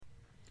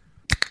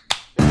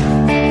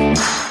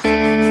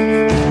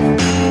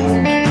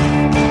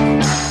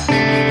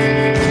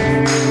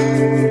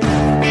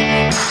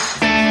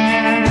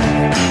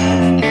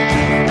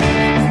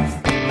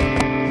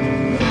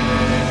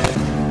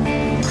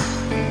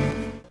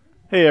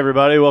Hey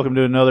everybody, welcome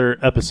to another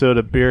episode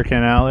of Beer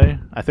Can Alley.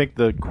 I think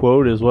the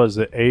quote is, what is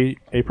it,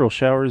 April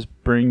showers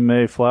bring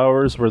May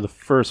flowers. We're the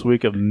first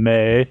week of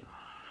May.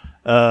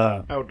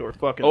 Outdoor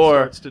fucking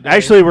starts today.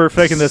 Actually, we're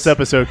faking this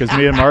episode because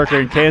me and Mark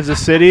are in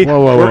Kansas City.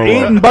 We're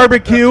eating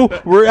barbecue.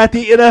 We're at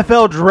the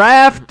NFL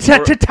draft.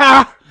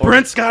 Ta-ta-ta.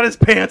 Brent's got his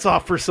pants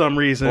off for some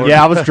reason.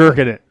 Yeah, I was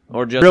jerking it.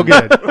 Or Real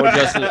good.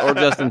 or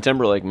Justin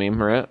Timberlake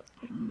meme, right?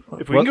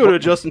 If we can go to a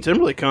Justin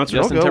Timberlake concert,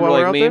 Justin I'll go while we're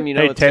Timberlake out meme, there. you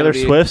know, Hey, it's Taylor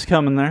gonna be, Swift's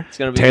coming there. It's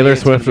gonna be Taylor me,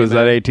 it's Swift gonna was be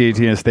at bad.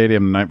 AT&T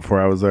Stadium the night before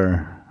I was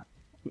there.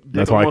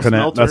 That's why I almost couldn't.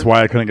 smelt That's her.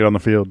 why I couldn't get on the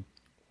field.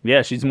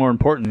 Yeah, she's more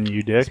important than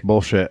you, Dick.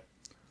 Bullshit.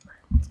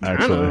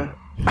 Actually,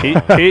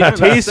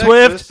 T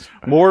Swift,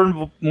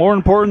 more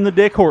important than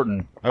Dick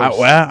Horton.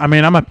 I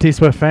mean, I'm a T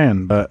Swift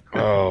fan, but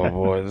Oh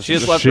boy, She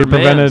just left She her man,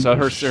 prevented- so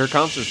her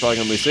concert's probably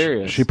gonna be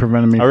serious. she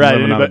prevented me All from right,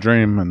 living out a anybody-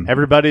 dream. And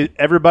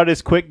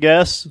Everybody's quick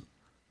guess.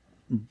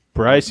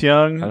 Bryce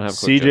Young, I don't have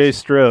quick CJ guess.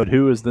 Stroud.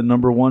 Who is the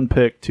number one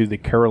pick to the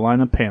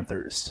Carolina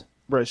Panthers?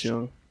 Bryce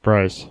Young.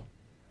 Bryce.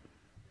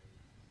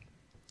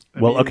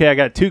 Well, okay, I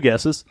got two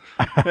guesses.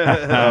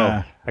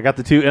 I got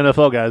the two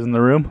NFL guys in the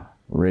room.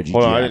 Reggie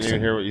Hold on, I didn't even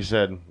hear what you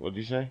said. What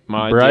did you say?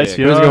 My Bryce dick.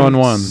 Who's Young, going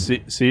one?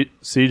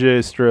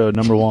 CJ Stroud,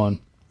 number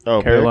one.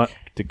 Oh, Carolina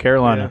pick? to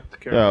Carolina.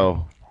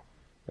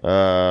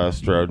 Yeah,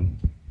 Strode.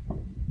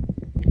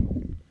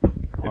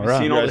 All Have you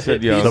right. seen all I the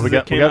said hit Young. pieces So we that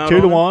got came out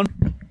 2 to on it?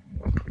 1.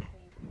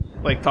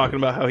 Like talking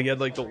about how he had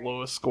like the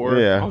lowest score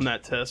Yeah. on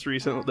that test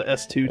recently. The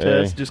S2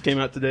 test just came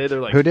out today. They're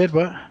like, Who did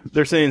what?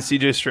 they're saying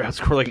CJ Stroud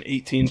scored like an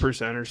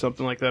 18% or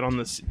something like that on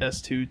this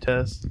S2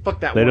 test. Fuck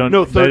that They one. don't-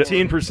 No, they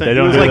don't- 13%. they It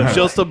don't was do like that.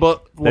 just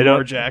above They Lamar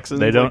don't. Jackson.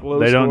 They don't. Like,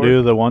 They don't score.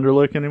 do the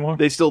Wonderlick anymore.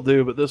 They still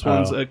do, but this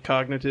one's Oh. a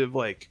cognitive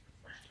like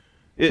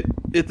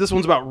this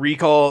one's about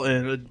recall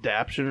and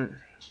adaptation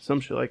or some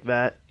shit like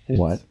that.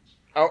 What?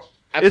 Oh,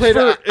 It's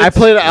for- I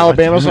played at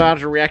Alabama, so I don't have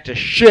to react to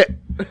shit.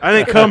 I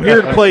didn't come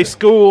here to play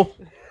school.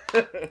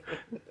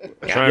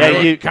 Yeah,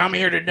 you Come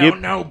here to you-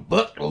 no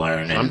book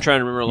learning. I'm trying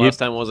to remember the last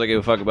time was I gave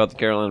a fuck about the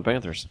Carolina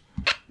Panthers.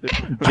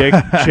 Jake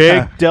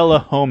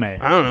Delahome. I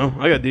don't know.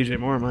 I got DJ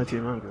Moore on my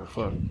team. I don't give a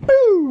fuck.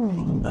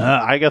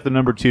 I got the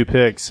number 2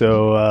 pick.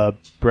 So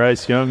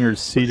Bryce Young or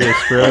CJ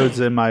Stroud's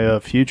in my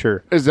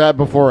future. Is that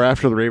before or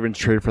after the Ravens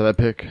trade for that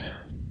pick?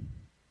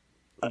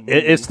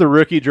 It's the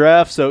rookie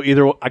draft, so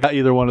I got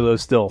either one of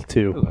those still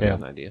too. I got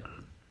an idea.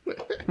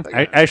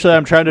 Actually,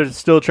 I'm trying to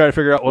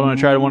figure out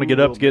what I want to get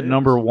up to get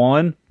number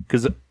 1.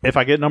 Because if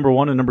I get number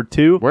 1 and number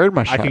 2, Where did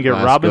my shot I can get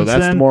glass Robinson go?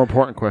 That's the more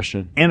important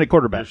question. and a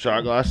quarterback.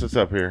 shot glass. It's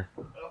up here.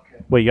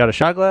 Wait, you got a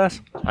shot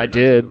glass? I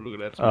did. Look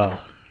at that. Oh,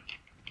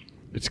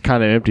 It's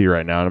kind of empty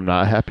right now, and I'm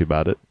not happy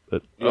about it.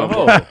 But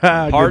Oh,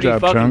 Good party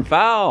job, fucking Chunk.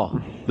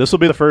 foul. this will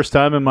be the first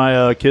time in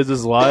my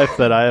kids' life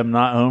that I am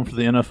not home for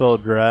the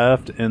NFL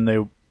draft, and they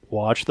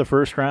watch the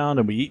first round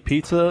and we eat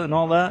pizza and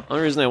all that.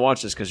 Only reason they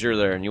watch this because you're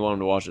there and you want them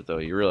to watch it though.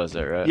 You realize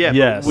that, right? Yeah,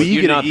 Yes. but we If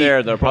you're get to not eat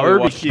there, they'll probably watch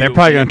barbecue. They're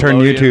probably going to turn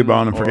Nickelodeon YouTube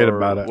on and forget or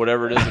about it.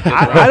 Whatever it is. the kids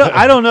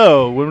I don't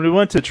know. When we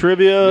went to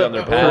trivia, on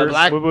their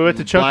pads. when we went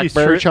to Chunky's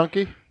Blackberry tri-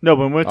 Chunky? No,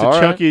 when we went to All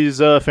right. Chunky's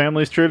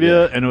family's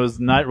trivia, and it was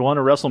night 1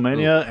 of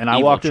WrestleMania, and I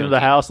evil walked into the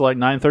Chunky. house at like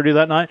 9:30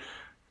 that night.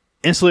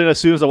 Instantly, as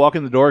soon as I walk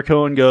in the door,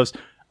 Cohen goes,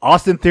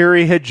 "Austin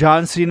Theory hit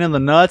John Cena in the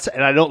nuts,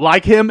 and I don't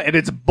like him, and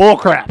it's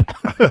bullcrap."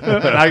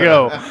 And I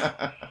go,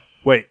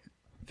 "Wait,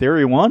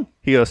 Theory won?"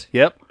 He goes,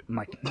 "Yep." I'm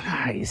like,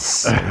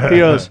 "Nice." He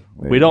goes,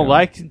 "We don't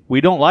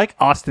like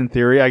Austin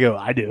Theory." I go,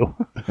 "I do."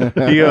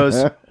 He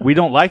goes, "We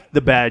don't like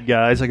the bad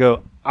guys." I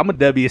go, "I'm a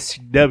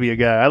WCW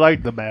guy. I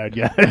like the bad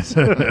guys."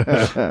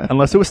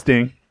 Unless it was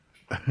Sting.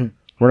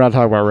 We're not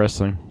talking about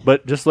wrestling.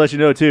 But just to let you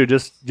know, too,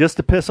 just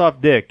to piss off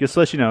Dick, just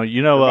to let you know,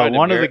 Remind him,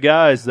 one of the Garrett.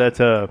 guys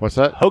that What's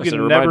that? I said Hogan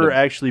remind never him.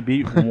 actually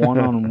beat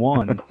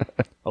one-on-one.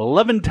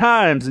 11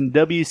 times in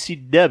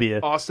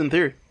WCW. Austin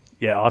Theory.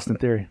 Yeah, Austin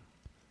Theory.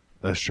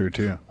 That's true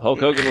too. Hulk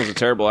Hogan was a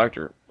terrible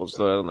actor. Let's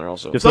throw that in there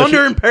also. Just to let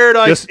Thunder you- in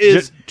Paradise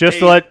is just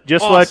a to let you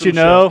awesome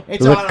know.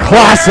 It's a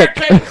classic.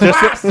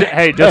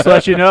 Hey, just to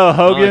let you know,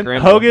 Grandpa.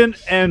 Hogan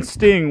and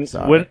Sting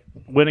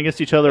went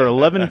against each other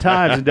 11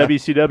 times in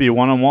WCW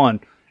one-on-one.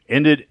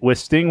 Ended with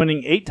Sting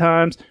winning 8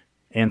 times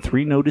and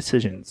 3 no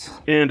decisions.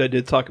 And I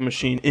did talk a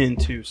machine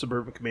into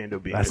Suburban Commando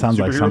being That a sounds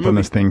like superhero something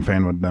movie. a Sting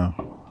fan would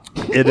know.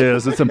 It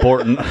is. It's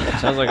important. All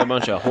Sounds like a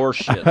bunch of horse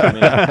shit to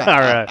me.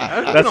 right.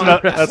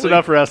 That's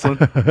enough wrestling.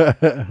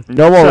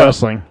 No more So-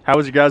 wrestling. How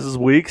was your guys'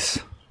 week?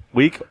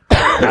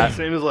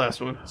 Same as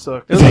last one.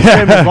 Sucked. It was the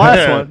same as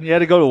last one. You had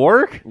to go to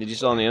work? Did you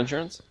sell on the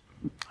insurance?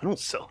 I don't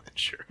sell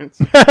insurance.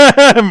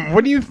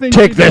 What do you think?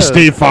 Take he this, does?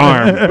 Steve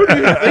Farm.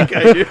 I think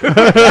I do.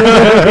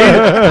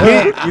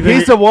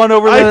 He's the one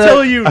over I there.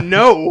 tell you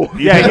no.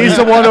 Yeah, he's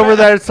the one over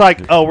there. It's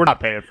like, oh, we're not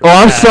paying for Oh,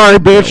 I'm that. sorry,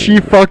 bitch. She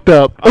fucked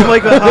up. I'm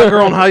like the hot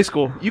girl in high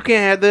school. You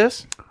can't have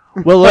this.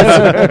 Well,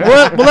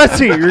 let's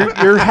see.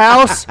 Your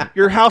house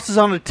is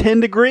on a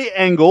 10-degree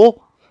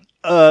angle.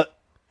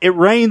 It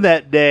rained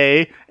that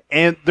day,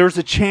 and there's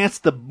a chance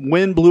the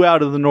wind blew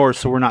out of the north,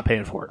 so we're not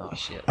paying for it. Oh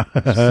shit.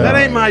 That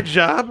ain't my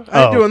job.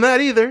 I ain't Oh. doing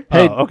that either.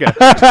 Hey, okay.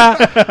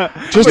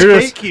 Just a You're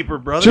gatekeeper,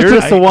 brother. just- You're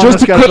just the one just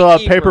that's a got to fill out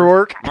Gatekeeper.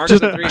 paperwork. Mark's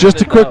at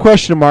Just a quick $300.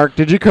 question, Mark.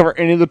 Did you cover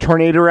any of the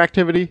tornado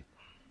activity?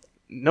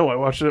 No, I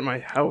watched it at my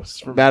house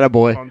from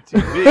Attaboy. on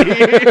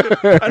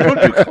TV. I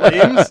don't do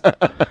claims.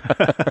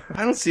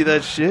 I don't see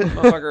that shit.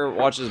 Motherfucker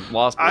watches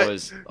Lost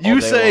Boys. all You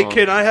day say, long.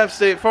 can I have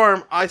State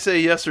Farm? I say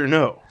yes or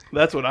no.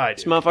 That's what I do.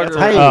 This motherfucker,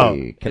 Hey,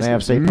 Oh. can I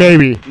have safe?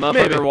 Maybe. motherfucker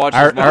Maybe. watches.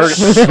 I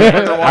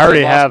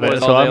already Lost have it, Boys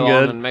so all day I'm long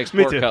good. And makes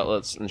Me pork too.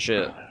 cutlets and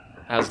shit.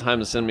 Has time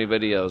to send me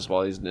videos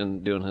while he's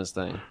doing his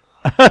thing.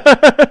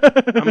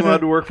 I'm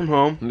allowed to work from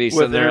home. Me with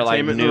sitting there at like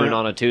entertainment noon around.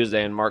 on a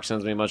Tuesday, and Mark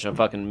sends me a bunch of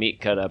fucking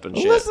meat cut up and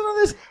shit. Listen to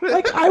this.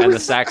 Like I And the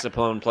was.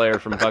 saxophone player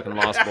from fucking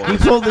Lost He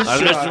Boys. pulled this This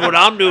shit. is what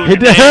I'm doing He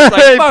today. did. It's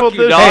like, He fuck pulled you,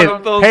 this- dog. Hey,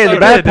 I'm feeling hey, the so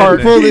bad good. part-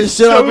 He pulled He's this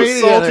shit so on me the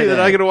salty other that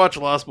day. I got to watch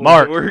Lost Boys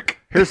Mark. at work.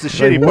 Here's the Like,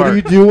 shitty what part. are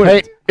you doing?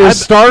 Hey,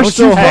 is Star Don't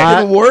still you hot?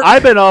 fucking work?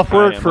 I've been off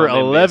work I am for on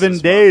that 11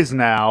 basis, days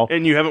now.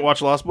 And you haven't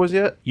watched Lost Boys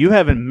yet? You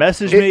haven't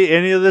messaged me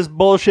any of this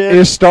bullshit.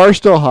 Is Star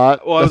still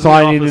hot? Well, I was That's all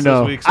in the I need to office know.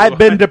 this week, so I've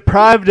been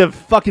deprived of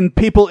fucking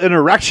people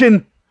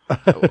interaction.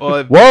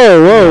 well, Whoa,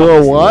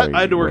 whoa, whoa, what?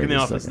 I had to work in the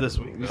Wait a office second. this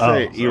week. You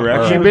say Oh,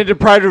 erection? You've been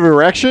deprived of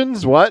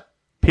erections? What?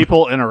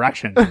 People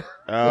interaction. Oh.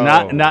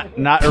 Not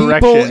People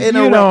erection. in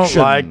You don't erections.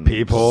 like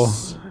people.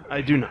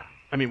 I do not.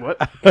 I mean,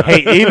 what?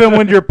 Hey, even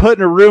when you're put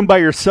in a room by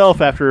yourself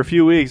after a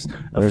few weeks,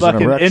 a There's an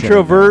fucking erection in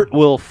introvert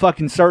will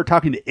fucking start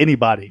talking to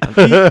anybody.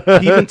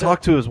 He even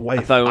talked to his I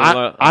wife. thought we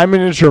weren't I'm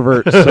an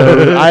introvert,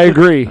 so I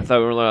agree. I thought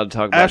we were allowed to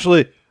talk about.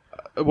 Ashley,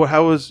 well,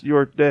 how was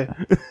your day?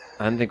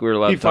 I didn't think we were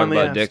allowed He to talk finally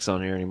about asked. dicks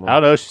on here anymore. I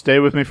don't know. She stayed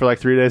with me for like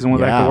 3 days and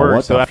went back Yeah, to work.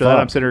 what So the after that,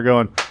 fuck? I'm sitting here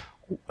going,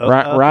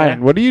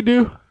 Ryan, what do you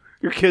do?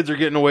 Your kids are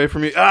getting away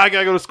from you. I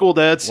gotta go to school,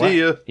 Dad. See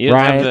ya. You didn't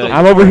Ryan, have the,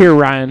 I'm over here,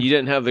 Ryan. you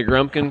didn't have the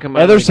Grumpkin come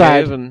out Other of the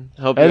side. cave and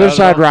help you Other out at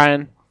side, all?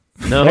 Ryan.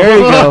 No. There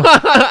you go.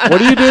 What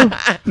do you do?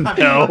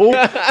 no.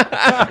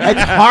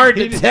 It's hard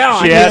to tell.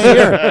 I She can't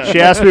hear. asked,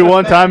 she asked me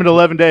one time in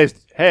 11 days,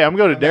 hey, I'm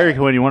going to Dairy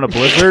Queen. You want a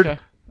Blizzard?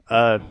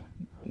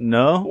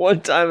 No.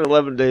 One time in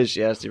 11 days,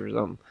 she asked you for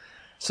something.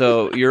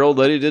 So your old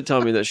lady did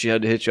tell me that she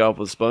had to hit you off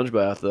with sponge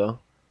bath, though.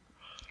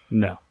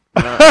 No.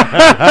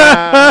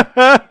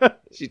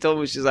 She told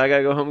me, she's like, I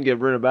gotta go home and give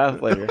Brent a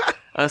bath later.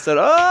 I said,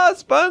 oh,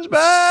 sponge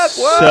bath.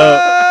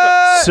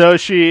 What? So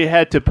she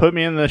had to put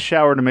me in the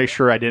shower to make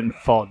sure I didn't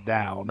fall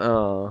down.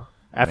 Oh.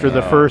 After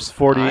the first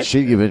 40.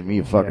 She giving me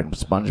a fucking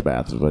sponge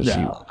bath is what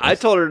she. I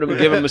told her to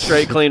give him a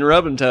straight, clean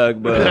rub and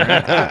tug, but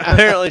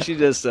apparently she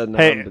just said no.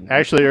 Hey,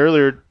 actually,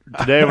 earlier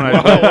today when I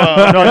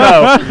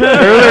no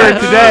earlier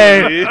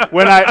today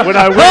when I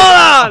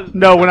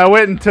went when I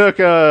went and took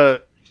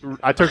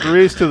I took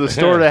Reese to the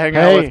store to hang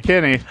out with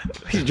Kenny.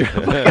 He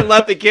fucking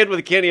left the kid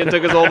with Kenny and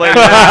took his old lady.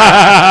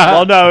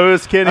 Well, no, it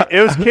was Kenny.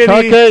 It was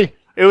Kenny. Okay.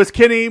 It was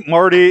Kenny,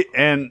 Marty,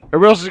 and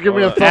Everybody else is giving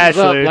me a thumbs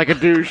Ashley. up like a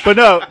douche. but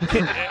no,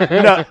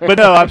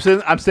 I'm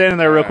standing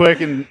there real quick,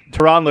 and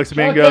Tehran looks at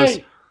me and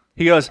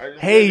goes,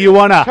 "Hey, you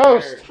wanna?"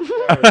 Toast.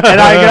 And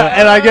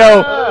I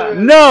go,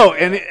 "No,"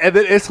 and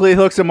then instantly he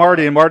looks at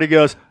Marty, and Marty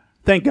goes,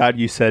 "Thank God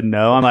you said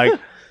no." I'm like,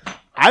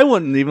 I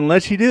wouldn't even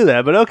let you do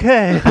that, but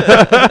okay.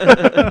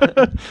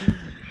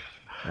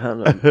 I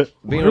don't know.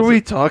 What are we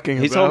talking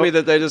about? He told me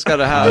that they just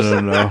got a house. I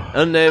don't know.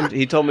 Unnamed.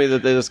 He told me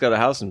that they just got a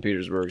house in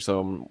Petersburg, so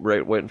I'm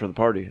waiting for the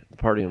party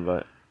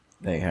invite.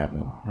 They have me.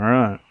 All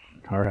right.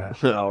 All right.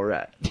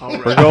 We're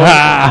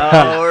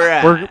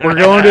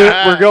going.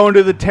 We're going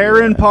to the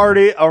Terran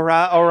party. All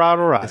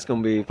right. It's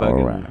gonna be fucking.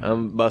 All right.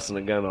 I'm busting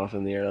a gun off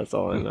in the air. That's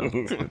all I know.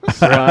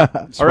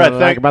 All right.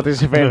 Think about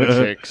these Havana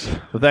chicks.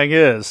 The thing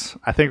is,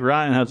 I think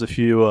Ryan has a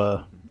few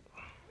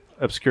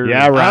obscure.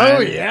 Yeah, Ryan.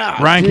 Oh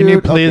yeah, Ryan, can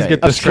you please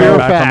get this Obscure train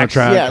back on the facts.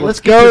 track? Yeah, let's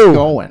go. get this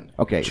going.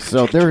 Okay,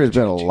 so there has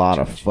been a lot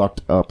of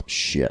fucked up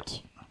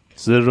shit.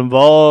 Does it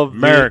involve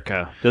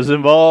America. Does it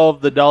involve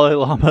the Dalai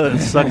Lama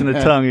sucking the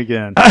tongue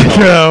again?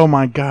 Oh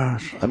my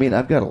gosh. I mean,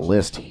 I've got a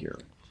list here.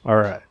 All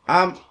right.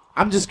 I'm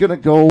just gonna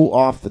go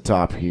off the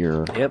top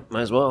here. Yep,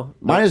 might as well.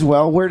 Might as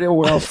well. Where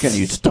else can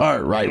you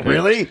start? Right?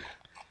 Really?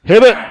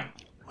 Hit it. I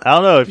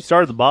don't know. If you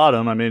start at the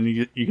bottom, I mean,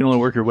 you can only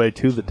work your way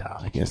to the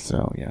top. I guess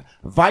so. Yeah.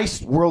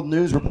 Vice World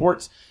News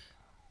reports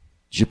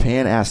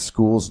Japan asked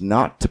schools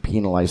not to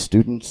penalize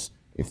students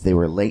if they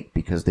were late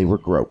because they were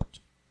groped.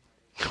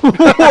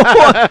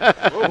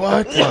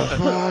 What the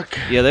fuck?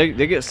 Yeah, they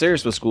get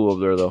serious with school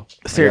over there, though.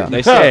 Seriously.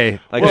 They say,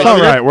 like, It's all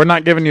right. We're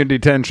not giving you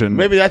detention.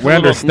 Maybe that's we a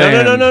little-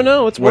 understand.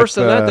 No. It's worse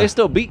with, than that. They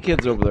still beat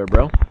kids over there,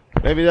 bro.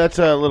 Maybe that's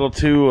a little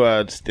too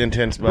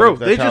intense, but Bro, if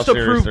that's they how just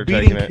serious approved they're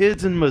beating taking it.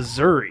 kids in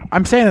Missouri.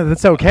 I'm saying that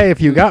it's okay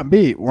if you got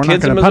beat. We're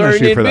Kids not in going to Missouri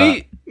punish you need for that.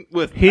 beat.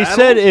 With He paddles?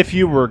 said if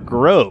you were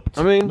groped.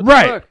 I mean, what the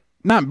Right. fuck?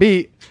 Not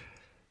beat.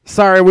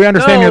 Sorry, we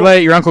understand No. you're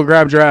late. Your uncle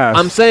grabbed your ass.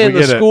 I'm saying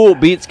We the get it. school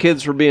beats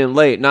kids for being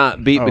late,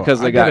 not beat Oh, because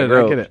they I got get it, I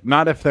groped. get it.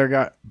 Not if they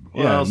got.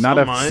 Yeah, Well, not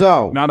so if. mine.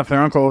 So, Not if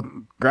their uncle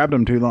grabbed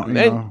them too long. You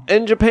know.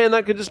 And in Japan,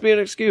 that could just be an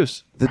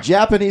excuse. the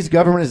Japanese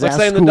government has Like asked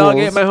saying the schools dog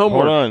ate my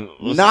homework. Hold on.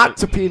 Let's- not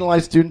to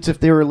penalize students if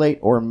they were late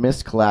or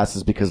missed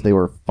classes because they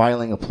were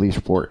filing a police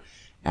report.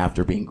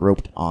 after being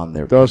groped on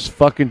their Those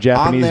fucking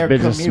Japanese their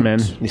businessmen.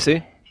 commute. You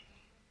see?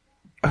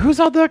 Who's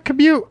on the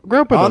commute?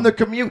 Groping on them. the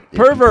commute.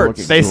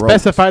 Perverts. They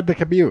specified the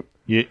commute.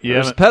 You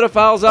There's haven't-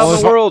 pedophiles out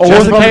in the world.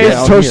 Just in Just case,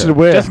 down toasted here.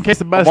 with. Just in case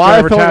the bus Why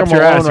I driver feel like taps I'm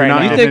your alone ass, you're right not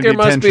now? You I'm think in there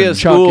must be a detention.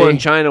 school Chunky. in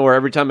China where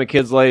every time a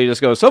kid's late, you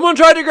just go, "Someone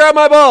tried to grab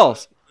my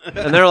balls,"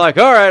 and they're like,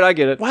 "All right, I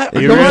get it." What?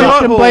 You You're really-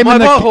 fucking butthole, blaming my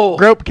the butthole.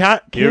 grope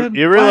cat kid?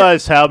 You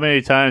realize how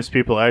many times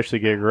people actually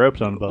get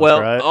groped on a bus,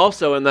 Well, right?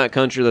 also in that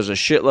country, there's a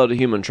shitload of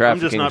human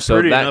trafficking, not so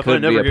pretty that enough. I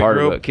could be never a get part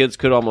of groped. it. Kids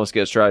could almost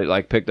get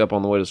picked up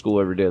on the way to school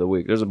every day of the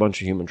week. There's a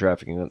bunch of human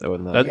trafficking in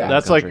that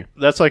That's country.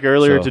 like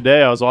earlier So-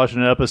 today. I was watching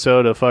an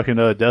episode of fucking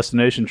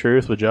Destination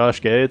Truth with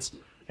Josh Gates,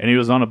 and he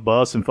was on a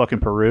bus in fucking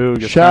Peru.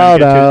 Just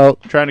Shout out.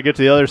 trying to get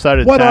to the other side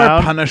of What are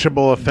town.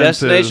 punishable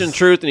offenses? Destination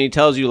Truth, and he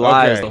tells you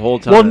lies Okay. the whole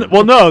time.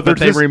 Well, no, But they're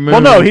they just, removed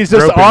well, no, he's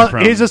just groping on.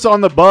 from. He's just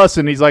on the bus,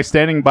 and he's like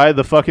standing by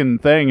the fucking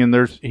thing, and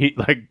there's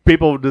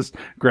people just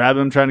grab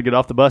him trying to get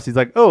off the bus. He's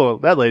like, "Oh,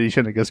 that lady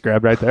shouldn't have just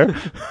grabbed right there."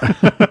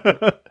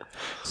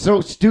 So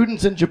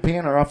students in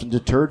Japan are often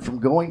deterred from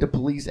going to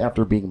police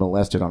after being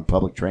molested on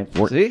public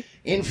transport See?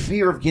 in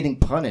fear of getting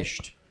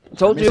punished.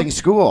 Told for missing you.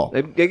 school.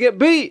 They get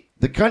beat.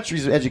 The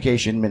country's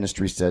education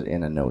ministry said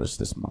in a notice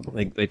this month.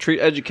 They treat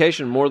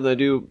education more than they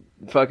do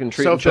fucking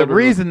treating So if the children.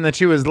 reason that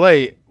she was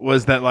late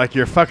was that like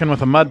you're fucking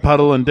with a mud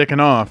puddle and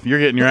dicking off, you're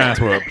getting your ass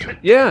whooped.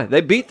 Yeah,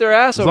 they beat their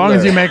ass As over long there.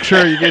 as you make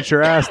sure you get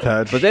your ass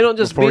touched. But they don't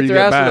just before beat you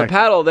their get ass with a back,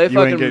 paddle. They you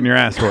fucking ain't getting your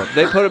ass whooped.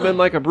 They put them in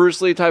like a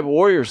Bruce Lee type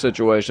warrior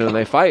situation, and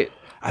they fight.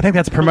 I think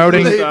that's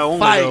promoting.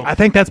 fight. I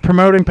think that's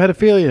promoting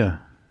pedophilia.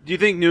 Do you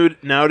think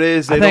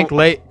nowadays they I think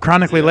don't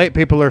chronically late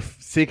people are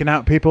seeking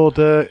out people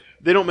to.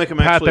 they don't make them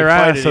pat actually their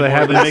fight ass so they anymore.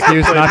 have an make them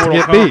excuse play not to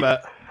Mortal get beat. Kombat.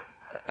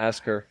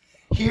 Ask her.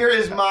 Here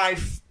is my.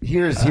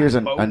 Here's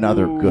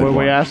another good What are one.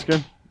 we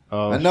asking?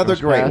 Oh, Another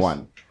first great pass.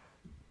 one.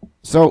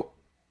 So,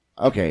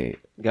 okay,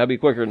 Gotta be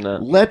quicker than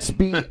that. let's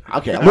be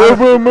okay.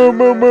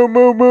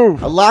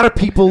 Move. A lot of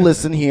people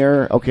listen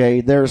here.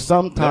 Okay, there are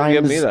some Don't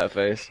give times me that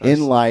face.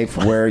 in life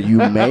where you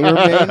may or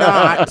may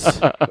not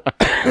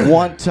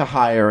want to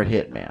hire a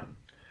hitman.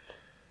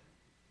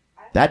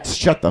 That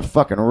shut the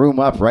fucking room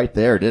up right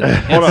there, didn't it?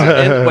 Hold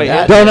on. Wait,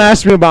 Don't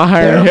ask me about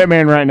hiring a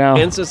hitman right now.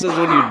 instances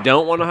when you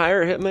don't want to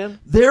hire a hitman?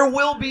 There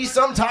will be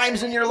some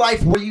times in your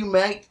life where you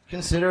might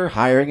consider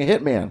hiring a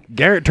hitman.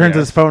 Garrett turns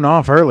his phone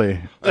off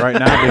early right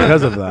now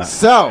because of that.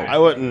 So, I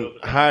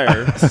wouldn't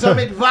hire. some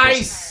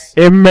advice.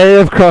 It may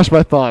have crossed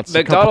my thoughts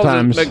a couple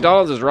times.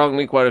 McDonald's has wronged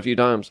me quite a few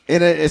times.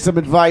 Some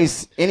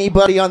advice.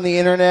 Anybody on the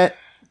internet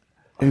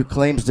who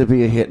claims to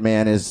be a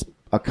hitman is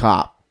a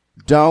cop.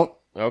 Don't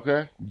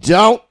Okay.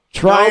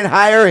 try and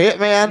hire a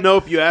hitman.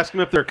 Nope. You ask them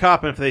if they're a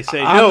cop, and if they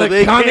say On no, the- they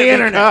on can't the be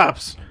internet.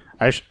 cops.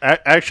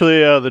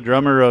 Actually, the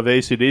drummer of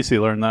AC/DC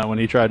learned that when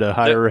he tried to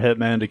hire a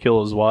hitman to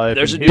kill his wife.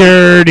 There's and a he,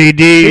 Dirty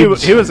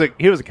deeds. he was a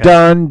cat.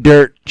 Done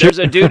dirt. There's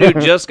a dude who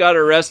just got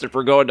arrested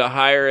for going to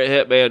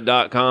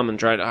hireahitman.com and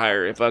trying to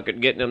hire, fucking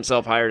getting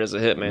himself hired as a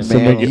hitman.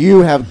 Man,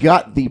 you have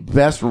got the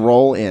best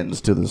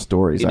roll-ins to the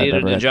stories He I've needed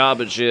ever a had. job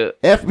and shit.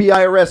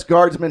 FBI arrests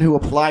guardsman who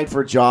applied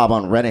for a job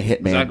on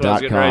Exactly what I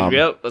was getting ready. rentahitman.com.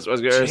 Yep, that's what I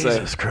was getting ready to say.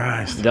 Jesus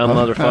Christ. Dumb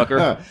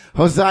motherfucker.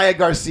 Hosea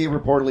Garcia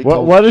reportedly What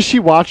told what is she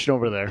watching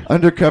over there?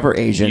 undercover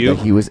agent You.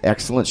 that he was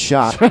excellent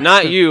shot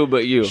Not you,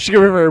 but you. She's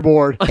gonna be very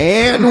bored.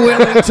 and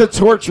willing to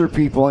torture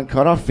people and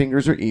cut off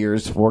fingers or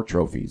ears for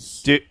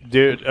trophies.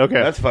 Dude, okay.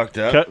 That's fucked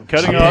up.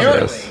 Cutting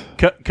Apparently.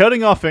 off,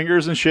 cutting off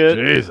fingers and shit.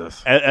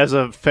 Jesus. As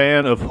a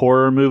fan of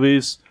horror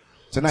movies,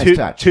 It's a nice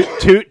touch.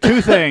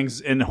 two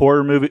things in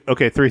horror movie.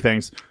 Okay, three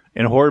things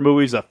in horror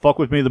movies that fuck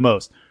with me the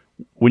most.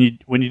 When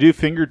you do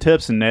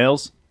fingertips and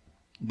nails,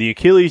 the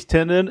Achilles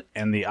tendon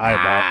and the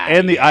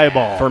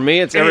eyeball. For me,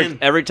 it's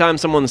every time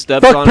someone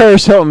steps Fuck on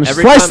Paris Hilton.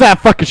 every Slice time- that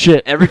fucking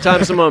shit. every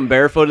time someone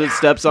barefooted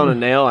steps on a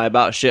nail, I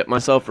about shit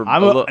myself for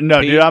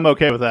Dude, I'm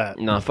okay with that.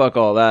 No, fuck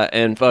all that.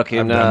 And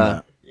fucking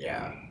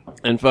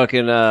and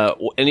fucking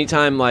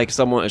anytime like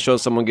someone it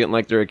shows someone getting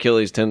like their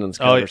Achilles tendons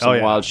cut or some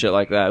yeah. wild shit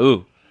like that.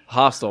 Ooh.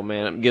 Hostile,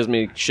 man. It gives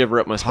me shiver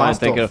up my spine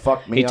Hostile thinking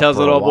fucked me he up tells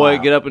for the a little boy while.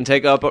 get up and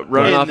take up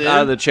running And off then-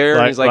 out of the chair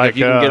and he's like if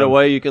you can get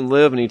away you can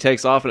live and he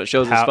takes off and it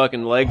shows his How-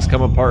 fucking legs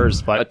come apart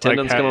his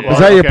tendons come apart. Is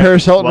that your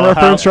Paris Hilton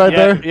reference right yeah,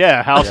 there?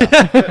 Yeah, House.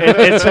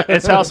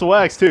 It's House of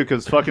Wax too,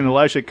 because fucking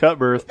Elisha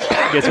Cutbirth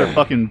gets her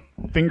fucking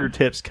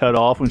fingertips cut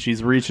off when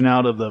she's reaching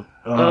out of the.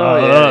 Oh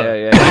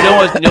yeah.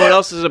 You know what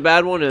else is a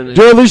bad one? And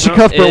Dear Alicia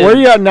Cuthbert, where are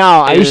you at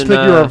now? I used to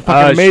think you were in,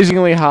 fucking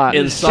amazingly hot.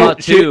 in Saw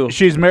 2.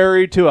 She's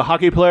married to a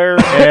hockey player,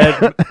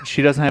 and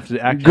she doesn't have to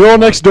act. Girl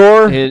next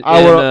door. In-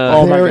 I would. in,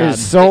 Oh my There god.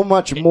 is so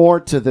much more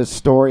to this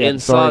story. in I'm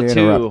Saw sorry to 2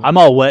 interrupt. I'm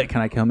all wet. Can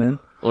I come in?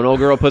 when old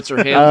girl puts her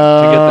hand to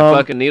get the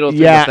fucking needle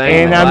through yeah, the thing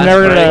and the I'm glass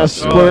never gonna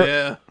breaks, Oh squirt.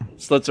 yeah.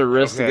 slits her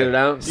wrist to get it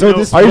out. So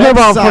this Are you talking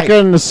about website-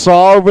 fucking the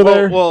saw over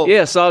there? Well,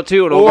 Yeah, Saw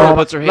 2 and old girl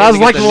puts her hand That was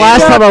to like get the the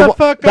last needle. time I. the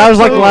fuck That was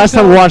up, like the so last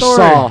tell time I the watched story.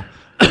 Saw.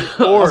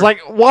 I was like,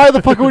 why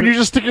the fuck would you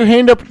just stick your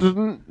hand up?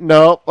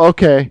 No,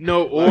 okay.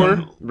 no,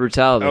 or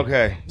Brutality.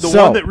 Okay. the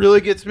So- one that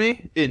really gets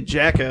me in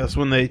Jackass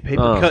when they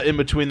paper Oh. cut in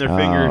between their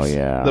fingers.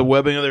 yeah. the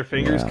webbing of their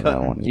fingers Yeah, cut.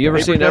 that one is You ever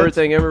bad. seen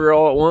Everything Everywhere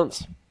All at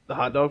Once? The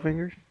hot dog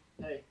fingers.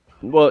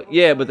 Well,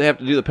 yeah, but they have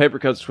to do the paper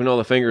cuts between all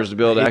the fingers to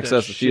be able to I hate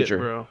access that the shit, future.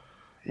 bro.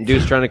 And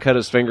dude's trying to cut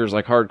his fingers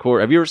like hardcore.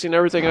 Have you ever seen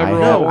Everything I Ever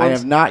All at have, I Once?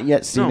 have not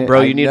yet seen it.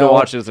 Bro, I you need to know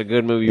watch it. It's a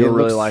good movie. You'll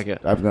really looks- like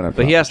it. I'm gonna.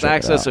 But he has to check it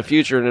access out. the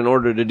future, and in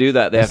order to do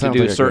that, they That have to sounds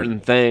do like a certain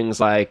things,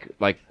 like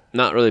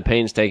not really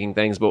painstaking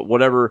things, but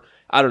whatever.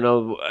 I don't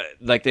know.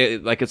 Like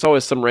it's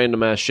always some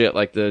random ass shit.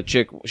 Like the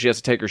chick, she has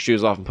to take her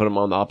shoes off and put them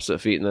on the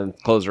opposite feet, and then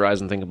close her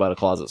eyes and think about a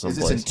closet Is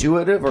someplace. this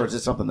intuitive or is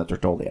this something that they're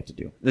told they have to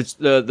do? It's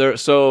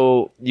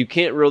so you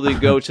can't really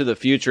go to the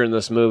future in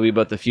this movie,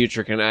 but the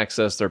future can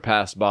access their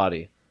past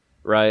body,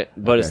 right?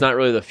 But it's not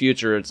really the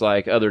future. It's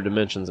like other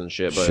dimensions and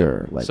shit. But,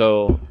 Sure, like-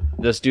 so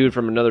this dude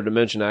from another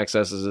dimension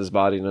accesses his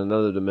body in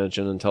another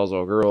dimension and tells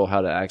a girl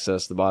how to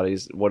access the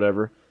bodies,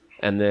 whatever.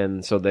 And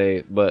then you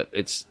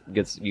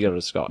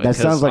gotta Scott. That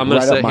sounds like I'm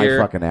gonna right up sit my here,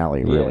 fucking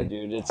alley, really. Yeah,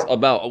 dude. It's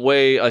about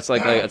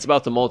it's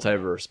about the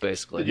multiverse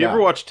basically. Did you ever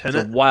watch It's a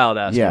Tenet? wild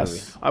ass movie.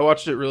 Yes. I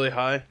watched it really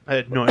high. I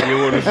had no idea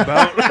what it was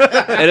about.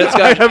 And it's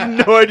I got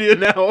have no idea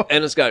now.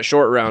 and it's got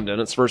Short Round in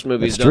it. It's the first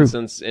movie he's That's done true.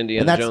 since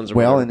Indiana And that's Jones. Or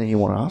well, whatever. and then he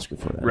won an Oscar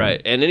for that.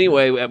 Right. And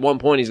anyway, at one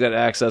point, he's got to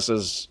access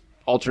his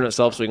alternate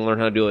self so he can learn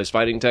how to do all these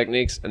fighting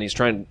techniques. And he's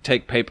trying to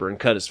take paper and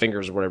cut his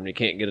fingers or whatever, and he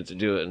can't get it to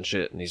do it and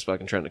shit. And he's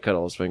fucking trying to cut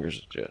all his fingers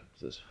and shit.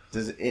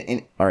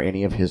 Are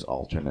any of his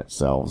alternate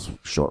selves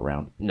Short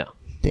Round? No,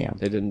 Damn.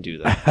 they didn't do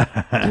that.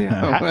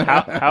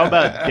 How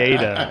about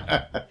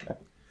Data?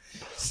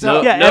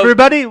 So, Yeah, no-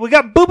 everybody, we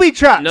got booby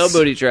traps. No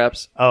booty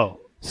traps. Oh,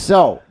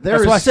 so there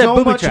That's why I is said so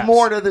booby much traps.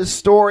 more to this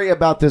story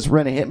about this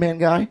Rent a Hitman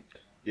guy.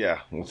 Yeah,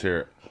 let's hear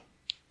it.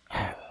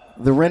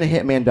 The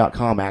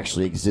rentahitman.com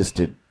actually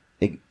existed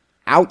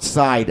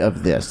outside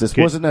of this. This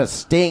Okay. wasn't a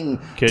sting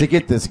Okay. to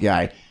get this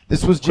guy.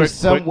 This was just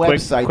some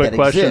website quick that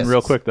question, exists.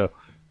 real quick though.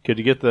 Could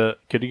you get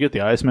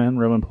the Iceman,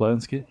 Roman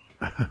Polanski?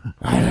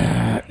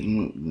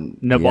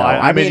 No, Yeah,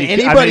 I mean,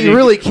 anybody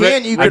really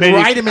can. You could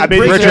write him in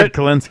prison. Richard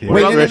Kalinsky.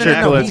 Wait, no, Richard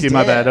no, he's Kalinsky,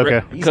 my dead. bad.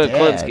 Okay. He's dead.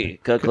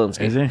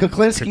 Kuklinski. Is he?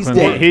 Kuklinski's Kuklinski.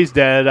 dead. He's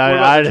dead. about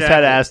I the just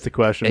had to jacket? ask the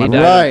question. He My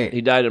died, bad. Right.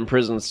 He died in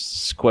prison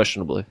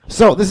questionably.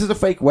 So this is a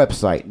fake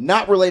website,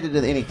 not related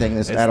to anything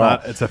It's at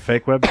not. all. It's a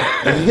fake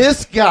website.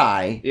 This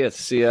guy Yeah, it's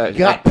CIA.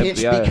 got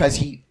pinched FBI. because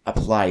he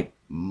applied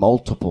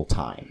multiple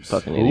times.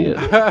 Fucking idiot.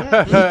 He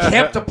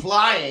kept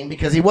applying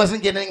because he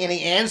wasn't getting any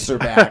answer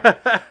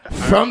back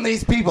from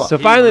these people. So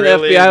finally,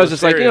 really the FBI was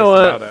just like, you know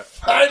serious about what? it.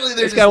 finally, they're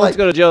This just guy wants like, to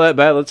go to jail that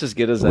bad. Let's just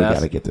get his we ass.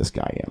 got to get this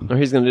guy in. Or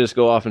he's gonna just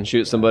go off and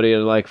shoot somebody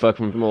and like fuck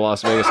from a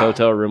Las Vegas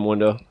hotel room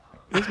window.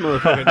 This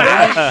motherfucker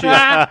did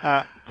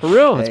shit. For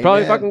real, it's Hey,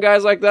 probably man. fucking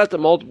guys like that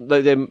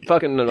that they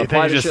fucking You apply think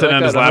to he's just shit sitting like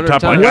on that his 100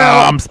 laptop like, times.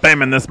 oh, I'm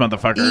spamming this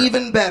motherfucker.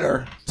 Even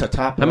better to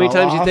top it How many all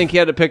times do you off, think he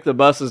had to pick the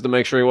buses to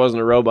make sure he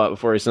wasn't a robot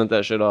before he sent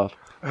that shit off?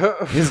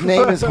 his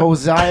name is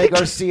Hosea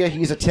Garcia.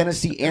 He's a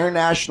Tennessee Air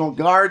National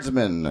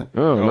Guardsman. Oh,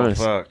 Oh, nice.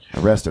 fuck.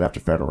 Arrested after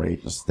federal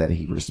agents that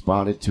he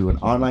responded to an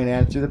online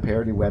ad through the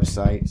parody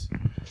website.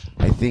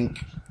 I think,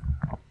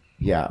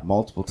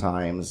 multiple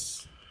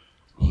times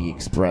he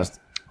expressed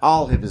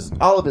all of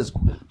his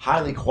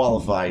highly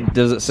qualified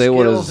Does it say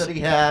what skills his that he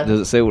had.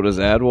 Does it say what his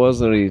ad was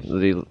that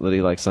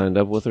he like signed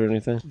up with or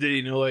anything? Did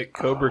he know like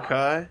Cobra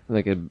Kai?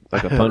 Like a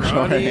punch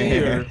line?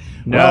 Or-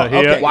 No, Well, he,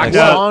 okay, no,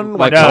 well,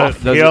 like, no,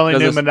 does he it- only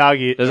does knew it-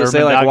 Minagi. Does or it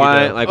say like Minagi,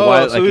 why? though. Like Oh,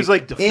 why? so Like he's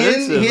like in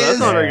defensive. That's his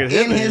not very good.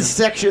 in his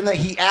section that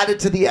he added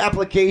to the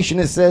application,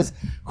 it says,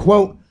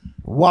 "quote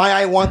Why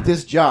I want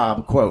this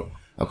job." Quote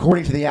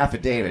According to the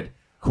affidavit,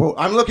 quote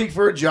I'm looking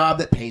for a job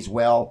that pays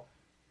well,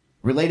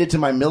 related to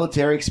my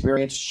military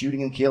experience,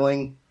 shooting and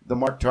killing the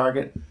marked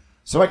target,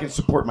 so I can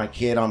support my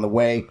kid on the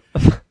way.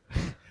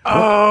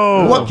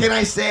 What can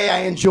I say? I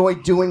enjoy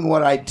doing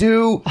what I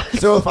do.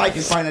 So if I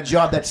can find a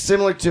job that's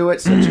similar to it,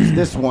 such as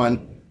this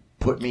one,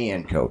 put me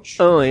in, coach.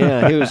 oh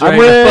yeah, he was I'm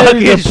ready to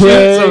ready fucking to shoot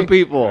play. some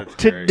people.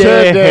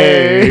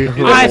 Today.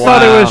 I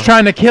thought he was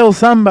trying to kill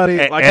somebody.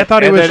 Like I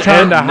thought he and was then-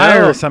 trying to and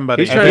hire no,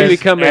 somebody. he's trying to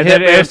become a And then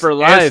hitman for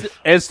life.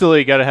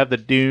 Instantly, got to have the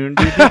doon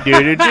do.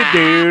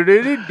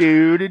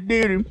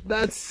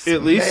 That's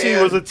At least he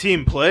Man. was a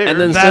team player.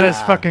 and then That sent,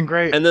 is fucking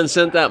great. and then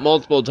sent that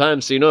multiple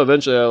times. So you know,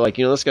 eventually, like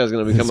this guy's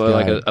gonna become This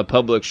like guy. a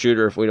public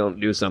shooter if we don't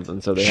do something.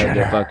 So they had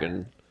to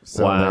fucking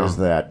So there's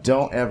that.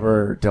 Don't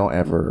ever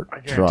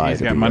try. He's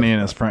to got be money in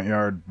his front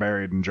yard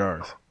buried in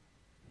jars.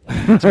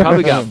 He's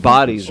probably got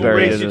bodies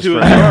buried race in you his to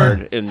a front jar.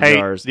 yard in Hey,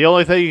 jars. the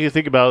only thing you can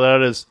think about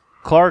that is,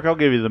 Clark, I'll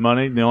give you the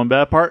money. The only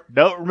bad part,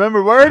 don't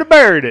remember where to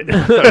buried it.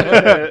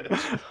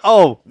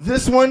 Oh,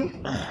 This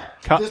one,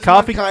 This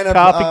coffee, one kind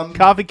of,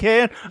 coffee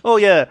can. Oh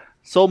yeah,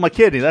 sold my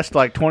kidney. That's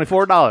like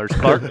 $24,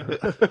 Clark.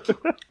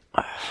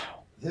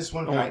 this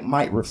one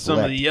might reflect some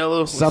of the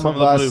yellow, some of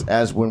the us blue.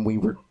 as when we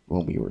were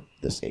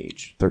this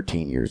age,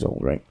 13 years old,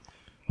 right?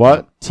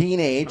 What?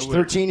 Teenage,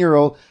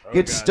 13-year-old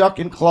gets stuck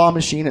in claw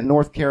machine at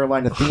North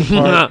Carolina theme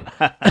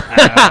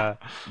park.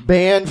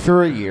 Banned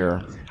for a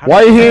year.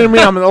 Why are you hitting me?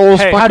 I'm the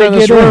oldest fucker in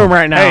this room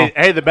right now.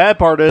 Hey, the bad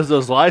part is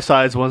those life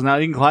size ones. Now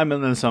you can climb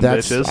in them some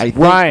bitches. I think,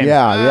 Ryan.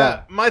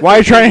 Yeah. Why are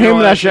you trying to hit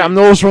me that shit? I'm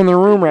the oldest one in the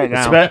room right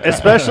now.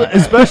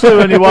 Especially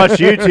when you watch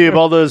YouTube,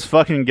 all those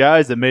fucking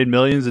guys that made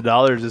millions of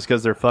dollars just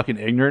because they're fucking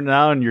ignorant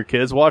now, and your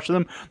kids watching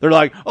them. They're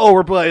like, "Oh,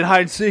 we're playing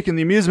hide and seek in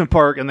the amusement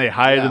park," and they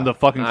hide in the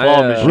fucking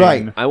claw machine.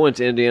 Right. I went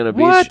to Indiana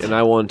Beach What? and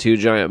I won 2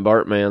 giant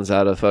Bartmans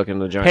out of fucking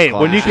the giant. Hey,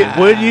 claw when you machine.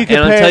 can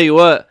and I'll tell you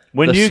what,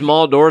 when the you-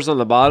 small doors on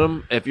the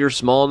bottom, if you're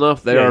small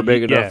enough, they Yeah, are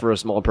big you- enough yeah. for a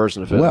small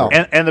person to fit. Well,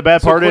 through. and the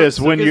bad part is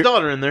when his you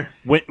daughter in there.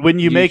 when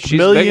you make she's big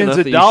millions enough of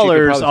that she could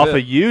dollars probably off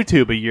fit. of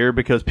YouTube a year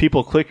because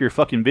people click your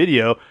fucking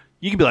video,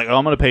 you can be like, "Oh,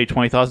 I'm going to pay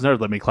 $20,000.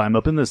 Let me climb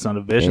up in this son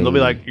of a bitch," and they'll be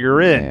like,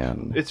 "You're in."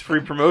 Man. It's free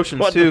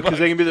promotions too, because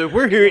they can be like,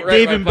 "We're here at Right,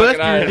 Dave my and fucking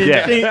Buster's eyes. in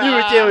Yeah. St.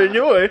 Louis,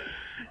 Illinois."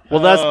 Well,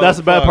 that's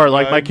the bad fuck, part.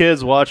 Like my man.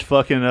 kids watch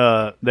fucking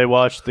they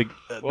watch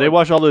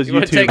all those You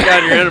want to YouTube. take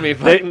down your enemy?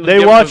 They fucking they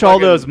give watch them all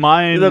fucking- those He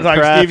Minecraft looks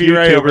like Stevie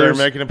Ray over there YouTubers.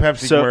 making a Pepsi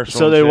So commercial.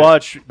 so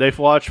and shit. they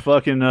watch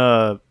fucking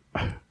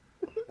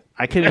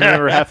I can't even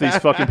remember half these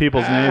fucking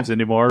people's names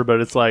anymore, but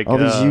it's like All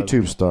these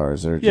YouTube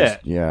stars are Yeah,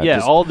 just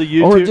just, all the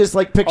YouTube or just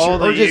like pictures All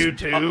the or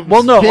just YouTube.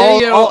 well, no,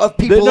 video of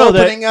people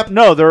opening up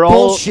they're all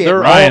bullshit. they're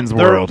Ryan's all,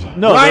 they're- World.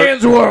 No,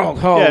 Ryan's World.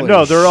 yeah, Holy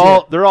no, they're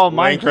shit. all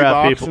Lanky Minecraft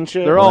Box people. and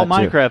shit? They're all Well,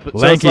 that too. Minecraft. So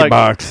it's Lanky like,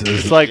 Box is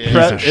It's like a piece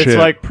of it's shit.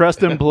 like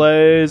Preston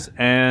Blaze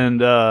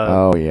and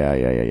Oh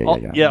yeah. all-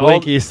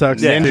 Blinky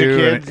sucks yeah. too. Ninja and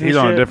Kids and he's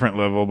on a shit. different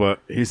level, but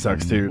he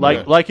sucks too.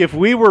 like if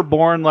we were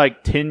born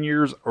like 10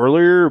 years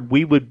earlier,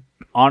 we would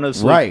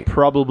honestly Right.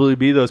 probably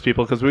be those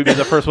people because we'd be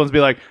the first ones to be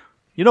like,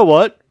 you know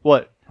what?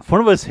 If one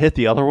of us hit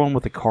the other one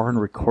with the car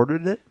and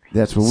recorded it,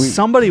 That's what we.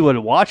 somebody would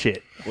watch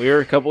it. We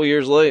were a couple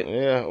years late.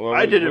 Yeah, well,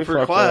 I did it we for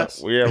fucked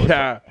class. up. Yeah, we-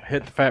 yeah,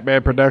 hit the Fat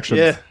Bad Productions.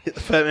 Yeah, hit the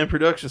Fat Man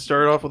Production.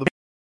 Started off with a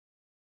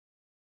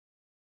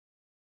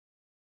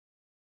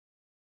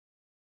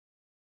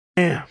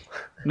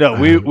No,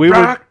 we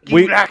were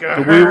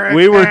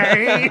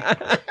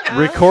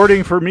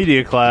recording for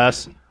media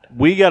class.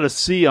 We got a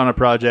C on a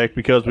project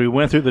because we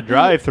went through the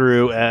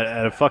drive-through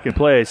at a fucking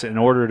place and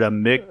ordered a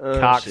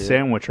McCock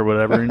sandwich or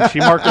whatever, and she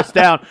marked us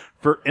down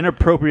for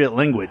inappropriate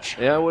language.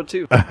 Yeah, I would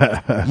too.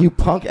 You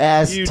punk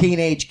ass You-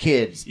 teenage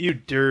kids. you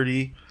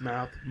dirty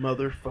mouth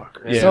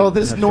motherfucker. Yeah, So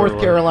this that's North what it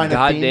was. Carolina theme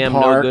Goddamn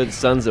no park good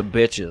sons of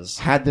bitches.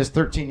 had this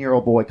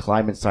 13-year-old boy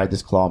climb inside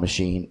this claw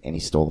machine, and he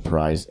stole the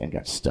prize and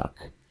got stuck.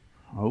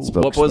 What was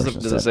the? Spokesperson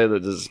Does it said. say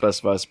that? Does it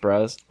specify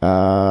surprise?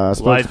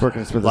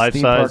 Spokesperson for the life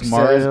theme size park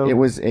Mario? says it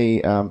was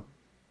a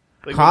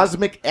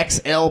Cosmic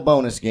XL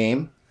bonus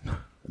game.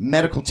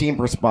 Medical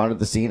team responded to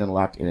the scene and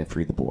locked in and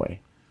freed the boy.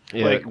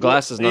 Yeah, Like,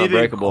 glass is not anything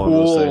breakable on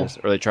cool? those things,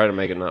 or they try to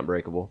make it not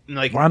breakable.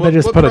 Like, Why don't they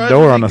just what put a prize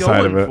door was on he the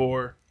side of going it?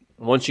 For?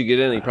 Once you get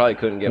in, you probably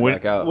couldn't get When-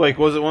 back out. Like,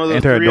 was it one of those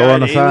Ain't there a door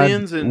on the three-eyed side?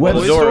 aliens in When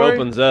the Toy door Story?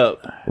 opens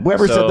up.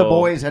 Whoever said the So-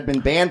 boys had been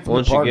banned from the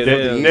Once you park get for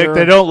in- the Nick, year.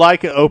 they don't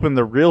like it. Open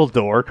the real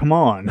door. Come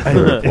on. They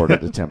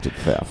reported attempted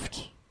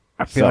theft.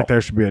 I feel like there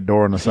should be a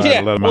door on the side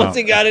Yeah, to let him once out.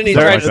 he got in, he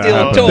There- tried to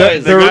steal there-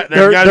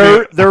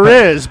 toys. There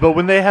is, but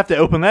when they have to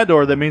open that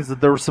door, that means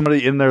that there was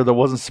somebody in there that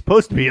wasn't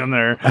supposed to be in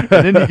there, and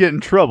then you get in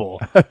trouble.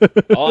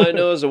 All I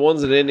know is the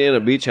ones at Indiana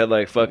Beach had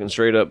like fucking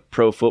straight up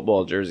pro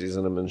football jerseys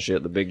in them and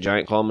shit. The big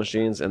giant claw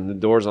machines, and the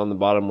doors on the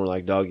bottom were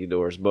like doggy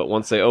doors. But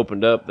once they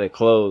opened up, they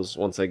close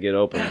once they get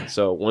open.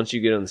 So once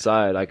you get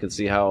inside, I could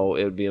see how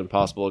it would be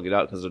impossible to get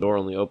out because the door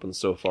only opens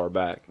so far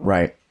back.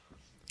 Right.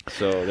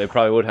 So they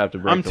probably would have to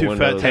break I'm the too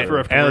windows. fat to or-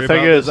 have to And worry the thing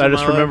about is, this I in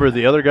just my life. remember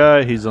the other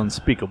guy. He's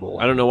unspeakable.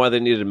 I don't know why they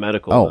needed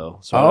medical Oh. though.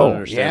 So I don't Oh,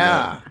 understand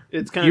yeah. that.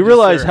 It's kind You of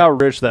realize how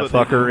rich but that they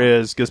fucker don't.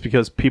 is just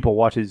because people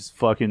watch his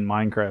fucking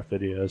Minecraft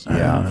videos.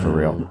 Yeah, for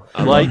real.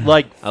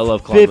 Like I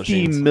love claw $50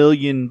 machines.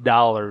 million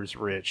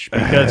rich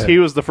because he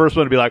was the first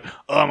one to be like,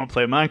 "Oh, I'm gonna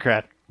play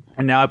Minecraft,"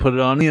 and now I put it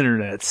on the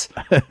internets.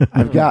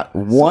 I've got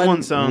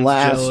one sounds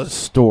last jealous.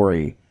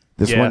 story.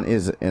 This Yeah. one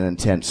is an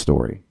intense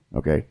story.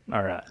 Okay.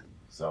 All right,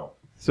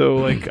 So,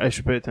 like, I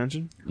should pay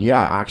attention. Yeah,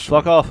 actually.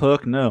 fuck off,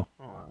 Hook. No,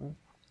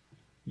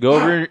 go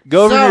over in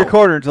your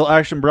corner until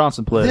Action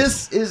Bronson plays.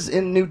 This is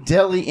in New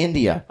Delhi,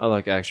 India. I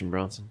like Action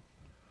Bronson.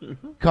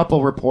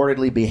 Couple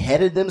reportedly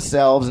beheaded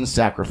themselves in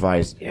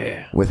sacrifice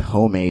Yeah. with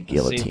homemade Seen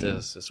guillotine.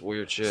 this. It's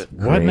weird shit.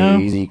 What now?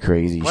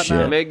 Crazy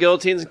shit. Made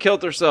guillotines and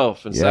killed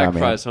herself and Yeah,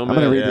 sacrificed man.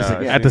 homemade. I'm gonna read this Yeah.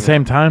 again. At the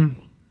same time?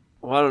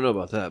 Well, I don't know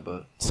about that,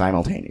 but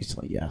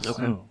Simultaneously, yes.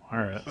 Oh, all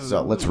right.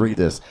 So let's read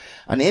this.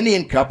 An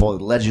Indian couple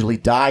allegedly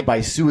died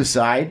by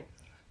suicide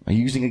by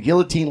using a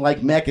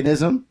guillotine-like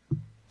mechanism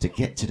to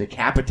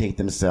decapitate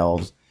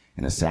themselves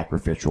in a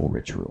sacrificial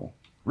ritual.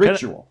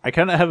 I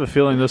kind of have a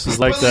feeling this is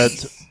like that.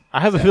 Police. I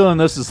have a feeling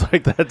this is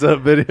like that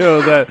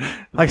video that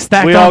Like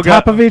stacked We on all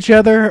top got- of each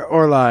other?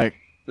 Or like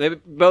they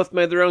both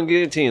made their own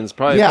guillotines.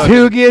 Probably, Yeah. fucking-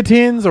 two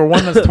guillotines? Or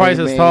one that's twice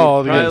as made-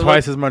 tall to Probably get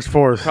twice as much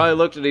force? probably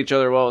looked at each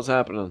other while it was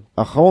happening.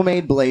 A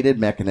homemade bladed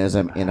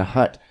mechanism in a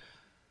hut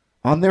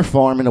on their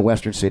farm in a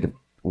western state of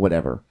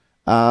whatever.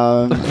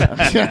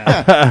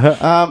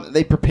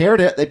 They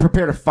prepared it. They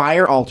prepared a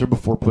fire altar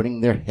before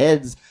putting their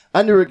heads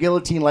under a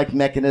guillotine-like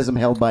mechanism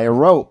held by a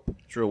rope.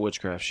 It's real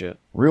witchcraft shit.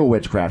 Real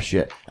witchcraft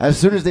shit. As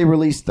soon as they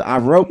released the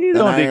rope, You an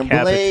don't iron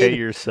decapitate blade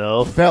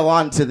yourself. fell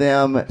onto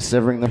them,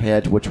 severing their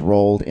heads, which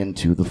rolled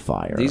into the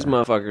fire. These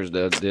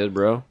motherfuckers did,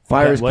 bro.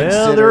 Fire is Well,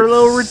 considered they're a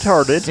little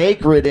retarded.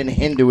 sacred in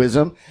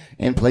Hinduism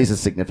and plays a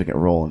significant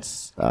role in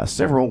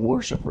several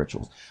worship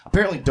rituals.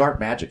 Apparently, dark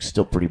magic's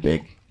still pretty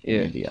big in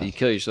Yeah, India. you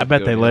kill yourself. I bet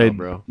you they go to hell, laid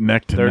bro.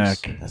 neck to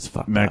There's- neck, That's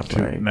fucked up,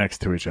 right? next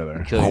to each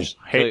other. Kill your-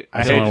 Hey, I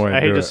That's the hate, only way to I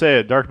hate do to it. say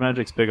it. Dark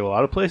magic's big in a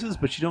lot of places,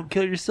 but you don't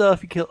kill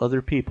yourself. You kill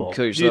other people.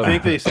 kill Do you yourself.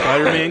 think they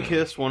Spider-Man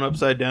kissed one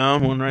upside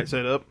down, one right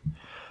side up?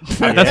 That's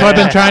what I've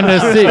been trying to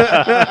see.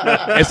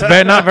 It's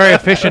not very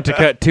efficient to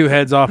cut two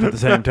heads off at the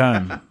same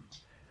time.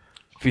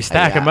 If you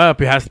stack them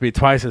up, it has to be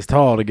twice as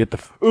tall to get the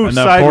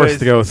enough force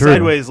to go through.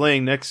 Sideways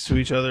laying next to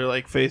each other,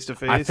 like face to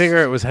face. I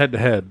figure it was head to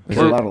head. There's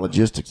a lot of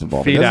logistics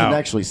involved. It Feet doesn't out.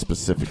 actually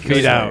specifically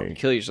Feet say. out.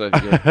 Kill yourself.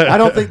 You go. I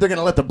don't think they're going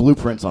to let the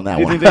blueprints on that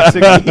Do you one.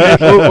 think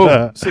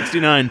they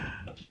 69?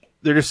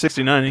 They're just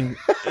 69.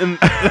 And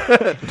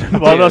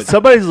Well, no,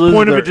 somebody's losing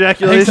point of their-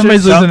 ejaculation.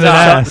 somebody's losing an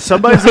ass.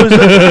 Somebody's losing.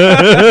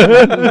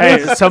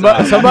 Hey,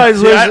 somebody's See,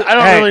 losing. I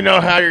don't hey, really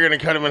know how you're going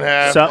to cut them in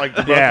half, So- like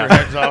to both yeah. their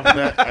heads off of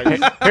that. I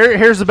just,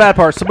 Here's the bad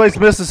part. Somebody's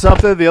missing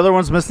something. The other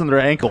one's missing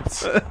their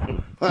ankles.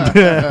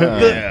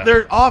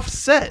 They're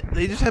offset.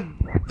 They just have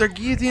their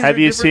guillotines. Have are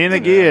you different seen a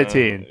things.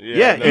 guillotine?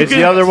 Yeah, no, you It's can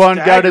the other one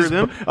got stagger his.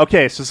 them.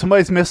 Okay, so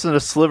somebody's missing a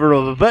sliver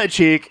of a butt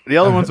cheek. The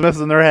other one's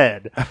missing their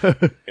head.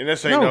 and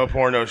this ain't no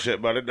porno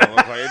shit, but it don't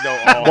look like it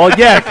don't all. Well,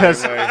 yeah,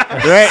 because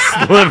there ain't,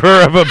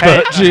 Sliver of a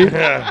butt cheek.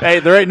 hey,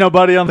 there ain't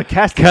nobody on the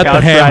casting Cut the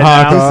couch ham right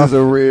hock now. This is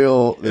a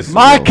real. This is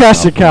My a real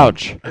casting tough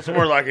couch. It's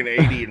more like an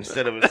 80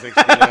 instead of a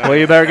 69. Well,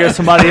 you better get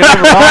somebody in there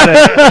on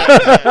it.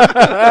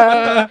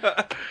 one.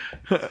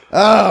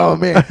 Oh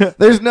man,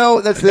 there's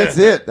no. That's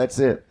it. That's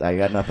it. I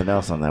got nothing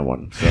else on that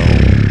one. So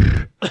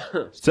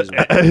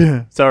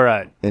It's all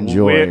right.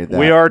 Enjoy that.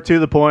 We are to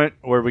the point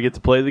where we get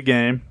to play the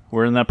game.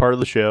 We're in that part of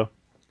the show,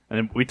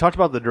 and we talked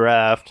about the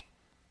draft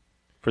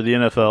for the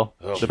NFL.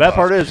 The bad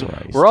part is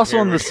we're also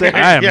in the same.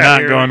 I am Yeah, not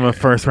here going we with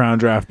first round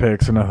draft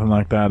picks or nothing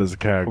like that as a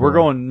category. We're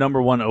going number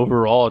one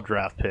overall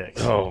draft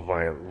picks. Oh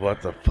man,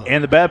 what the fuck?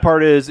 And the bad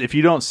part is, if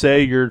you don't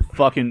say you're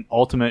fucking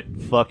ultimate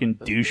fucking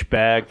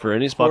douchebag For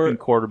any sport? fucking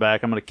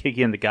quarterback, I'm gonna kick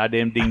you in the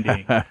goddamn ding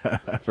ding.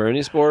 For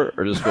any sport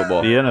or just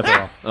football? The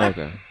NFL.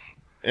 Okay.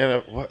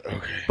 And what? Okay.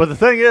 But the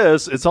thing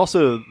is, it's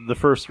also the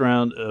first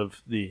round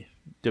of the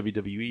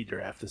WWE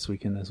draft this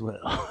weekend as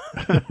well.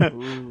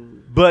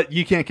 But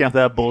you can't count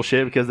that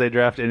bullshit because they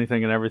draft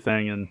anything and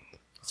everything, and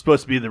it's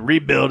supposed to be the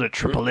rebuild of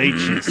Triple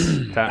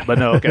H's time. But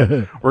no,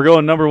 okay, we're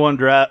going number one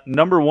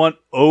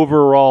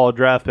overall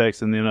draft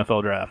picks in the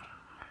NFL draft.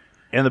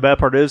 And the bad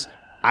part is,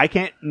 I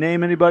can't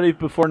name anybody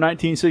before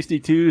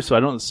 1962, so I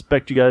don't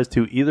expect you guys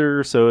to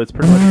either. So it's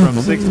pretty much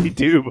from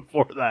 62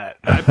 before that.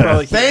 I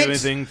probably can't do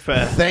Thanks. anything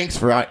fast. Thanks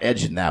for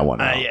edging that one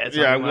out. Yeah, it's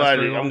Yeah, not I'm gonna last glad.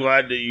 very long. I'm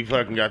glad that you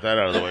fucking got that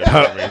out of the way.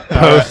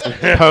 for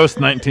me.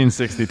 post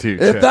 1962.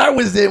 If that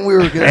was it, we were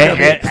going to have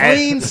a And-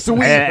 clean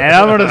sweep. And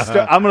I'm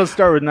gonna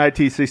start with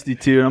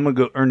 1962, and I'm gonna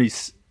go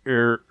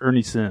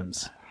Ernie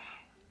Sims.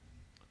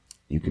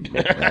 You can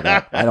make that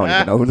up. I don't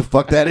even know who the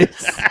fuck that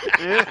is.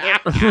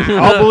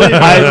 I'll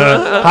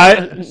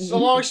believe So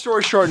long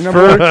story short,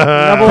 number one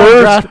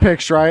draft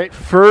picks, right?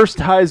 First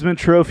Heisman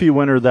Trophy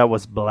winner that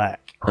was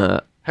black.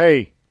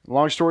 Hey,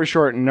 long story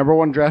short, number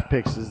one draft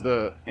picks is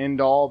the end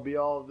all be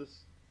all of this.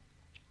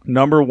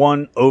 Number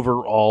one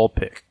overall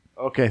pick.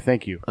 Okay,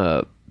 thank you.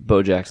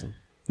 Bo Jackson.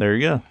 There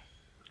you go.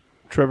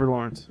 Trevor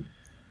Lawrence.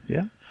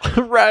 Yeah.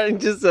 Ryan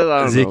just said, I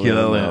don't Ezekiel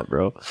know Elliott.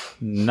 bro.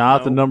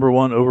 Not the number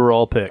one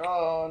overall pick.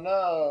 Oh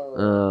no!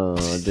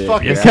 Oh, dude.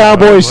 Fucking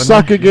Cowboys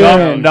suck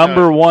again.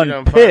 Number You one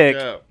done fucked pick,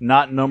 up.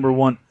 not number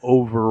one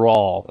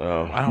overall.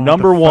 Oh. I don't know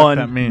Number what the fuck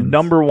that one. means.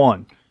 Number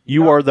one.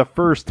 You are the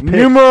first pick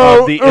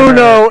Numero of the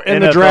uno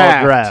in the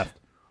NFL draft.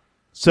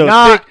 So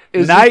Not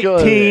pick Ezekiel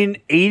Elliott.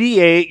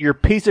 1988, your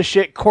piece of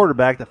shit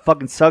quarterback that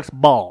fucking sucks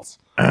balls.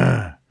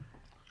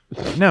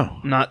 No,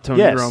 Not Tony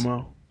Yes.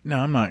 Romo. no,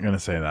 I'm not going to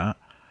say that.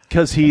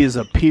 Because he is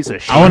a piece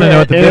of shit. I want to know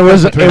what the It difference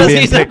was- between it was-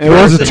 being he's a picked It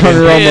wasn't person.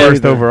 Tony Man. Romo first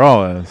either.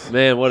 overall is.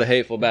 Man, what a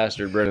hateful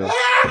bastard, Brennan.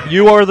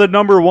 You are the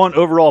number one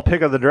overall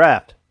pick of the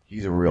draft.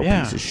 He's a real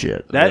Yeah. piece of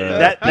shit.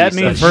 That piece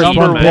means of shit.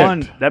 number First one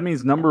one. That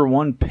means number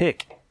one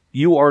pick.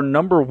 You are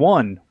number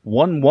one.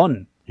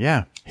 1-1.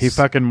 Yeah, he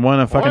fucking won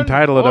a fucking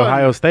title at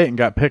Ohio State and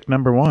got picked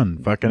number one.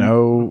 Fucking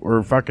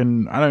or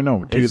fucking I don't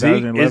know,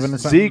 2011 or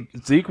something.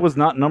 Zeke was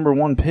not number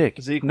one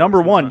pick. Zeke number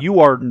was one. not. You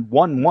are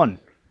 1-1.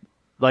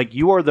 Like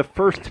you are the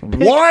first pick.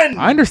 One.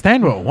 I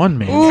understand what one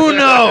means.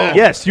 no!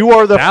 Yes, you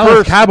are the Dallas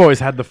first. Cowboys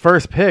had the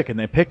first pick and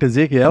they picked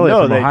Ezekiel Elliott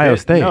no, from they Ohio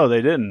did- State. No,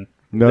 they didn't.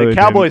 No, the they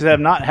Cowboys didn't. have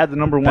not had the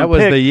number one. That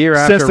was pick the year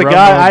after since the Romo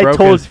guy I broke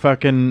told his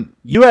fucking.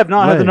 you have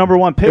not had the leg. number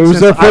one pick. It was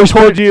since their first I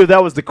told pick. you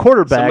that was the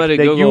quarterback Somebody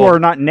that you Google- are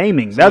not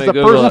naming. That's the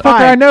somebody Google first it. Fucker, I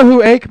time. know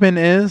who Aikman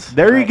is.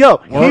 There you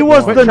go. He Well,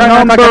 was quit the trying to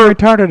act like number I'm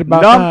retarded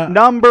about that.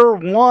 number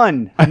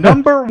one.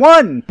 Number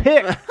one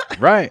pick.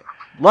 Right.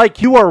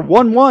 like you are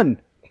 1-1.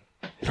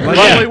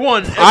 Only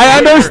one. I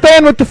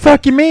understand what the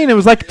fuck you mean. It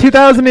was like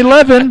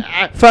 2011.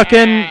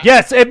 Fucking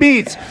Yes, it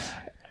means,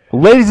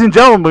 ladies and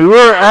gentlemen, we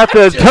were at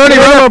the Tony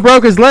Romo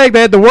broke his leg.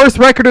 They had the worst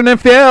record in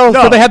FPL,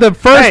 so No. they had the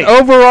first Hey.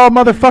 overall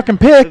motherfucking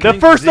pick. The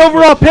first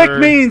overall pick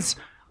means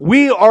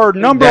we are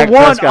number Dak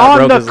one Prescott on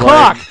broke the his leg.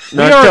 clock. We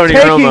Not are Tony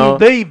taking Romo.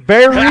 the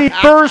very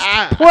first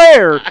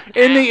player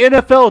in the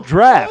NFL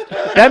draft.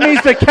 That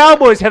means the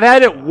Cowboys have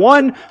had it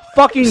one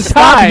fucking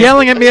Stop time.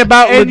 yelling at me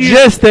about And you-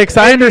 logistics.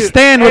 I and you-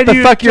 understand what and the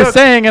you fuck you're took-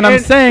 saying, and I'm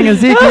and- saying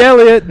Ezekiel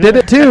Elliott did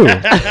it too.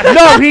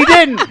 No, he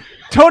didn't.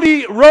 Troy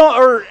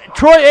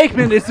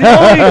Aikman is the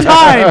only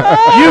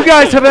time you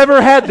guys have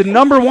ever had the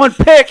number one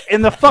pick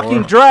in the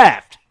fucking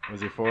draft.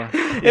 Was he 4?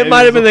 It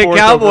might have been the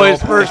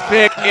Cowboys' first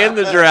pick in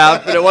the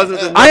draft, but it wasn't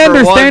the number I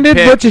understand one it,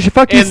 pick but you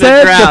fucking in the said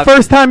the draft.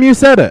 first time you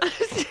said it.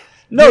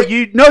 No,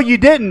 you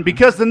didn't,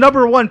 because the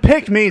number one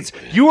pick means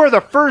you are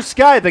the first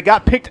guy that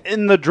got picked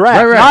in the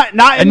draft.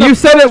 Not in And the you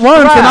said it first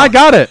once, and I round.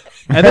 got it.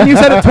 And then you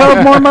said it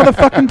 12 more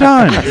motherfucking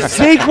times.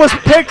 Zeke was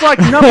picked like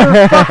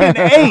number fucking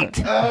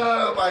 8.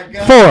 Oh my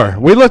god. 4.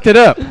 We looked it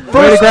up.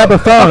 Way to grab a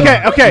phone.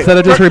 Okay. Instead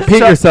of just repeat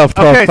yourself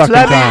 12 fucking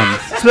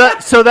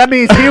times. So that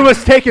means he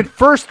was taken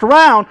first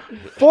round,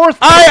 fourth.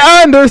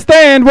 I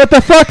understand what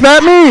the fuck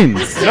that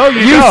means. No,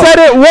 You don't. said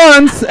it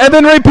once and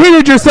then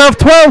repeated yourself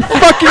 12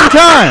 fucking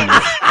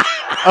times.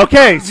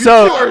 Okay,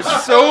 so You are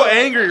so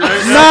angry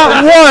right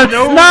now. Not once.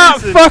 No Not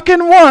reason.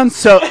 fucking once.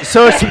 so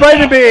explain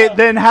to me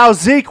then how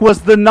Zeke was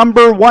the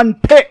number one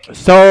pick.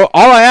 So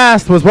all I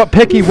asked was what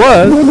pick he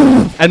was,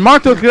 and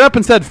Mark looked it up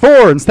and said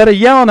 4 instead of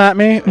yelling at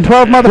me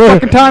 12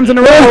 motherfucking times in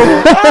a row.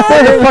 What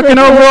the fucking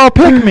overall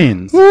pick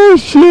means. Oh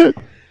shit!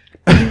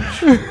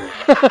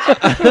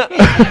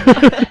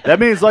 That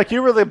means like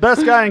you were the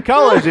best guy in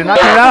college, and I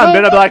came out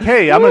and been like,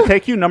 hey, I'm gonna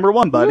take you number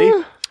one, buddy.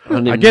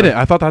 I get it.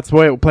 I thought that's the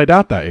way it played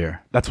out that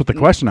year. That's what the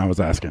question I was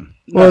asking.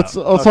 Well, let's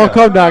all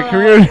come down.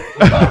 Career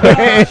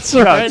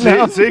answer right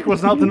now. Zeke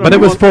was not the number But it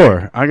was one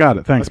 4. I got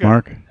it. Thanks,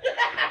 Mark.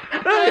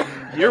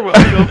 You're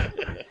welcome.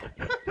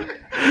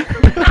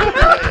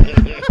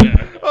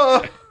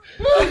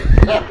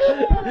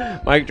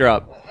 Mic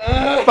drop.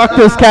 Fuck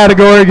this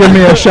category. Give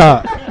me a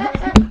shot.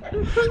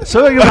 pick.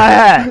 So look at my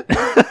hat.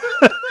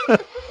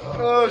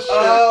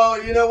 Oh,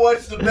 you know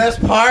what's the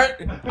best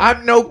part?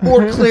 I'm no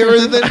more clearer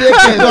than Dick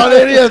is on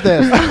any of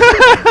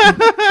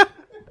this.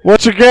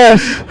 What's your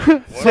guess?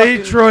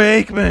 Say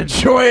Troy Aikman.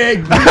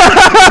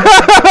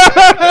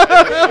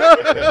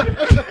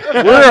 We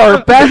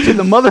are back to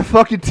the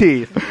motherfucking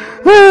teeth.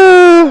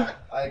 I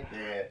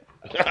can't.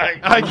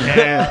 I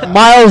can't.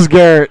 Miles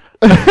Garrett.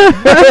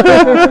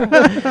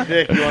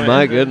 Dick, you want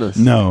My goodness.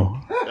 No.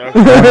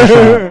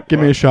 Okay. Give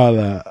me a shot of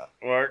that.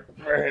 Mark,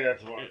 right,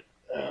 that's one.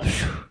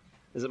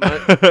 Is it mine?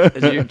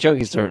 Is it your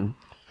Chunky's turn?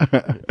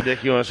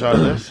 Dick, you want a shot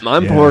of this?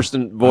 I'm Yeah. hoarse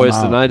and voiced,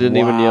 I'm and I didn't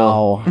even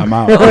yell. I'm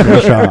out. Give me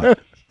a shot.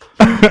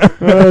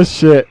 Oh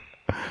shit!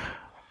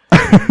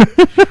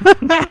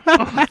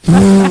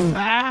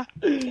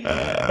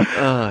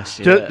 Oh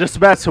shit. Just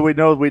about so we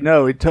know. We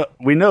know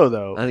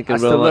though. I think I I'm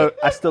still, gonna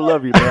I still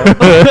love you, bro. I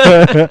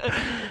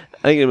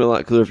think it'd be a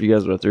lot cooler if you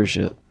guys would have threw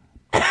shit.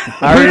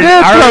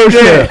 I did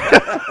throw shit.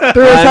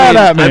 Threw his hat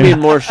at me. I mean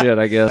more shit,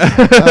 I guess.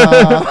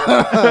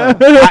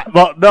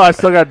 Well, no, I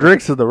still got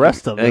drinks of the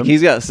rest of them. Like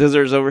he's got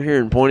scissors over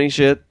here and pointy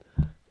shit,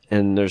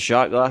 and there's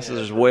shot glasses.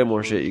 There's way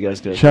more shit you guys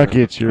could. Chuck,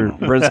 it's your.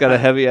 Brent's got a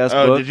heavy ass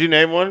Oh, book. did you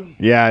name one?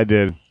 Yeah, I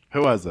did.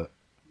 Who was it?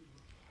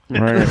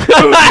 Right.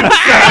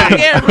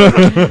 Yeah,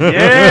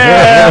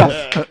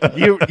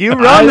 you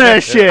run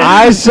that shit.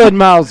 I said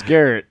Miles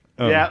Garrett.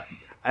 Yeah,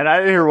 and I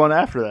didn't hear one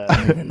after that. I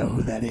don't even know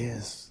who that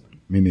is.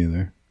 Me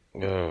neither.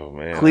 Oh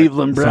man,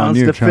 Cleveland It's on Browns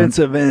you,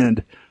 defensive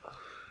end.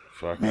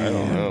 Fuck, I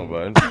don't know,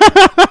 bud.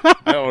 I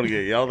don't want to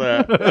get yelled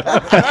at.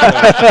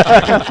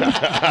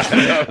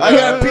 I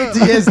got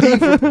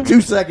PTSD from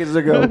 2 seconds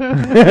ago.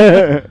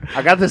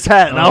 I got this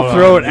hat and I'll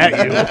throw it at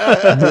you.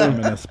 Put him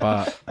in a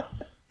spot.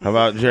 How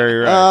about Jerry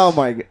Rice? Oh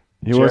my god.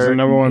 He was the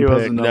number one He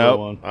was pick. the number nope.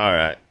 one. All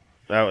right,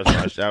 that was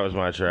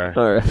my try.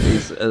 All right. He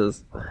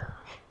says,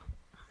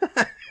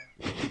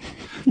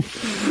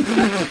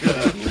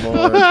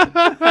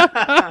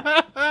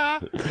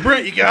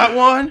 Brent, you got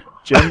one?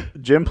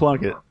 Jim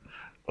Plunkett,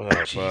 Oh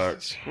fuck.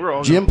 We're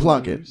all Jim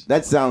Plunkett.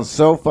 That sounds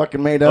so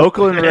fucking made up.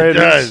 Oakland It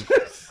Raiders.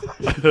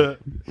 does.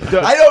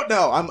 I don't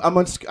know. I'm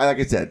like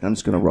I said, I'm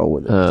just gonna roll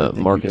with it. I think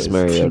Marcus you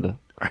guys- Mariota.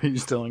 Are you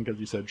still in because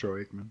you said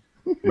Troy Aikman?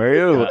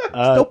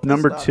 Mariota,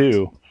 number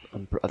 2.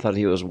 I thought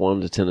he was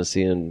 1 to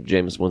Tennessee, and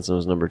Jameis Winston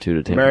was number 2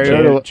 to Tampa.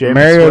 Mariota- Jameis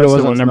Mariota Winston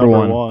wasn't was number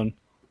one.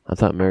 I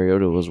thought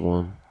Mariota was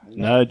 1.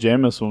 No,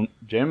 Jameson was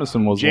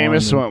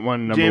Jameis one. went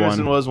one number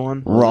Jameson one. was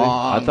one.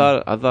 Wrong.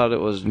 I thought it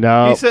was.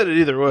 No, He said it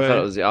either I thought it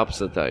way. was the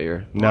opposite that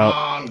year.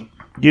 no.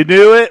 You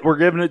knew it. We're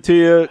giving it to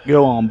you.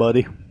 Go on,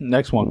 buddy.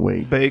 Next one.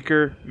 Wait.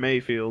 Baker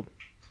Mayfield.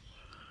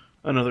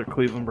 Another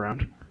Cleveland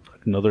Brown.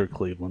 Another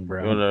Cleveland You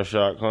want Brown. another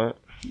shot, Clint?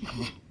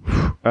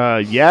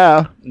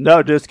 Yeah.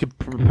 No, just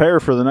prepare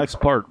for the next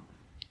part.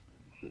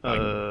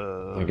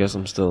 I guess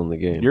I'm still in the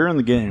game. You're in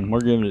the game. We're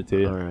giving it to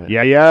you. All right.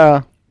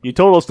 Yeah. You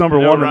told us number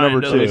I know one or Ryan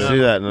number doesn't two. You see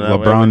that in that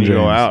way LeBron when you go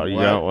James. out, you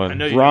got I one.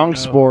 know you Wrong know.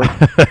 sport.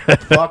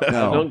 Fuck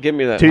no. Don't give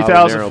me that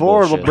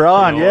 2004, habanero bullshit.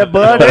 LeBron. Yeah,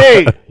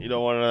 buddy. You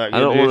don't want that. I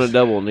don't want a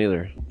double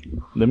neither.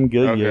 Them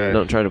good, Okay. yeah.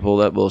 Don't try to pull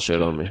that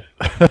bullshit on me.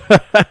 I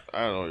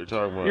don't know what you're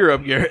talking about. You're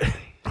up, Garrett.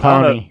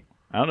 Clowney.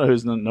 I don't know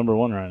who's number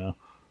one right now.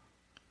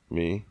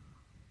 Me.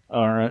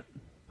 All right.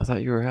 I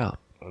thought you were out.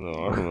 I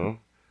don't know.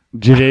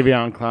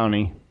 Jadeveon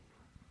Clowney.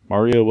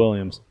 Mario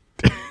Williams.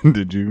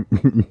 Did you?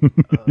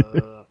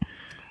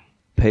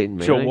 Peyton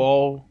Joe Manning.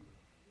 Wall.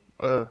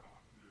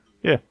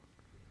 Yeah.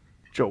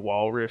 Joe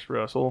Walrus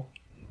Russell.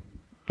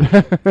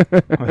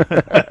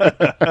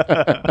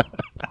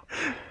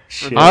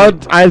 Shit.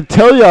 I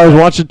tell you, I was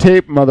watching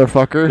tape,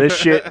 motherfucker. the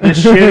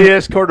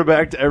shittiest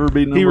quarterback to ever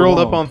be number He rolled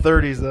one. up on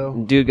 30s though.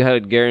 Dude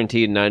had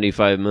guaranteed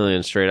 $95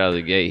 million straight out of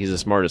the gate. He's the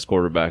smartest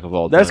quarterback of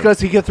all time. That's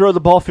because he could throw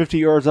the ball 50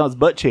 yards on his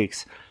butt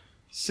cheeks.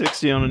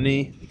 60 on a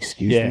knee.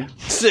 Excuse Yeah. me.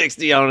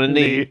 60 on a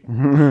knee.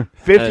 50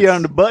 That's-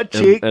 on the butt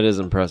cheek. That is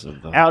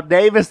impressive, though. Al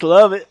Davis,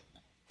 love it.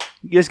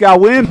 You just got to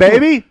win,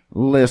 baby.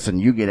 Listen,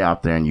 you get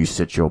out there and you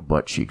sit your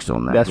butt cheeks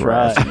on that That's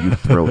grass right. and you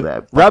throw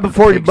that. Right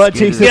before your butt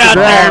pigskin cheeks hit as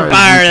the far ground. as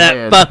Fire you that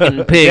can.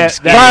 fucking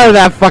pigskin. Fire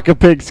that fucking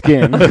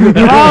pigskin.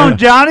 Come on,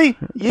 Johnny.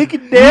 You can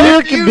do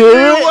it. You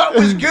knew what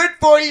was good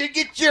for you.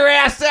 Get your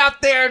ass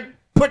out there and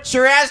put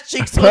your ass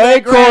cheeks on Play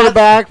that grass.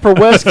 quarterback for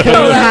West Throw Kane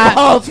that High.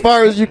 ball as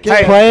far as you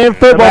can. Playing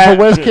football for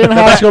West Kane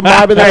High School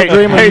might be the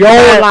dream of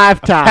your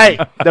lifetime. Hey,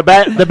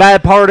 the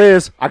bad part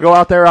is, I go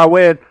out there, I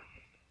win.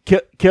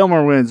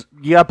 Kilmer wins.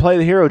 You got to play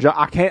the hero. John.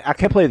 I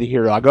can't play the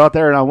hero. I go out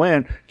there and I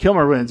win.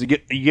 Kilmer wins.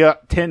 You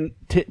got 10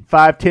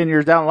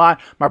 years down the line.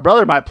 My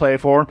brother might play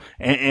for him,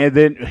 and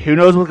then who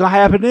knows what's gonna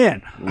happen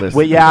then? Listen.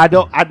 Well, yeah, I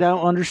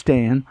don't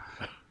understand.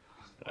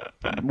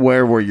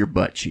 Where were your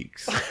butt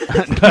cheeks?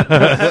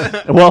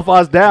 Well, if I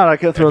was down, I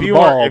could throw If the you,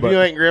 ball. if but you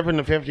ain't gripping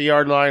the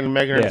 50-yard line and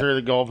making Yeah. it through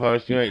the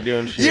goalpost, you ain't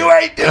doing shit. You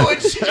ain't doing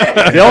shit.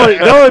 the only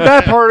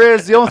bad part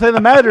is the only thing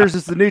that matters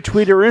is the new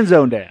Tweeter end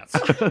zone dance.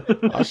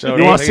 I'll show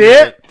You want to see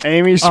it?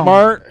 Amy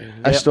Smart,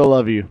 I still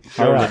love you.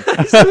 All right.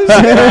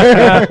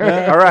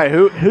 All right.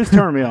 Who's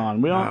turning me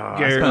on? We on?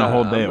 I spent a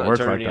whole day I'm at not work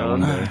like turning that you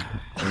one on. day.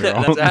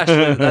 That's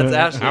Ashley. That's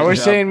Ashley. Are we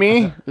saying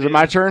me? Is it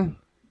my turn?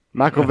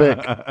 Michael Vick.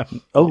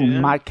 Oh,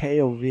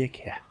 Michael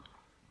Vick.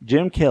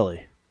 Jim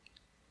Kelly,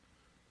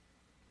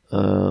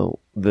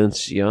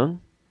 Vince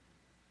Young?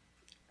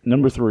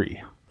 number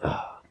 3.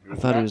 I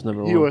thought he was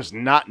number He one. was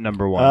not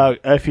number one.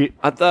 If you,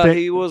 I thought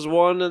he was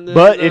one, and then.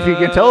 but if you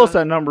can tell us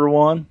that number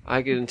 1,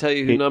 I can tell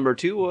you who number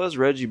 2 was.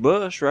 Reggie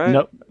Bush, right?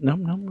 no.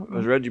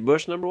 Was Reggie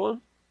Bush number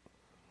 1?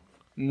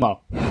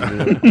 No,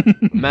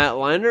 Matt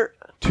Leinart?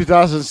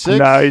 2006.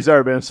 no, he's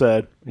already been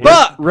said.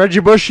 But Reggie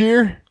Bush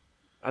year.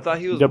 I thought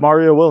he was.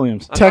 Demario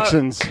Williams, I thought-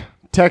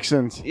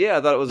 Texans. Yeah,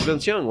 I thought it was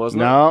Vince Young,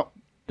 wasn't it? No.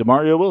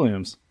 Demario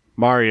Williams.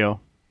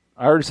 Mario.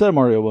 I already said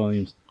Mario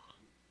Williams,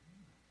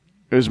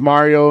 It was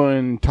Mario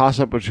and toss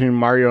up between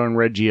Mario and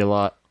Reggie a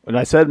lot. and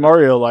I said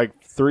Mario like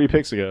 3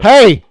 picks ago.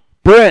 Hey,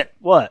 Brent,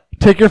 What?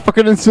 take your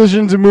fucking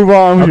incisions and move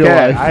on with your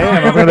Okay, life. I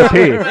am. I'm gonna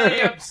pee.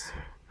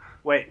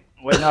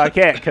 Wait, no, I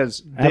can't because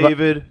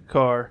David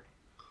Carr.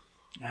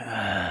 you're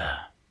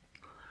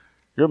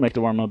gonna make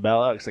the warm up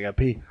ballot because I got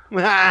pee,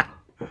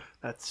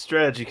 That's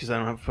strategy because I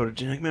don't have a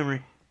photogenic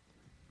memory.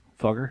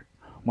 fucker.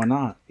 Why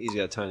not? He's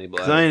got a tiny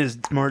Because bladder. I ain't as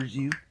smart as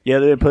you. Yeah,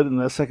 they didn't put it in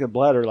the second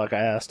bladder like I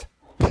asked.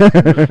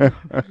 It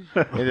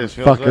just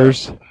feels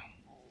Fuckers.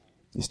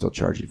 They still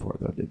charge you for it,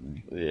 though,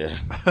 didn't they? Yeah.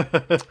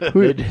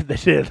 They did. They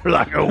did. They're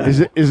like, oh.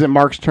 Is it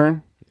Mark's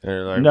turn?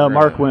 They're like, No, we're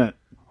Mark gonna- went.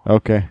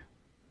 Okay.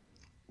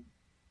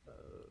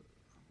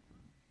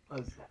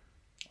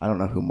 I don't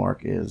know who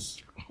Mark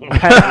is.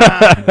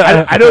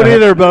 I don't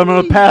either, but I'm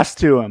gonna pass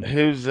to him.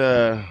 Who's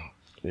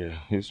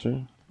whose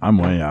turn? I'm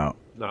way out.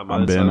 Not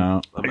I'm been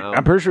out. I'm out.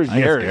 I'm pretty sure it's I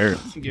think it's Garrett.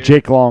 Garrett.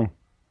 Jake Long.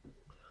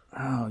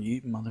 Oh,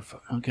 you motherfucker.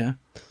 Okay.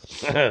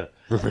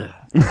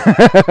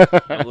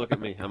 Don't look at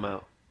me. I'm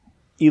out.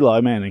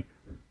 Eli Manning.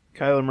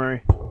 Kyler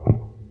Murray.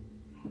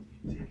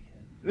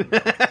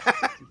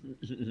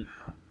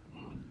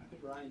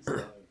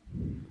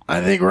 I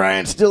think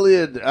Ryan still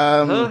in. Fucking,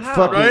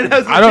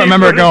 I don't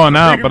remember going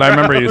out, but I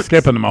remember you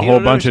skipping them a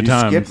whole bunch of you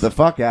skipped times. the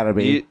fuck out of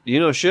me. You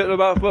know shit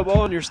about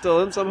football and you're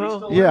still in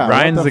somehow? Yeah,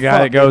 Ryan's what the guy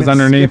fuck? that goes They've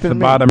been underneath the skipping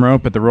me. bottom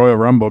rope at the Royal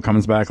Rumble,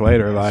 comes back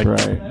later. Like,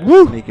 That's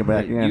right. Sneaking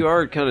back in. You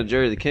are kind of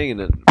Jerry the King in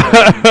it.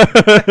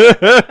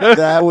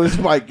 That was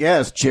my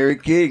guess. Cherry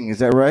King, is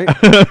that right?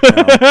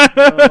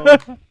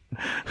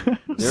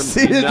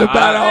 See, that's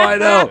about all I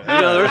know. You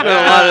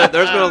know,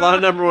 there's been a lot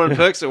of number 1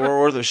 picks that were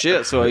worth of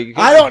shit. So you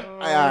could,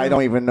 I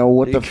don't even know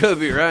what You the. could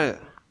be right.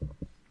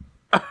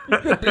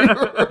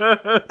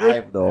 I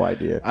have no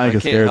idea. I think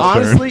it's can't- Garrett's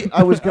turn. Honestly,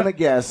 I was gonna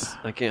guess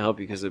I can't help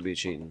you because it'd be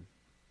cheating.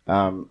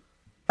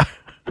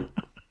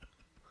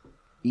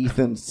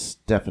 Ethan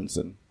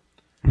Stephenson.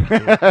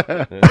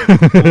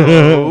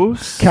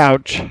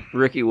 Couch.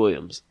 Ricky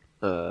Williams.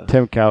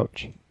 Tim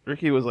Couch.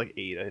 Ricky was like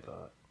 8, I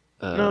thought.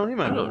 No, he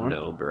might I have don't more.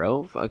 know,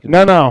 bro. Fucking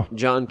No.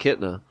 John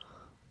Kitna.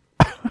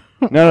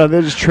 No,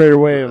 they just traded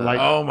away like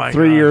Oh my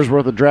 3 God. years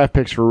worth of draft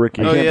picks for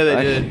Ricky. Oh yeah,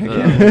 they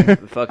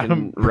did.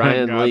 Fucking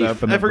Ryan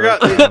Leaf. I forgot.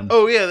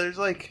 Oh yeah, there's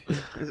like.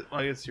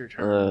 I guess it's your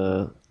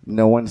turn.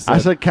 No one said. I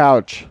said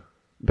couch.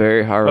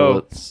 Barry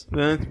Horowitz.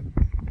 Then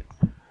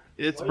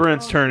it's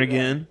Brent's turn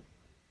again.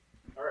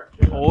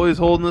 Always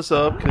holding us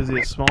up because he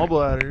has small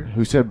bladder.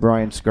 Who said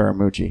Brian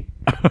Scaramucci?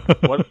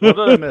 What did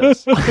I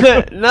miss?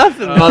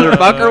 Nothing,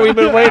 motherfucker. We've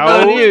been waiting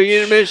on you. You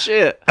didn't miss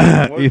shit.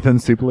 Ethan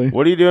Supley.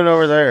 What are you doing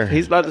over there?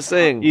 He's about to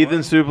sing. Ethan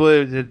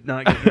Suplee did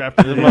not get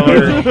drafted. This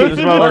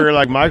motherfucker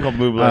like Michael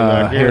Bublé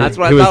back here. That's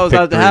what Who I thought was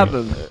was about to pick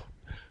happen.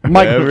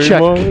 Mike Every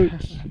check. month,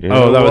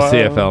 Oh, that was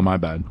CFL. My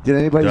bad. Did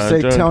anybody Dun,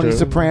 say dun, Tony dun.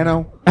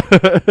 Soprano?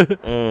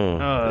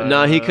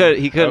 No, he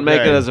couldn't make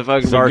it Okay. as a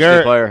fucking So varsity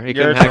Garrett- player. He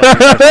couldn't Garrett's-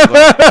 hack a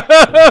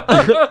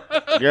varsity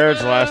player.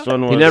 Garrett's last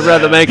one was. He never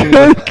had the makings.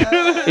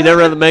 He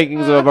never had the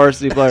makings of a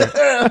varsity player.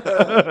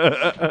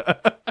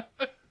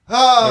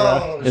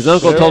 His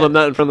uncle told him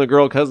that in front of the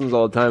girl cousins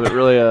all the time. It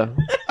really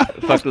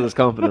fucked with his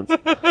confidence.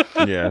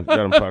 Yeah, got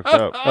him fucked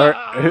up. All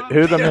right,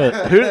 who the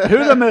miss?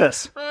 Who the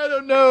miss? I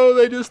don't know.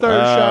 They just started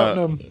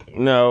shouting him.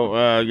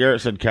 No,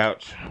 Garrett said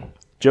couch.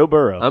 Joe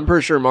Burrow. I'm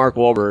pretty sure Mark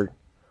Wahlberg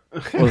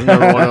was the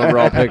number 1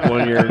 overall pick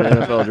one year in the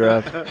NFL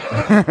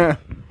draft.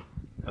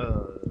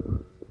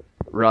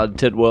 Rod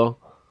Tidwell.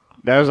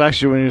 That was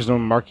actually when he was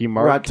doing Marky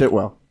Mark. Rod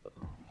Titwell.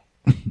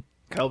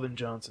 Calvin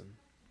Johnson.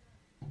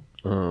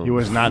 He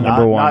was not not,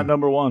 number one. Not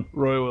number one.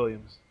 Roy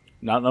Williams.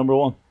 Not number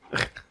one.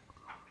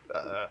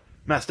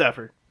 Matt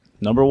Stafford.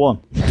 Number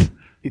one.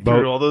 He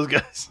threw all those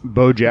guys.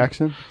 Bo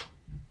Jackson.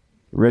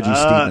 Reggie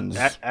Stevens.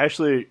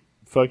 Actually,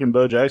 fucking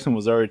Bo Jackson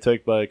was already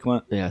taken by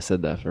Clint. Yeah, I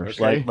said that first.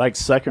 Like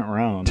second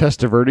round.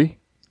 Testaverde.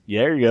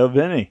 Yeah, there you go,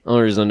 Vinny.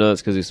 Only reason I know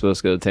it's because he's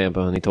supposed to go to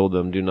Tampa, and he told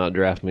them, "Do not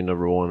draft me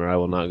number 1, or I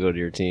will not go to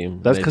your team."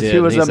 That's They because did, he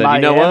was and in said,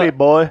 Miami, "You know what?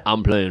 boy.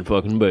 I'm playing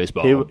fucking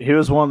baseball, He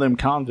was one of them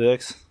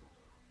convicts.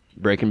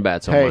 breaking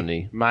bats on my Hey,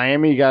 knee."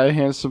 Miami got to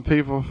hand some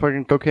people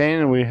fucking cocaine,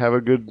 and we have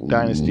a good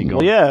dynasty Well,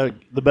 going. yeah,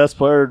 the best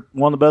player,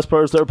 one of the best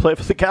players that ever played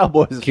for the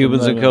Cowboys. is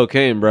Cubans from and there.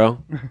 cocaine,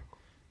 bro.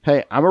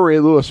 Hey, I'm a Ray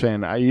Lewis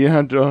fan. You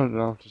don't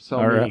have to tell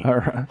All me. right, all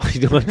right.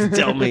 You don't have to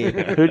tell me.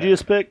 Who'd you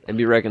just pick? And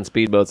be wrecking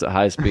speedboats at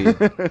high speed.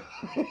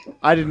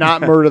 I did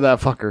not murder that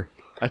fucker.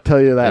 I tell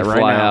you that They right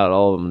fly now. out,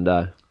 all of them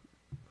die.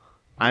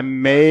 I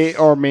may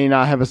or may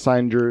not have a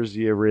signed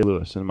jersey of Ray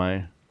Lewis in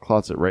my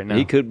closet right now.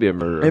 He could be a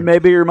murderer. It may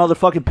be your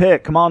motherfucking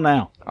pick. Come on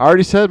now. I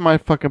already said my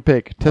fucking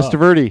pick.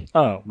 Testaverde.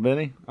 Oh,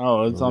 Vinny?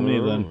 Oh, it's on me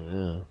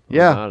then.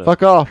 Yeah. Yeah,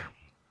 fuck off.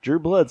 Drew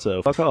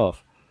Bledsoe. Fuck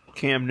off.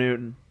 Cam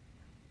Newton.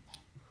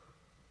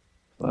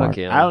 Fuck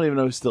yeah. I don't even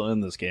know who's still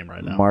in this game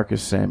right now.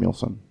 Marcus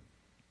Samuelson.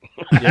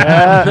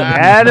 Yeah,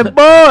 atta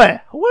boy.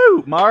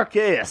 Woo,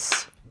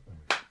 Marcus.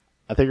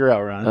 I think you're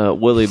out, Ryan.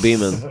 Willie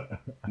Beeman.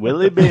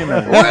 Willie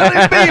Beeman.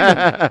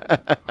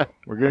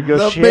 We're gonna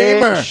go The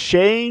Beamer.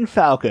 Shane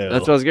Falco.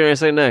 That's what I was going to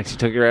say next. You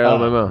took it right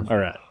out of my mouth. All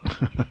right.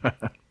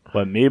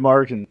 But me,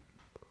 Mark, and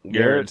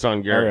Garrett's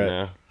on Garrett All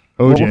right. now.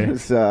 What OJ.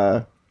 was,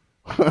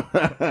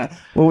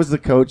 what was the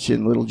coach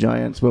in Little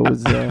Giants? What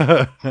was Rick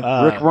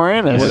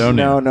Moranis. what-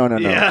 no.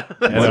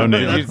 Ed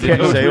O'Neill. Did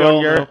you say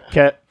one,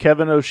 Garrett?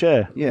 Kevin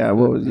O'Shea. Yeah,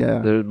 what was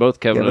They're both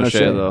Kevin Kevin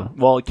O'Shea, O'Shea. though.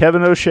 Well,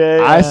 Kevin O'Shea.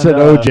 I and, said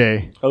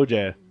OJ.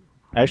 OJ.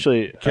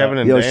 Actually, Kevin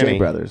and the O'Shea Danny.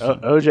 brothers.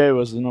 OJ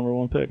was the number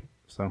 1 pick.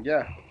 So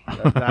Yeah.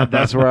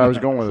 That's where I was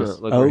going with this.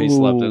 Look where he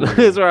slept in.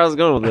 That's where I was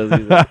going with this.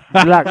 He's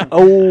like,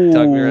 oh,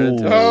 Tuck me right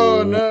into it.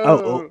 Oh,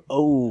 no.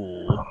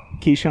 oh,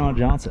 Keyshawn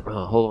Johnson.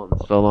 oh, hold on.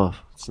 It fell off.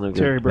 It's no good.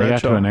 Terry They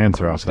got to Bradshaw. an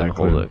answer off Just going that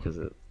to hold clue. it because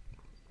it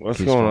What's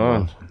keeps going falling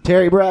on? off.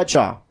 Terry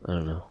Bradshaw. I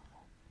don't know.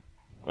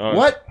 Oh,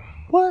 What?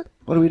 What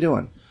are we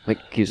doing? Like,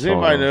 it keeps Does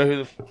anybody falling off. know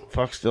who the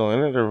fuck's still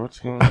in it or what's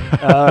going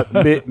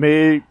on?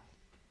 Me,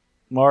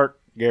 Mark,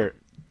 Garrett,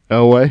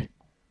 Elway.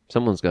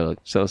 Someone's got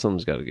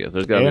to give.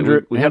 There's got to Andrew,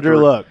 be. We have Andrew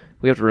to, Luck.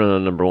 We have to run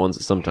on number 1s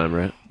at some time,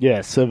 right?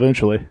 Yes,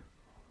 eventually.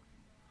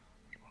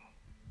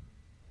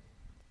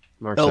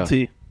 Mark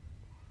LT.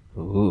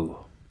 Ooh.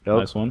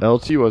 Nice one.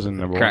 LT wasn't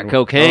number Crack one.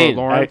 cocaine.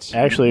 Lawrence.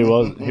 Actually,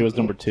 he was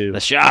number 2. The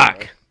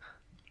Shock.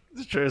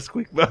 Just trying to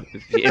squeak by.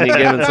 Any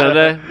given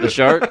Sunday? The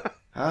Shark?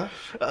 Uh,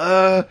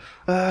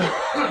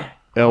 I'm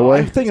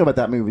Elway. thinking about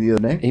that movie the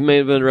other day. He may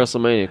have been at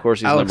WrestleMania. Of course,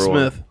 he's Alex number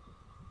 1. Smith.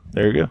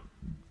 There you go.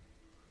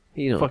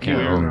 He don't Fuck you,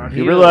 count. Aaron Rodgers.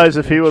 You realize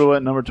if he would have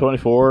went number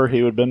 24,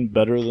 he would have been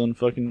better than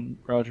fucking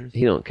Rodgers?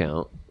 He don't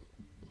count.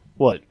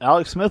 What?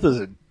 Alex Smith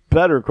is a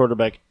better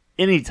quarterback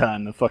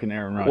anytime than fucking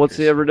Aaron Rodgers. What's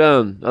he ever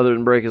done other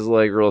than break his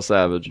leg real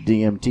savage?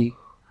 DMT.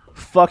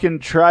 Fucking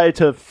try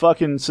to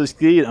fucking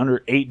succeed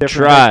under 8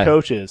 different Try. head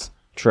coaches.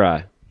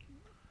 Try.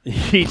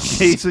 He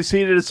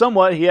succeeded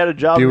somewhat. He had a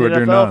job Do in or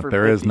the do NFL not. for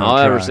There is no All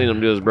I ever try. seen him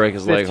do is break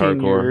his leg 15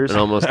 hardcore years. and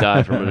almost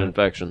die from an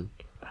infection.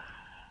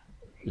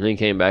 And then he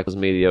came back was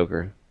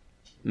mediocre.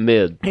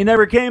 Mid. He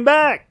never came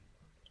back.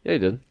 Yeah, he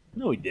did.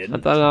 No, he I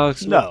didn't. thought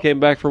Alex Smith No.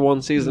 came back for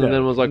one season and No.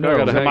 then was like, No. I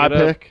gotta Was hang that my it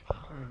up. pick?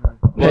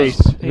 Pace.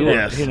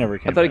 He never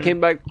came I thought he back. came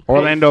back.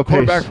 Orlando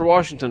quarterback Pace. for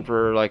Washington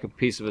for like a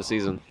piece of a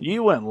season.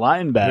 You went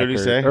linebacker. Who'd he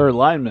say? Or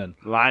lineman.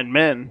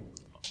 Linemen.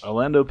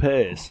 Orlando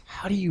Pace.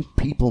 How do you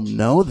people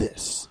know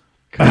this?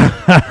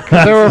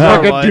 There were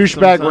fucking life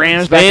douchebag sometimes.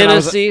 Rams back when I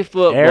was. Fantasy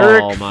football,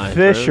 Eric my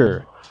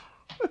Fisher.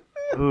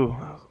 Ooh,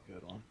 that was a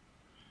good one.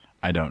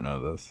 I don't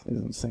know this.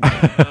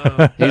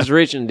 friend. He's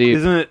reaching deep.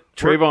 Isn't it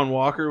Trayvon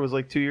Walker was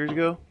like 2 years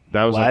ago?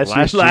 That was like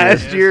Last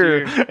last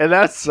year, Last year. and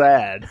that's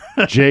sad.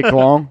 Jake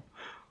Long.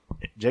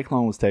 Jake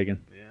Long was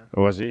taken.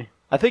 Was he?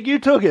 I think you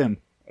took him.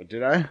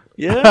 Did I?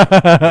 Yeah.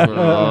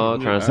 Oh,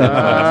 trying to sneak,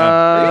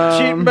 Are you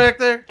cheating back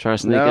there? trying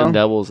to sneak no. in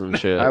doubles and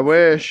shit. I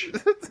wish.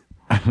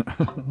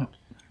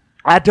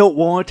 I don't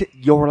want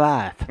your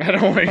life. I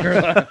don't want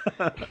your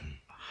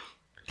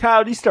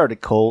Kyle, you started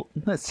Colt.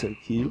 That's so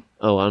cute.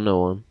 Oh, I know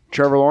one.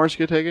 Trevor Lawrence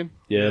get taken?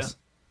 Yes.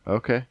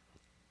 Okay.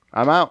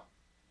 I'm out.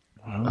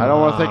 I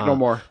don't want to think no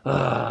more.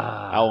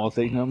 I won't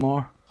think no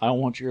more. I don't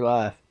want your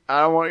life. I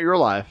don't want your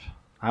life.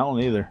 I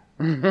don't either.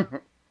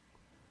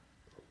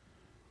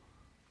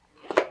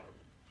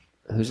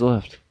 Who's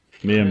left?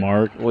 Me and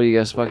Mark. What are you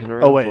guys fucking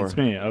around Oh wait, for? it's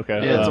me.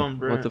 Okay. Yeah, it's on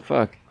Brent. What the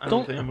fuck? I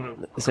don't think I'm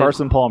gonna.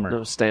 Carson Palmer.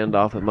 No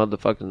standoff at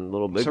motherfucking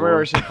little big Somebody one.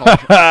 already said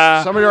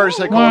Carson. Somebody already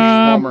said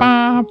Carson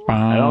Palmer.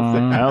 I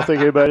don't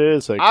think anybody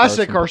is. Like I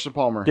said Carson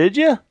Palmer. Did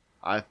you?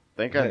 I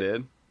think I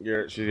did.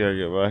 Garrett, she's got to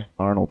get by.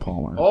 Arnold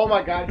Palmer. Oh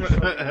my God.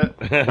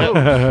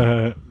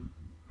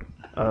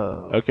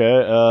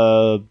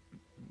 Okay.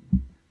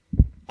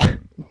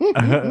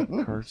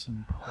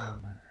 Carson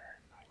Palmer.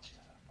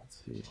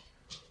 Let's see.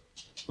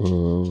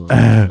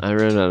 I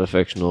ran out of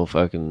fictional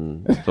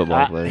fucking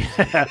football players.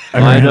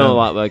 I know a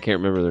lot, but I can't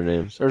remember their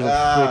names. There's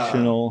a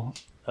fictional.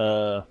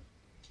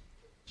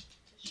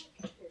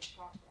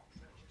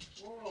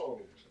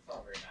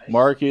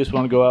 Mark, you just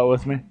want to go out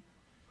with me?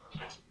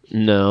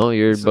 No,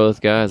 you're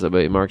both guys. I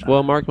bet Mark.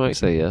 Well, Mark might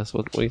say yes.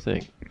 What do you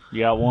think? You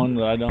got one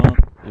that I don't.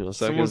 You know, a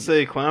second? Someone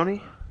say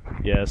Clowney?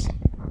 Yes.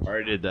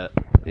 Already did that.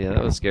 Yeah,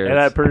 that was scary. And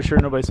I'm pretty sure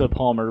nobody said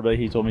Palmer, but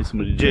he told me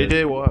somebody did.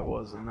 JJ Watt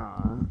was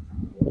not.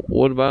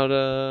 What about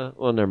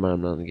Well, never mind.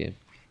 I'm not in the game.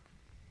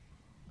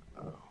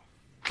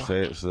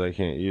 Say it so they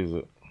can't use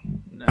it.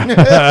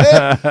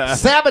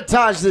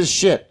 Sabotage this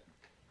shit.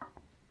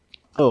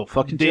 Oh,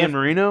 fucking Dan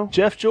Marino?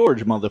 Jeff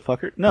George,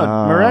 motherfucker. No,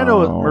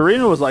 Oh,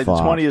 Marino was like fuck.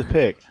 the 20th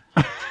pick.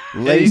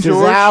 Laces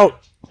George?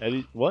 out.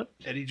 Eddie, what?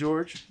 Eddie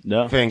George?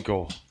 No.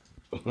 Finkel.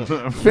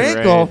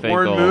 Finkel.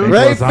 Finkel. Moon?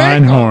 Ray It's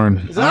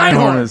Einhorn.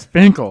 Einhorn. is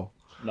Finkel.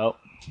 Nope.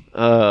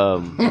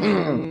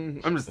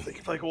 I'm just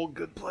thinking like old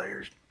good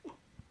players.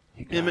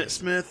 Emmitt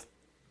Smith,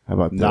 How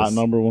about this? Not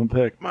number one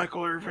pick.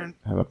 Michael Irvin.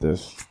 How about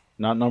this?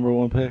 Not number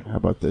one pick. How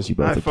about this? You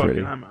both are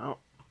pretty. I'm out.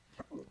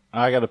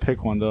 I got to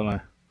pick one, don't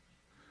I?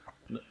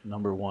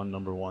 Number one.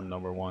 Going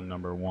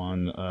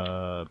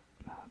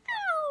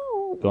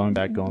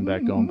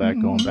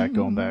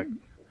back.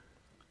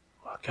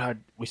 Oh, God,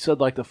 we said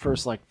like the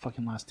first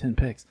fucking last 10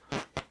 picks.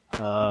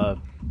 There are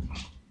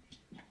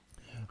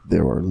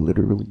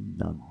literally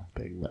none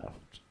big left.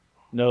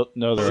 No,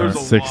 there There's are.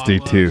 a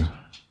 62.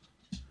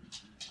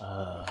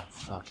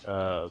 Fuck.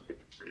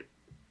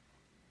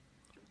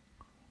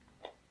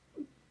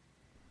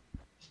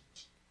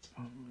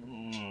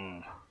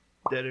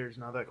 Dead air's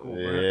not that cool.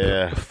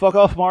 Yeah. Fuck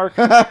off, Mark.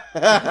 You want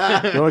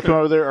to come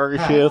over there,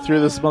 argue through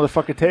this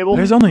motherfucking table?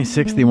 There's only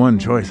 61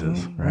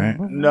 choices, right?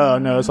 No,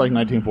 it's like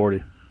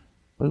 1940.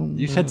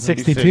 You said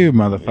 62,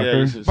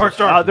 motherfucker. Bart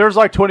Starr. There's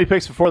like 20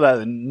 picks before that,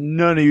 and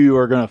none of you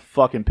are gonna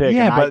fucking pick.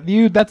 Yeah, and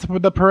but that's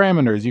with the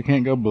parameters. You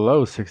can't go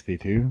below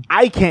 62.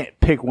 I can't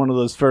pick one of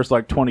those first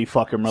 20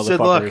 fucking Sid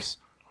Luck. motherfuckers.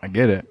 I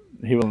get it.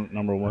 He wasn't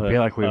number one. I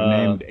feel like we've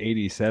named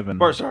 87.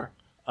 Bart Starr.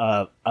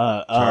 John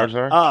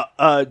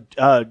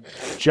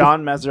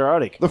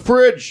Mazerotic, The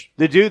fridge.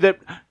 the dude that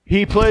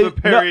he played. The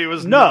Perry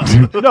was no,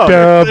 not.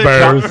 no, The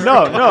Bears.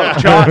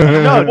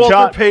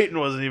 Walter Payton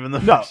wasn't even the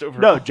first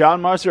overall. No,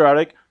 John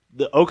Mazerotic,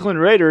 the Oakland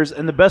Raiders,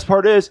 and the best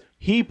part is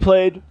he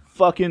played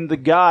fucking the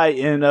guy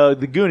in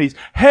the Goonies.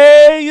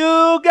 Hey,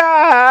 you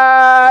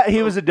guy!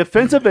 He was a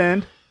defensive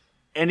end,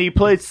 and he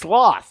played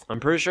Sloth. I'm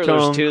pretty sure Tongue.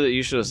 there's two that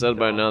you should have said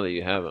by now that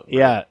you haven't.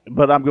 Yeah,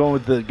 but I'm going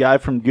with the guy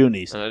from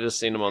Goonies. And I just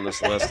seen him on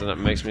this list, and it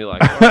makes me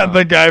like,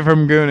 The guy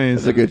from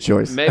Goonies. That's a good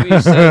choice. maybe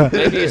you said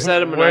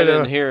him and I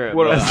didn't hear it.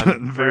 What But else?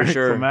 I'm pretty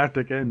sure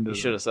end. you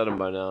should have said him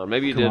by now.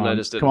 Maybe you did, and I on,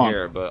 just didn't come on.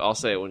 hear it. But I'll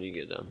say it when you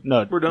get done.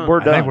 No, We're done.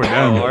 We're I done. think we're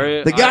done. Oh, are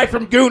you? The guy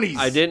from Goonies.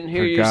 I didn't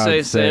hear For you God's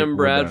say sake, Sam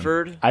we're done.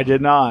 Bradford. I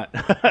did not.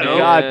 No,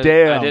 God and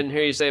damn. I didn't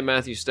hear you say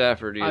Matthew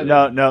Stafford either.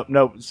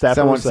 No. Stafford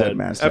Someone said. said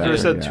Master. After I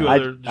said two I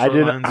other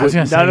didn't. I was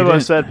gonna say None you of us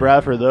didn't. said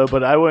Bradford though,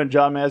 but I went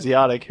John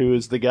Mazziotic, who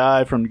is the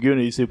guy from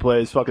Goonies who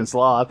plays fucking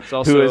Sloth. It's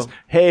also- Who is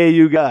hey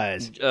you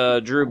guys?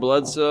 Drew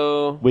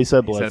Bledsoe. We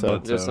said said Bledsoe.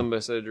 Bledsoe. Did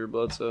somebody say Drew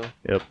Bledsoe?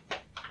 Yep.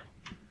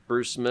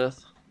 Bruce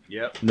Smith.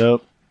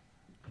 Nope.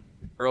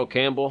 Earl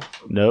Campbell.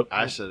 Nope.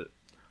 I said it.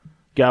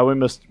 God, we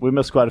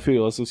missed quite a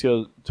few. Let's just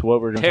go to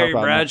what we're going to talk Terry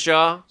about.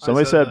 Bradshaw.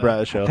 Somebody I said said that.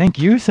 Bradshaw. I think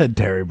you said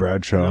Terry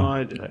Bradshaw. No,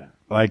 I did.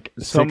 Like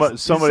Somebody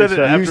Somebody said said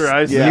it after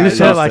I said You it.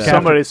 said like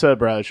somebody said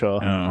Bradshaw.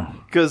 Oh.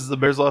 Because the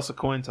Bears lost a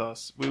coin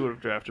toss. We would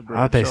have drafted I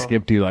Bradshaw. thought they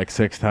skipped you like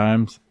 6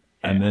 times,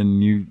 and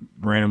then you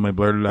randomly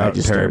blurted out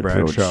just Terry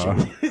started throwing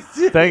Bradshaw.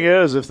 shit. Thing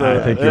is, if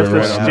I think you're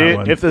right on that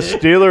one. if the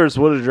Steelers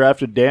would have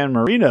drafted Dan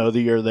Marino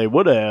the year they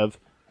would have,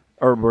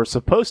 or were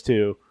supposed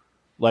to,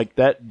 like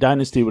that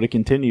dynasty would have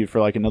continued for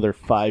like another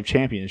 5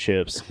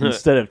 championships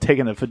instead of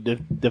taking a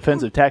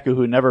defensive tackle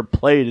who never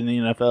played in the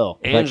NFL.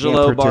 Angelo If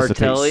I can't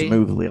participate Bartelli.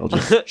 smoothly, I'll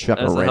just chuck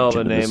That's a a hell wrench of a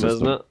into the name,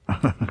 system. isn't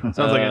it?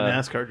 Sounds like a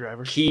NASCAR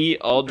driver. Key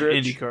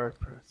Aldridge. IndyCar.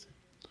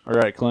 All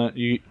right, Clint,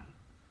 you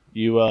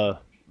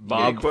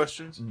Bob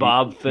questions.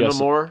 Bob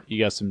Finnemore. you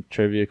got some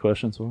trivia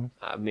questions for me?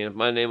 I mean, if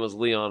my name was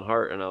Leon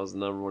Hart and I was the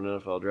 #1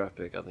 NFL draft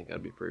pick, I think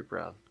I'd be pretty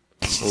proud.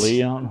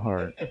 Leon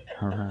Hart.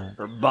 All right.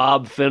 Or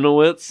Bob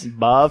Finowitz.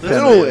 Bob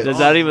Finowitz. Does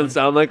that even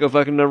sound like a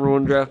fucking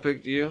 #1 draft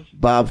pick to you?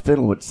 Bob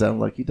Finowitz sound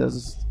like he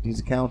does. He's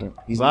accountant.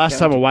 He's an Last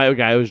time a accountant. white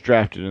guy was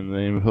drafted in the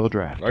NFL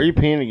draft. Are you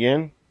peeing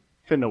again?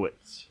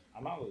 Finowitz.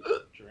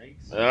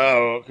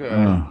 Oh,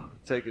 okay.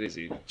 Take it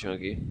easy,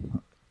 Chunky.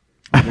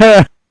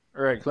 All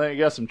right, Clint, you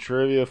got some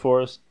trivia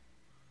for us?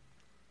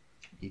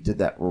 He did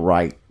that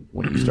right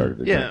when he started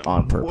the Yeah,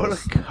 on what a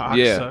purpose.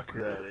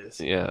 cocksucker that is.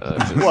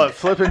 Yeah. What,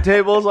 flipping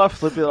tables? I'll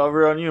flip it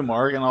over on you,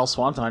 Mark, and I'll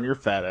swanton your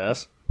fat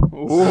ass.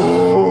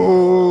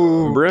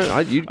 Brent,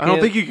 I don't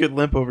think you could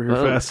limp over here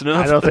fast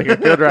enough. I don't think I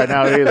could right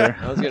now either.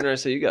 I was getting ready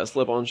to say, you got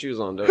slip-on shoes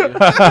on, don't you?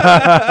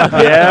 Yeah,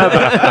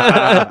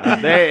 but,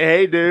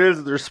 hey,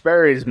 dudes, they're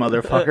Sperry's,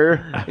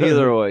 motherfucker.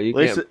 Either way, you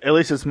At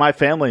least it's my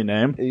family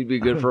name. You'd be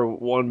good for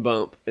one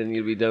bump, and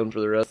you'd be done for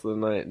the rest of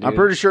the night, dude. I'm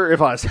pretty sure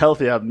if I was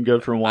healthy, I'd be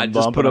good for one I'd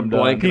bump. just put and a I'm done.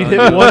 blanket He'd on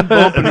hit you. one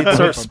bump and he'd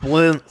start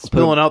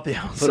spilling out the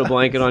outside. Put a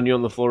blanket on you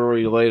on the floor where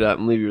you laid at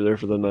and leave you there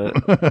for the night.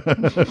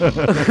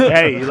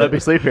 Hey, you let me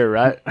sleep here,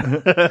 right?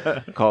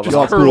 Call the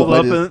Y'all curled cool,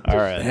 up ladies? in- All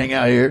right. Hang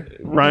out here.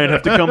 Ryan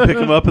have to come pick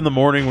him up in the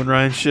morning when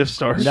Ryan's shift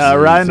starts. No,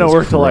 Ryan don't Jesus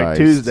work till like Christ.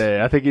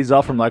 Tuesday. I think he's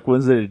off from like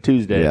Wednesday to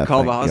Tuesday. Yeah.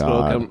 Call the Thank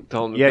hospital. God.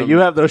 Tell them to Yeah, come. you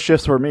have those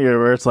shifts for me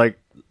where it's like,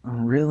 oh,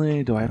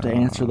 really? Do I have to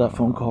answer that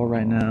phone call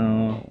right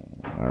now?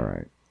 All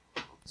right.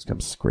 Let's come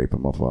scrape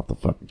him off the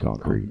fucking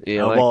concrete.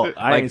 Yeah, Oh, like, well,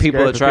 I like ain't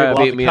people that scraping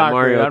try to people beat off me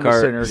the at concrete. Mario I'm just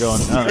sitting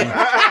Kart. here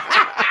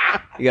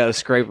going, You got to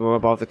scrape them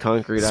up off the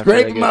concrete. after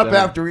Scrape they him get up done.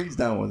 after he's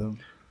done with him.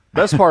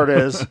 Best part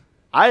is,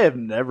 I have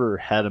never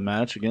had a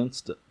match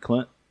against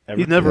Clint. Ever.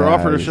 He's never Yeah,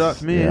 offered a he's- shot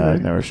to me. Yeah, I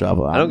either. never shot.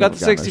 I don't got the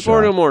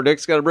 64 no more.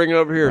 Dick's got to bring it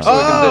over here. So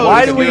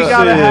Why do we this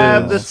gotta is-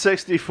 have the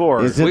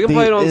 64? Is We it can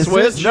play it on is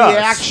Switch. This the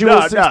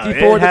actual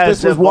 64 it that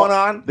has this was evol- one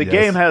on? The Yes.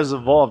 game has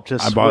evolved to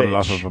I bought it Switch.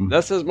 off of him.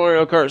 that says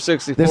Mario Kart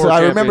 64. This is-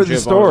 I remember the championship on it,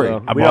 story.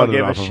 though. I We bought don't it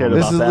give a off of shit him.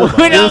 This about is that. what-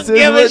 though. We don't This is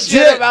give a legit.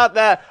 shit about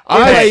that.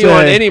 I'll I play you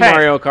on say- any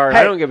Mario Kart.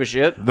 I don't give a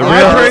shit. The I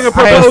real bring a the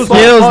proposal.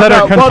 skills that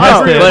are Well, no,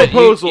 contested. But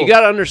proposal. you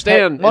got to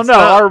understand. Well, it's no.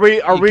 not- Are we?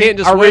 you can't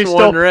just are win we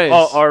still? one race.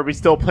 Oh, are we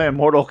still playing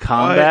Mortal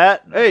Kombat?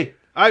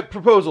 Hey,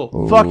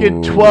 proposal.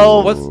 Fucking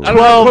 12, What's- I don't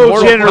 12 know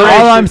Mortal generations. Kombat.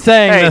 All I'm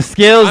saying, Hey, the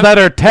skills that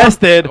are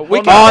tested we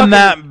on can fucking-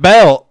 that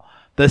belt,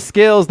 the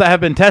skills that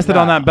have been tested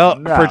on that belt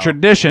no. for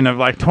tradition of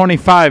like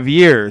 25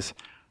 years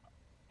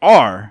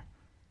are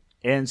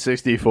in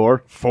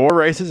 64. 4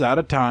 races at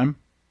a time.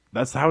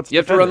 That's how it's You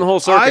have to run the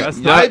whole circuit. I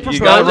you got propose- you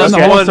got run just the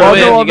whole one circuit.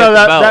 win. Well, You get no, the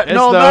that- belt. that- It's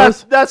no,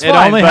 those. that's it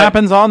fine, only but-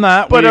 happens on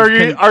that. But We've are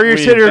you con-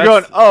 sitting here that's-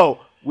 going, oh,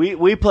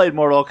 we played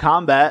Mortal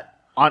Kombat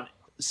on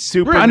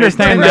Super I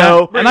understand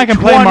Nintendo that, and I can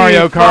play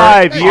Mario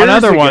 25 Kart years on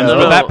other ones,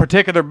 ago. but that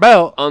particular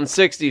belt, On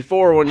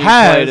 64, when you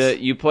Has played it,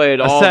 you played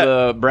a all set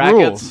the brackets,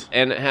 rules.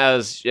 and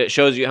it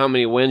shows you how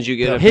many wins you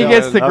get. he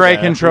gets the gray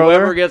Okay. controller.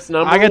 Whoever gets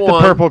number I get the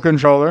one. purple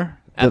controller.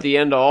 At the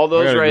end of all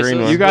those I got a green races,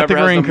 one. You got the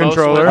whoever has green most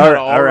controller. wins All out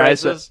right, of all right.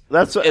 So races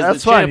that's is the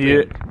fine.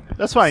 champion.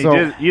 That's fine.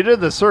 So- You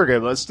did the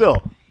circuit, but still,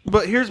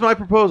 But here's my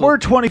proposal. we're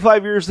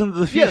 25 years into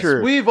the yes,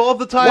 future. we evolved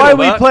the title.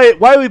 why Buck.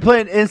 are we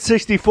playing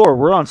N64?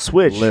 We're on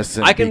Switch.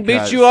 Listen, I can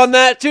because beat you on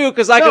that too,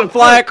 because I No, can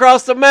fly no.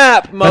 across the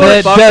map, But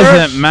it motherfucker.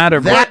 doesn't matter.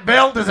 That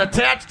belt is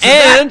attached to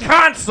And- that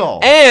console.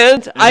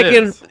 And I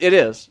can. is. It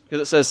is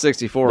because it says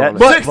 64 That- on it.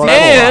 but- 64.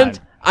 And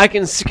I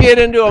can skid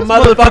into a This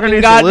motherfucker motherfucking needs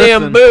to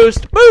goddamn listen.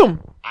 boost. Boom.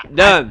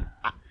 Done.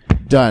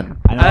 Done.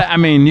 I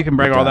mean, you can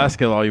break all that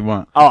skill all you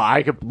want. Oh,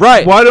 I could.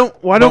 Right. Why don't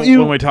When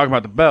you we talk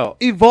about the belt?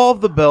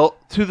 evolve the belt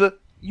to the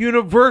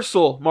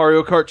universal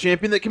Mario Kart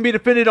champion that can be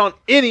defended on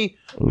any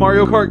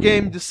Mario Kart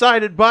game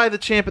decided by the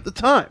champ at the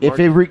time? If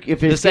it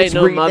This gets ain't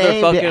no renamed,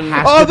 it motherfucking-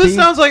 has Oh, to this be-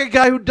 sounds like a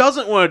guy who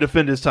doesn't want to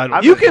defend his title.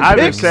 I'm You just- can I'm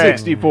pick just saying.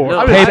 64. No.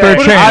 I'm Paper saying-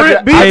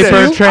 champ. Be Paper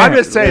there. champ. I'm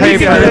just saying.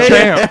 Paper you gotta-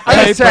 champ.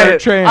 I'm just saying. Paper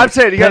champ. I'm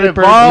saying you got to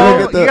Paper evolve.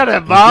 champ. You got to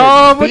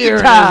evolve with Beer the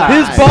in time.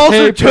 his His balls are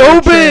Paper too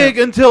champ. big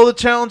until the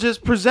challenge is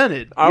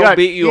presented. I'll got-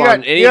 beat you, you got-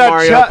 on any you got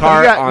Mario Chuck- Kart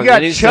you got- on you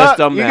got any Chuck-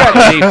 system you at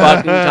got- any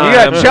fucking time.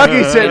 You got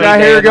Chucky sitting any out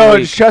day here of the going,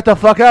 week. "Shut the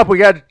fuck up! We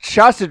got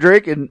shots to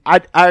drink." And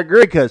I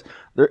agree because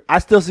I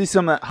still see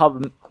some of that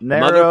habanero.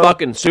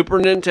 Motherfucking Super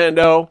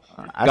Nintendo,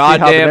 I see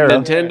goddamn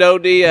habanero.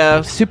 Nintendo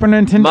DS, Super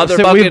Nintendo. So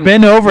motherfucking we've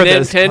been over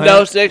this.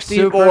 Nintendo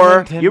 64, Super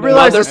Nintendo. You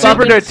realize the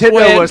Super Motherfucking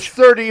Nintendo was Switch.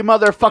 30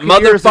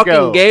 motherfucking years ago.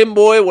 motherfucking Game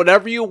Boy,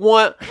 whatever you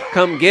want,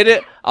 come get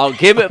it. I'll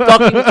give it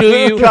fucking to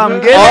you Come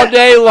get all it.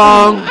 day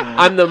long.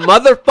 I'm the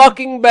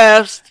motherfucking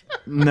best.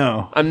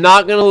 No, I'm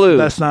not gonna lose.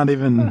 that's not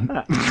even.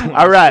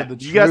 All right,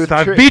 you got truth. some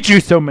I've tri- beat you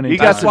so many You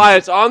got times. That's why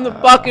it's on the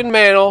fucking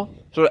mantle.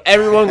 so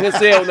everyone can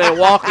see it when they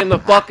walk in the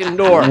fucking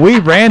door. We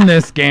ran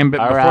this game, but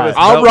All before right. this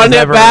I'll belt run was it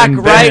ever back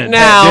invented. right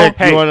now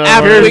Dick, you wanna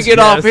after learn? we get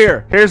off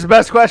here. Here's the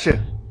best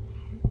question.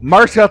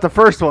 Mark's got the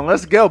first one.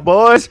 Let's go,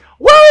 boys.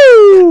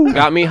 Woo!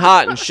 Got me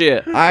hot and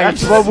shit.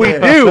 That's what we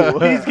do.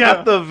 He's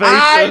got the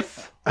vases.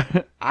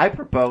 I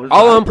propose.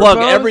 I'll I unplug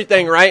propose-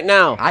 everything right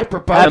now I and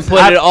propose.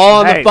 put it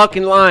all on Hey. the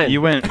fucking line.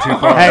 You went too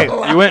far. Hey.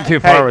 You went too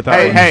far with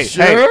that one. Hey,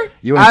 Sure?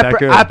 You went that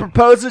good. I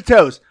propose a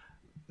toast.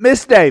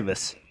 Miss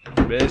Davis.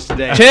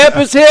 Champ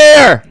is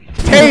here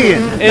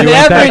 10. and You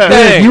ain't that good.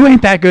 everything. You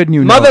ain't that good and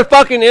you know it.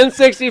 Motherfucking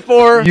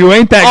N64. You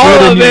ain't that all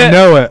good of and you it.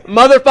 know it.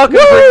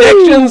 Motherfucking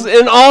predictions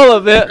in all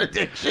of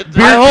it.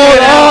 I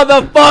hold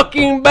all the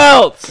fucking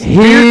belts. He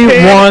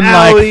Can won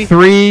Alley. like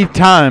 3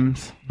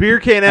 times. Beer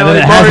Can then Alley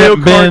it Mario hasn't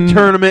Kart been-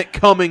 tournament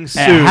coming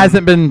soon. It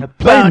hasn't been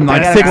played in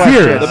like I got a 6 question.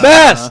 years. The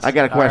best. I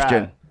got a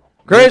question.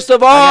 Greatest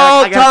of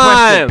all I got a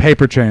question. time.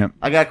 Paper champ.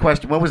 I got a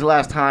question. When was the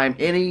last time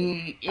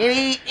any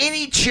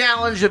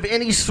challenge of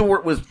any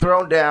sort was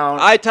thrown down?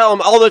 I tell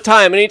them all the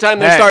time. Anytime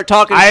they Hey, start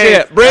talking I-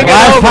 shit, bring it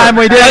Last over. time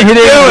we did Let's it, he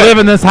didn't do even it. live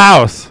in this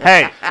house.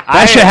 Hey,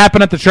 That shit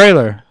happened at the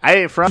trailer. I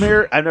ain't from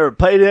here. I never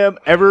played him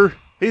ever.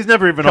 He's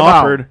never even Come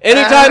offered.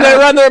 Anytime they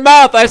run their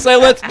mouth, I say,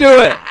 let's do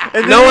it.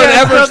 And No then one he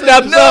has ever nothing-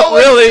 steps no up,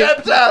 one really.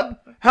 steps up.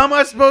 How am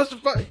I supposed to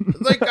fight?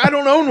 Like, I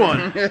don't own one.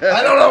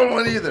 I don't own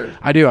one either.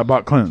 I do. I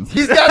bought Clinton's.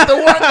 He's got the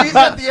one. He's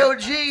got the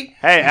OG.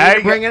 Hey, I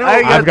bring it over.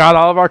 I've got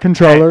all of our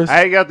controllers.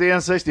 I ain't got the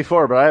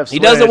N64, but I have. He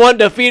doesn't want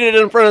defeated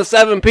in front of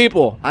 7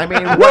 people. I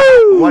mean,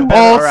 what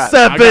better, All all right,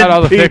 seven I got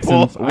all the people.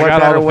 fixins. I what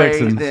got better all the way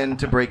fixins. than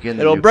to break in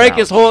the It'll new break couch?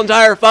 his whole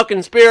entire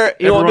fucking spirit.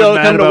 He won't be able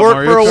to Everyone's come to mad work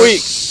about for a Mario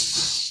week.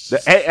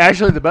 Hey,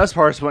 actually, the best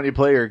part is when you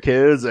play your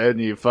kids and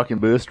you fucking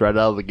boost right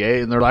out of the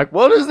gate, and they're like,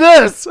 "What is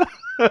this?"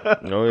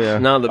 Oh yeah.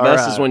 No, the All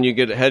best right. is when you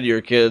get ahead of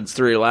your kids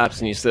 3 laps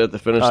and you sit at the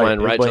finish Oh, line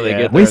right well, till they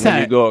yeah. get We there, and then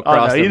sat- you go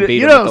across no, and you beat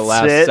don't them at the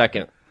last sit.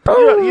 second.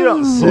 You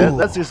don't sit.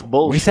 That's just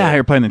bullshit. We sat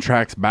here playing the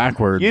tracks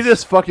backwards. You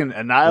just fucking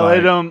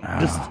annihilate Like,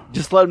 them.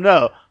 Just let them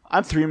know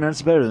I'm 3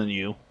 minutes better than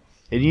you,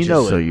 and you Just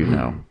know so it. you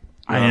know.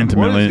 I What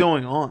intimately. is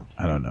going on?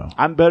 I don't know.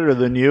 I'm better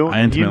than you. I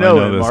you intimately know,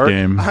 know it, this Mark.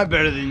 game. I'm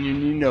better than you.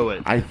 You know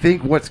it. I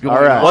think what's going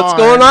All right. on. What's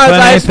going on is But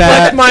I ain't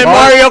that- split my Mark-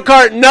 Mario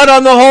Kart nut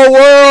on the whole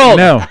world.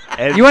 No,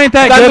 And, you ain't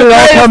that That's good. the It all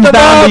greatest comes of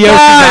down all to Yoshi's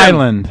time.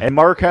 Island. and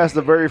Mark has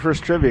the very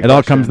first trivia. It all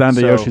question, comes down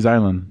to so Yoshi's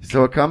Island.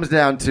 So it comes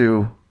down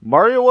to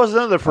Mario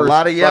wasn't in the first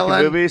lot of fucking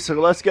yelling. movie, so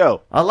let's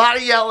go. a lot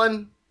of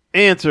yelling,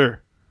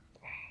 Answer.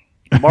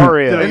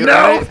 Mario. Did I get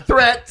no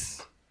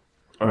threats.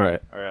 All right,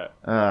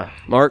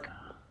 Mark.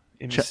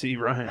 MC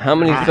Ryan. How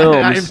many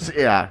films?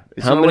 Yeah.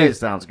 How So many- it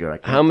sounds good. I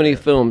can't How many do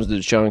it. films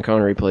did Sean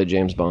Connery play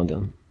James Bond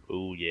in?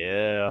 Oh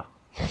yeah.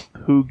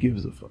 Who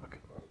gives a fuck?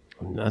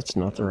 That's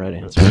not the right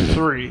answer.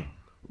 3.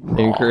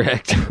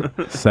 Incorrect.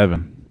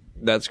 7.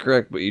 That's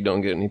correct, but you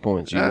don't get any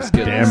points. You just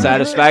get Damn the it.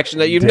 satisfaction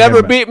that you've Damn never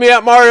it. beat me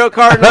at Mario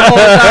Kart in the whole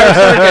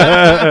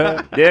entire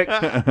circuit. Dick,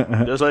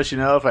 just to let you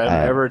know, if I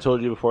have ever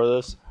told you before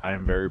this, I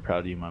am very proud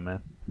of you, my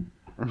man.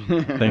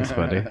 Thanks,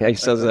 buddy. Yeah, he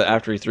says that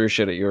after he threw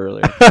shit at you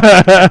earlier.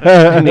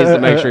 He needs to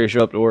make sure you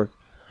show up to work.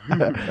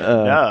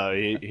 No,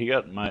 he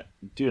got my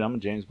dude. I'm a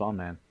James Bond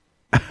man.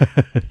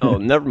 Oh,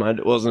 never mind.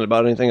 It wasn't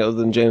about anything other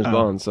than James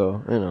Bond,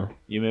 so, you know.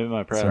 You made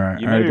me proud. It's all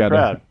right. You I made me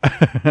already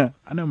proud. got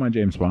I know my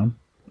James Bond.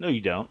 No, you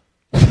don't.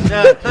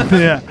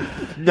 Yeah.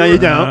 No, you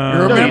don't.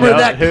 Remember No, you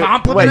that don't.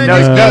 compliment?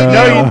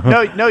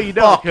 Wait, no, you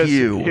don't. Fuck 'cause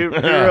you.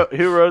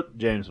 Who wrote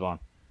James Bond?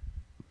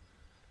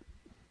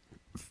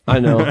 I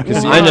know.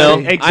 Exactly,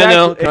 I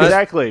know.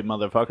 Exactly,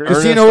 motherfucker.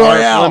 Casino Ernest R.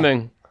 Royale.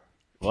 Fleming.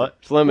 What?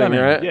 Fleming,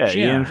 right? Yeah,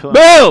 Yeah. Ian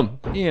Fleming.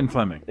 Boom! Ian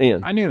Fleming.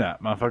 Ian. I knew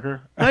that,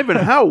 motherfucker. Not even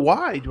how.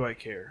 Why do I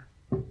care?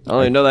 I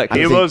only know that I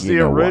He because think was you the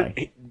know original.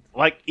 why.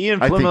 Like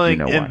Ian I think you Fleming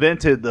know why.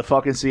 invented the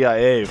fucking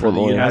CIA for the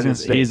Well, United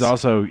He's States.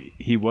 also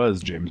he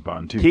was James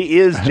Bond too. He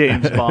is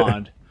James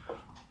Bond.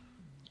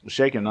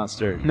 Shaken, not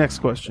stirred. Next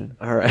question.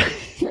 All right.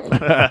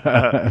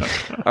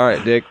 All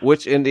right, Dick.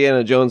 Which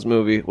Indiana Jones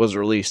movie was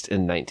released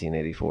in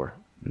 1984?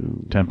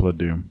 Temple of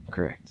Doom,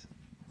 Correct.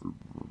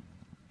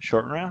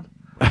 Short round?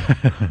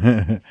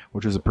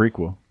 which is a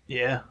prequel,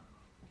 Yeah.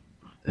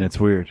 and it's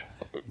weird.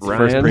 It's the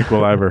first Ryan?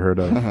 prequel I ever heard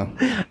of.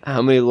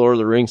 How many Lord of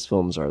the Rings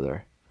films are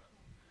there?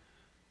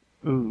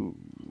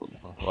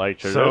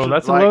 Like So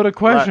that's a loaded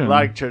question.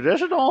 Like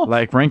traditional?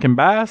 Like Rankin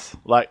Bass.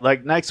 Like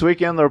next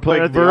weekend they're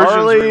playing Like at the versions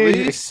Arlie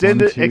released?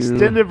 extended 1, 2.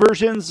 extended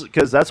versions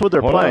because that's what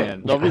they're Hold on.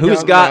 playing. Don't be Who's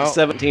counting got out.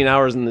 17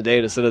 hours in the day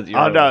to sit at the Oh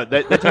Arlie? no,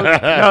 they told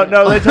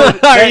no, they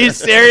told Are you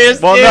serious,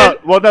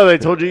 dude? well no, they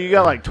told you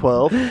got like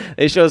 12.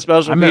 They show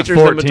special I'm at features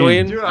in 14.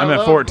 between. Dude, I'm I at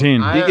love-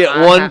 14. I- You get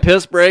I- one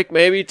piss break,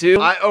 maybe two.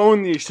 I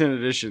own the extended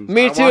editions.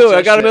 Me watch too. that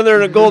I got them shit. in there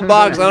in a gold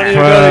box. I don't even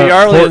go Well, to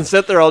Yardley four- and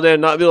sit there all day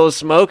and not be able to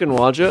smoke and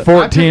watch it.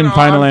 14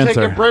 final I'm answer.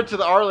 taking Brett to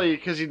the Arlie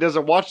because he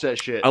doesn't watch that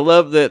shit. I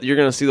love that you're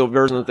going to see the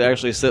version that they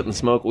actually sit and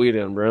smoke weed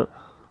in, Brent.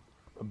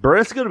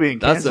 Brent's gonna be in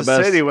That's the Kansas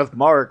best. City with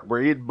Mark.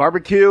 We're eating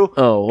barbecue.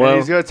 Oh, well. And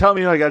he's gonna tell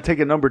me I gotta take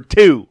a number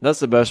 2. That's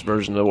the best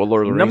version of what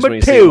Lord of the Rings Number when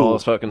you see 2. them all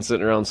fucking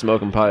sitting around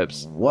smoking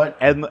pipes. What?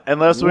 And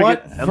unless we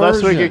What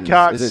get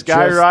caught versions?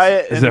 Sky Is it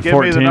Riot Is and it give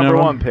me the 14 number of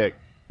 'em? 1 pick.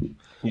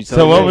 You So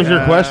tell what me. was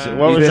your question?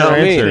 What You was your tell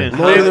me. answer?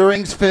 Lord of the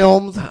Rings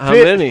films. How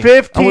many?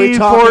 Are we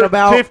talking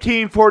about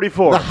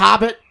 1544. The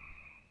Hobbit?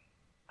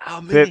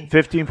 How many?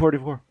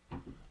 1544.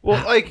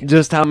 Well, like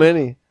Just how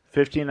many?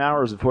 15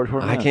 hours and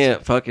 44 I minutes.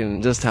 can't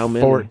fucking. Just how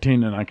many?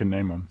 14, and I can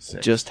name them.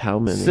 Just how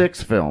many?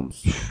 6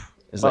 films.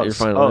 Is that your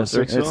final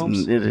answer? 6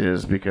 films? It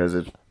is because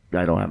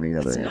I don't have any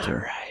other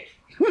answer.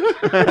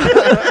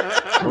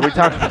 Are we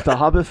talking about the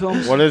Hobbit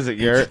films? What is it,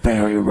 Garrett?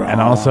 Very wrong.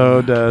 And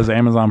also, does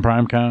Amazon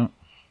Prime count?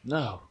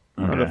 No.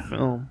 not a Okay.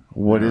 film.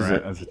 What is Alright,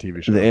 it? That's a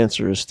TV show. The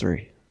answer is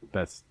 3.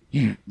 That's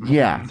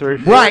Yeah. Three,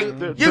 Right.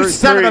 th- You three-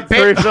 son of a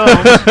three bitch.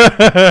 films.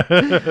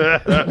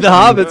 The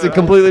Hobbit's a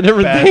completely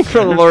different thing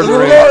from the Lord The of the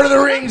Rings. Lord of the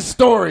Rings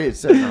story. It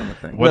says on the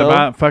thing. what No.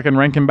 about fucking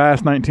Rankin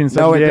Bass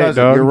 1978? No, it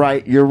doesn't. Dog? You're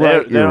right. You're They,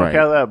 right. they You're don't right.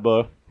 count that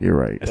book. You're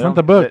right. It's not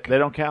the book. They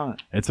don't count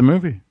it. It's a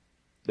movie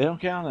They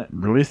don't count it.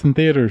 released in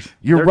theaters.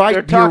 You're They're- right.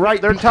 they're You're talking-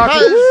 right.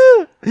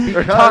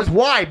 they're Because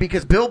why?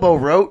 Because Bilbo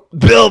wrote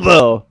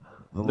Bilbo.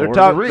 The They're Lord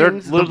talking. of the They're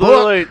Rings, the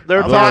literally. book They're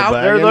about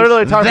talking. They're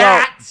literally talking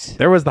about. that.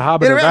 There was the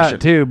Hobbit of Interaction.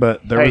 that too,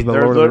 but there was the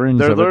they're Lord of the Rings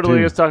They're of it literally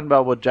too. just talking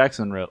about what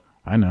Jackson wrote.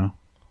 I know,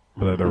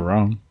 but they're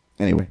wrong.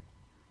 Anyway,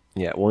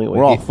 Yeah, well, anyway,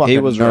 We're all he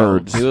fucking was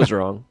nerds. wrong. He was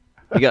wrong.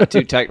 He got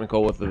too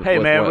technical with the. Hey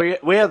with man,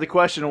 what. we had the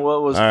question of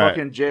what was All right.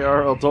 fucking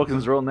J.R.R.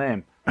 Tolkien's real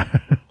name.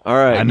 All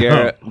right, I know.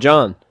 Garrett.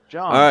 John.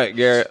 John. All right,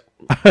 Garrett.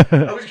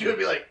 I was gonna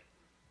be like,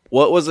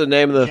 What was the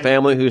name of the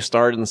family who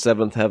starred in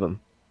Seventh Heaven?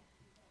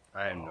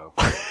 I have no.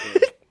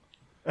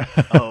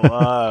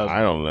 I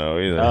don't know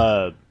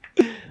either.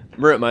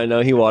 Brett might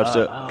know. He watched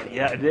it. Oh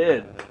yeah, I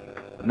did.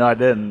 No, I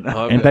didn't.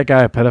 Okay. Ain't that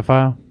guy a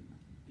pedophile?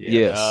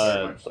 Yes.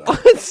 Uh,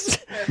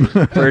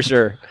 For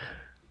sure.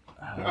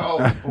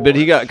 But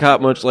he got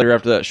caught much later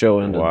after that show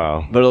ended.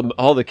 Wow. But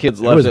all the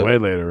kids It left was it. way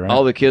later, right?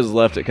 All the kids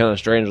left it kind of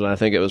strange, and I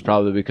think it was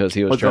probably because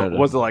he was trying to.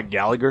 was it like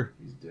Gallagher?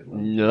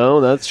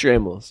 No, that's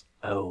shameless.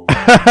 Oh,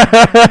 That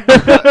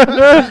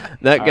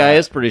guy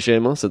is pretty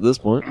shameless at this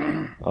point.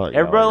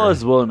 everybody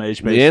loves William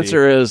H. Macy. The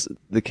answer is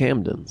the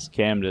Camdens.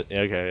 Camden.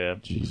 Okay, yeah.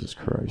 Jesus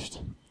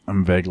Christ.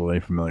 I'm vaguely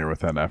familiar with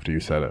that after you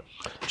said it.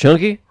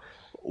 Chunky,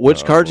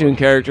 which cartoon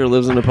character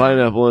lives in a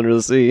pineapple under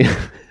the sea?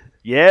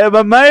 Yeah,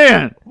 but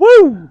man,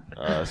 woo!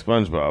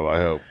 SpongeBob,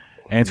 I hope.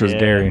 Answer's Yeah.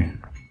 Gary.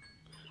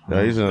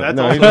 No, he's, That's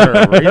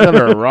he's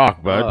under a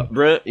rock, bud.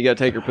 Brent, you got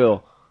to take your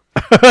pill.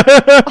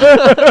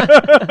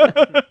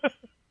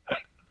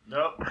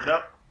 Nope,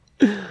 nope.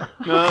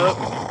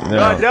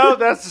 No. No,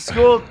 that's the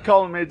school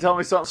calling me to tell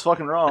me something's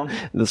fucking wrong.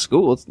 The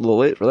school, it's a little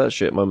late for that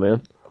shit, my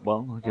man.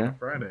 Well, okay.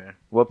 Friday.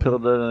 What pill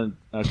did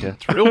I... Okay.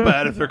 It's real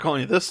bad if they're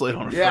calling you this late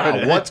on a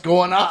Friday. Yeah, what's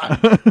going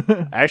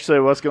on?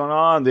 Actually, what's going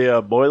on?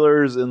 The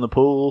boilers in the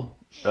pool,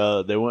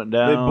 they went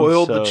down. They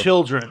boiled the so-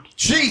 children.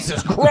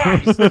 Jesus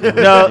Christ. No, It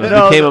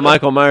no. became a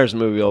Michael Myers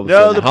movie all of a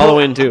No, sudden. the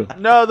Halloween too.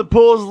 No, the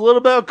pool's a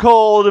little bit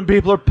cold, and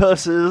people are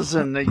pusses,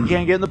 and you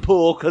can't get in the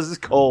pool because it's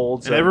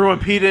cold. So And everyone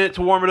peed in it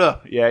to warm it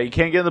up. yeah, you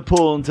can't get in the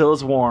pool until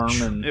it's warm.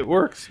 And It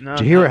works. No,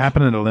 Did you hear what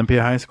happened at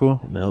Olympia High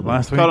School Melbourne.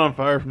 last week? Caught on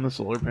fire from the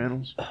solar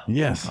panels.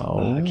 Yes.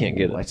 I can't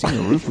get I it. seen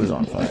the roof was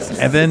on fire.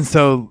 And then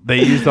so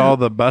they used all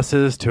the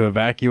buses to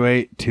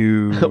evacuate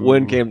to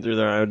Wind came through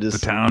there. I the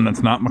just town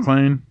that's not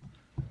McLean.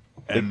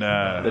 And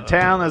the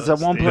town is at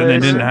one place. and they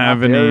didn't have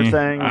not the other any.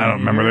 thing. I don't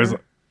remember. There's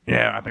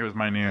yeah, I think it was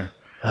my near.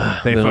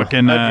 They No.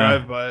 fucking I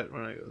drive by it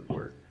when I go to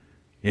work.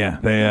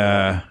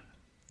 yeah,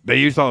 they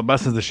used all the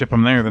buses to ship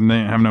them there. Then they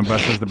didn't have no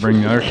buses to bring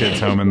the other kids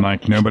home, and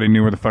like nobody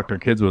knew where the fuck their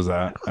kids was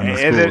at. And the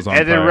school was on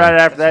and then fire. right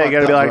after that, you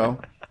gotta be Fucked like.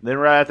 up, Then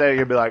right after that,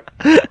 you're gonna be like,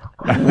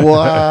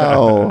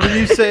 Wow. When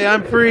you say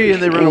I'm free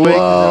and they run away, 'cause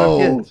Whoa.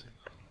 they're not kids.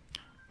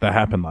 That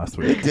happened last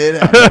week. It did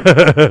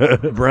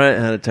happen. Bryant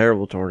had a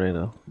terrible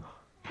tornado.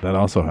 That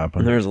also And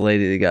happened. there was a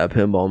lady that got a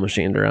pinball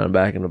machined around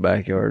back in the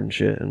backyard and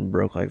shit and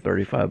broke like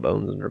 35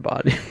 bones in her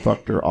body.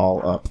 Fucked her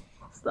all up.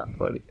 It's not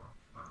funny.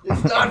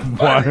 It's not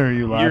Why are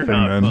you laughing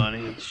then?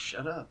 funny.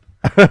 Shut up.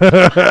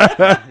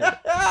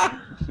 I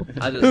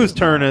just Whose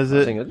turn is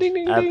it? sing a ding,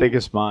 ding, I ding. think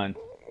it's mine.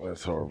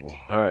 That's horrible.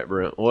 All right,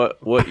 Brent. What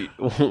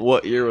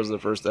year was the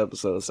first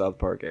episode of South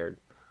Park aired?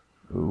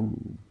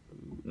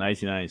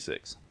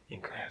 1996.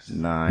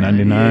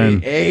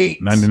 99.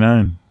 8.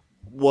 99.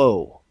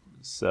 Whoa.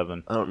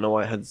 7. I don't know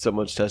why I had so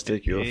much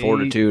testicular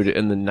fortitude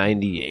in the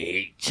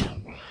 98.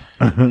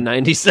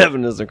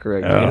 97 is the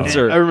correct Oh.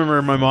 answer. I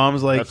remember my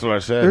mom's like, That's what I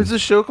said. there's a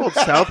show called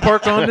South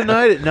Park on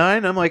tonight at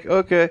 9. I'm like,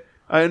 okay.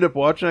 I end up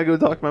watching. I go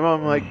talk to my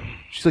mom. I'm like,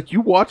 she's like, you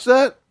watch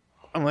that?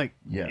 I'm like,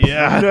 Yes.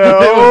 yeah.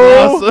 No. It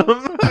was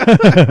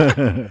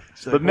awesome.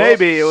 But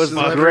maybe it was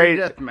the Celebrity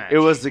great. Deathmatch. It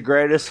was the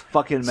greatest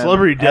fucking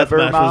Celebrity memory ever,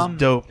 Deathmatch Mom. was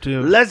dope,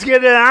 too. Let's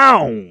get it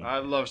on. I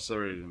love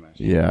Celebrity Deathmatch.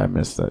 Yeah, I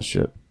missed that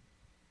shit.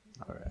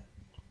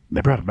 They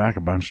brought it back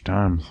a bunch of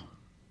times.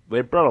 They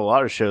brought a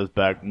lot of shows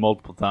back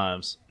multiple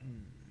times.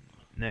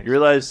 Next. You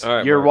realize All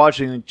right, you're Mark.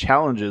 watching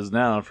challenges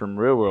now from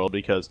Real World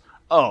because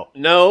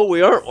No,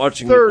 we aren't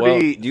watching 30, well,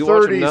 do you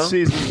watch them 30 now?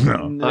 seasons.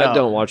 No. I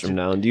don't watch them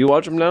now. Do you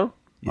watch them now?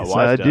 Yes, My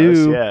wife I does,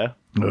 do. Yeah.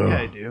 Yeah,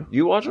 I do.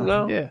 You watch them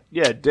now?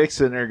 Yeah, Dick's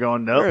sitting there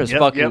going, nope. There's yep,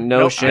 fucking yep, no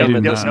nope, shame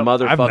in yep, this nope.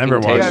 I've never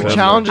motherfucking watched table. them.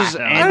 Challenges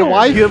I and a don't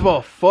wife. give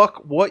a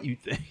fuck what you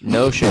think.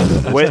 No shame. in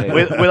this We,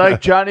 table. we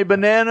like Johnny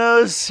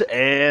Bananas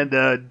and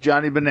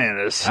Johnny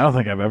Bananas. I don't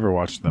think I've ever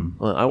watched them.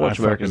 Well, I watch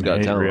America's fucking Got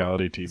hate Talent.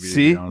 reality TV. To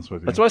See? be honest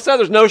with you. That's why I said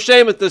there's no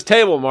shame at this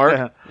table,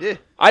 Mark. Yeah.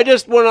 I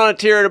just went on a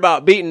tirade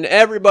about beating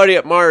everybody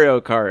at Mario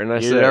Kart, and I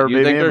You said, never "You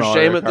beat think me at there's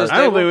Mario shame at Kart. this I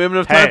don't table? think we have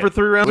enough time for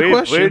 3 rounds of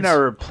questions. We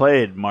never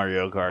played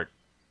Mario Kart.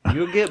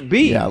 You'll get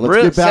beat. Yeah, let's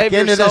Brent, get back save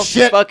into yourself this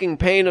shit. the fucking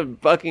pain of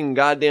fucking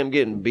goddamn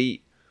getting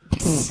beat.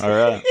 All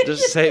right.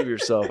 Just save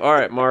yourself. All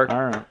right, Mark.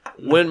 All right.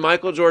 When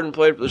Michael Jordan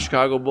played for the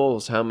Chicago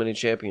Bulls, how many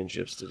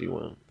championships did he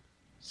win?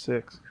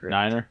 6.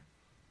 Niner.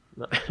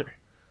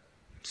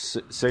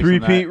 Six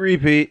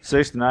Repeat.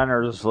 6 to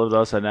Niners flipped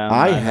upside down.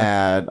 I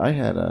Niner.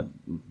 had a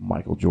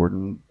Michael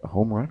Jordan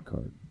home run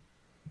card.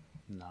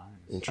 I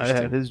Interesting.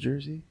 had his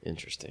jersey.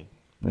 Interesting.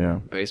 Yeah,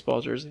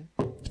 Baseball jersey?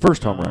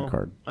 first home run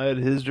card. I had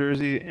his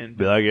jersey and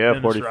Be like, yeah,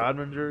 Dennis 40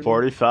 Rodman jersey.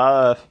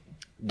 45.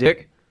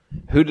 Dick,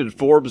 who did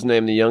Forbes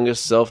name the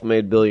youngest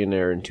self-made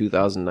billionaire in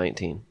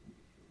 2019?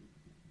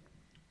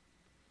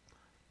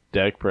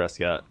 Dak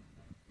Prescott.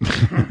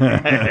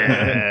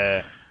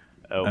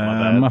 Oh, my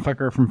bad.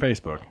 motherfucker from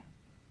Facebook.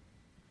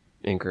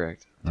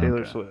 Incorrect.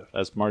 Taylor Swift.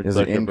 That's Mark Is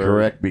Zuckerberg. it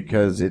incorrect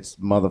because it's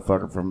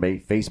motherfucker from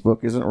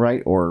Facebook isn't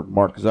right, or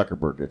Mark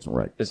Zuckerberg isn't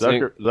right? It's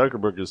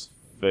Zuckerberg is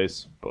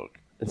Facebook.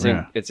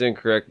 it's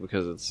incorrect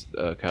because it's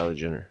Kylie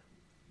Jenner.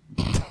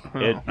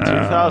 In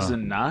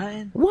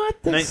 2009?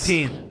 What? The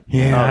 19.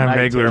 Yeah, Oh, I 19,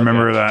 vaguely okay.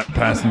 remember that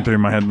passing through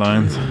my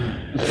headlines.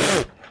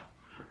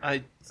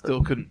 I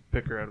still couldn't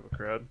pick her out of a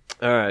crowd.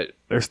 All right,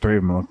 There's 3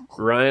 of them.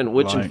 Ryan,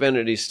 which Like-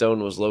 Infinity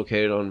Stone was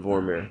located on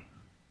Vormir?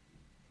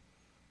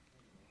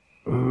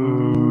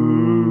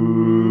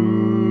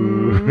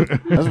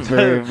 That's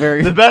very,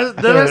 very. The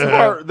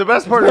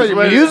best part is very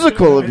when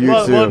musical of you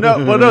well, two.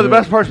 no, the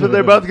best part is when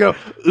they both go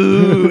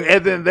ooh,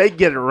 and then they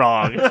get it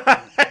wrong.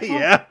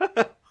 Yeah,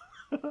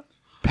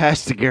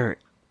 Pass to Garrett.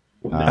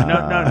 no, don't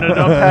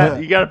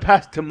pass. You got to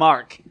pass to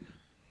Mark.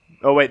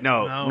 Oh wait,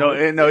 no,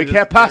 you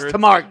can't pass to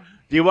Mark.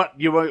 Do you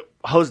want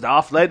hosed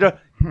off later?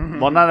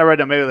 Well, not right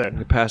now. Maybe there.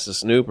 You pass to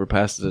Snoop or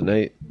pass to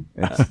Nate?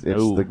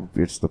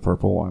 It's the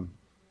purple one.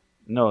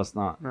 No, it's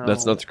not.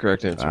 That's not the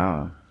correct answer.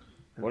 Ah.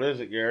 What is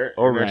it, Garrett?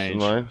 Orange. Next in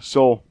line.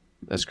 Soul.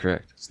 That's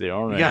correct. It's the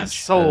orange. You got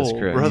soul, That's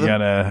correct. You brother.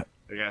 gotta.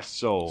 I got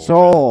soul.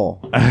 Soul.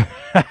 No,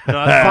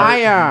 that's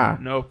Fire.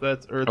 Nope,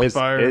 that's Earth, It's,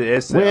 Fire.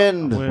 it's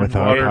Wind. With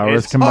our water.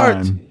 powers It's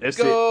combined. It's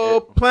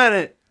Go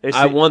planet. it's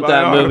I want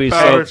that By our movie. So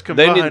powers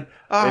they need. combined,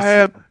 I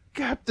am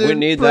Captain We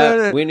need Planet.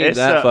 that. We need It's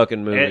that a-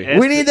 fucking movie. it-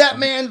 We need that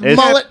man's It's-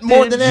 mullet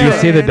more than Did you ever.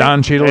 see the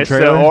Don Cheadle It's the,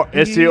 trailer?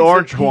 it's the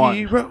orange one.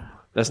 Hero.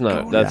 That's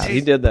not. That's he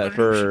did that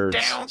for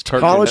Cartoon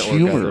College Network, I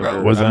humor. think,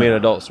 or- Was I that- mean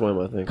Adult Swim,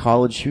 I think.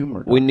 College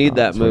humor. We need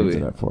that That's what he movie.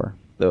 did that for.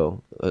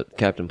 Though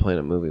Captain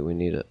Planet movie, we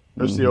need it.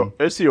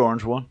 It's the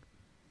orange one.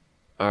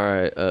 All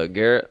right,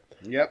 Garrett.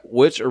 Yep.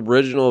 Which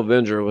original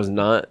Avenger was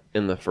not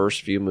in the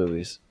first few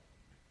movies?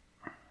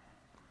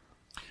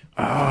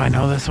 Oh, I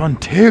know this one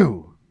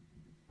too.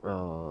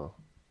 Oh,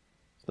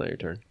 it's not your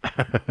turn.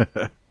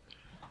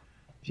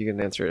 If you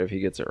can answer it, if he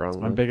gets it wrong,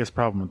 My then biggest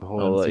problem with the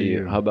whole I'll let you.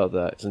 MCU. How about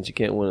that? Since you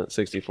can't win at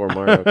 64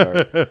 Mario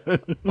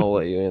Kart, I'll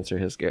let you answer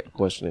his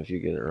question if you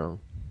get it wrong.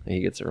 He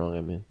gets it wrong,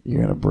 I mean.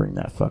 You're gonna bring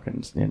that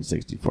fucking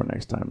N64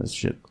 next time. This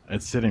shit.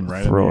 It's sitting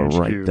right Throw in it the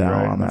right HQ, down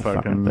right on in that the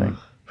fucking thing.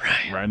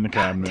 right in the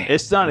cabinet.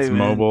 It's not It's even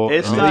mobile.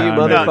 It's Oh, not You yeah,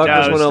 no, motherfuckers no,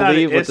 it's want to not-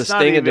 leave with it's the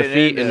not sting of even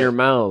defeat in the- your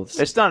mouths.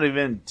 It's not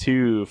even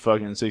too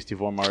fucking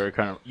 64 Mario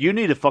Kart. You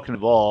need to fucking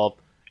evolve,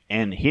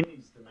 and he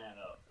needs to man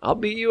up. I'll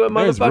beat you at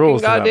There's motherfucking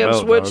rules to that goddamn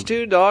belt, Switch dog.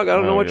 too, dog. I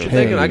don't know what you're Hey,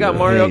 thinking. I got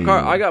Mario hey,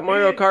 Kart. I got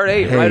Mario Kart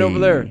 8 right over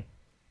there.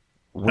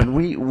 When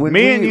Me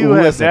and you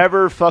have listen,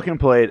 never fucking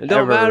played. It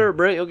don't ever. matter,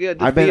 Brent. You'll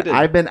get I've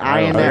defeated. been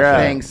eyeing that Yeah.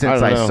 thing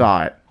since I I don't know.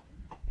 saw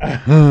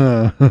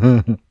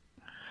it.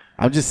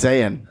 I'm just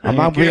saying. I'm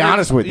gonna be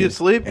honest with you. You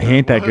sleep? He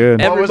ain't that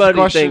good. What was the Everybody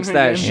question thinks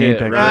that again?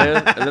 shit, Ain't that Ryan.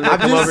 And then they I'm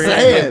come just over here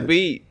and saying. get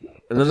beat. And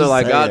then they're just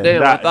like, saying. God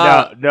damn, No, I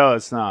thought. no,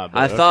 it's not. but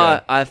I okay.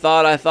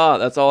 thought.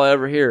 That's all I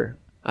ever hear.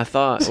 I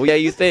thought. Well, yeah,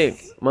 you think.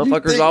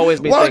 Motherfuckers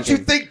always be Why don't you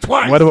thinking. think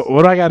twice? What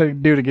do I got to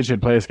do to get you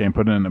to play this game?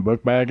 Put it in a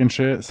book bag and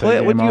shit. Set Play it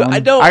the with game you. on? I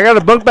don't. I got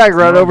a book bag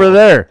right over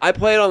there. I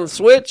play it on the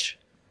Switch,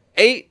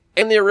 8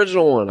 and the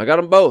original one. I got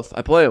them both.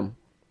 I play them.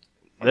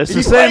 It's He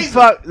the same plays-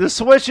 fuck. The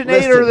Switch and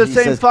 8 are the Listen, he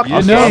same says- fucking.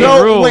 You know game.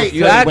 the rules. wait,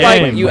 You wait, act wait,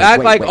 like wait, you wait, act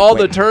wait, like wait, all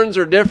wait. the turns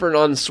are different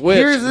on Switch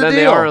Here's the than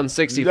they deal. are on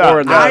 64, Yeah,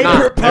 and they're I not.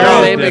 propose- They're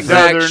the same No,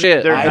 exact they're-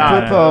 shit. they're I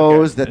not.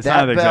 propose that It's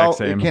not the exact belt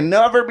same. it can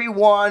never be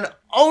won.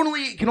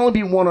 It can only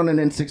be won on an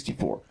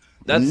N64.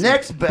 That's-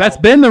 Next belt. That's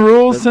been the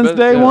rules That's since been-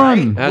 day yeah.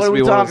 one. Has what to are we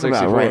be one on talking about?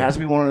 64. Right, it has to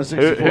be one on a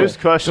 64. whose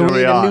question So we are we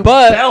need a on? new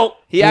But belt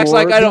he acts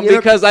like for I don't the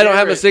because I don't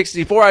have a interference.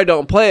 64. I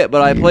don't play it,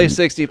 but I play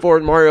 64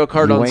 Mario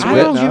Kart You on ain't Switch.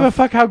 I don't give a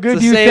fuck how good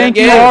It's the you same think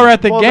you game. are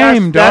at the Well,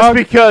 game, that's dog.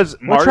 because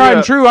Well, Mario. tried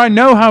and true. I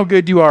know how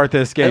good you are at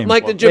this game. I'm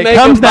like the It Jamaican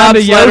comes down to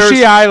bobsledders.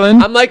 Yoshi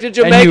Island. I'm like the and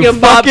you Jamaican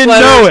fucking know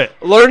bobsledders, it.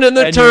 learning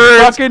the And you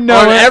turns fucking know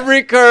on it.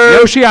 every curve.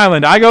 Yoshi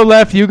Island. I go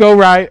left, you go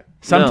right.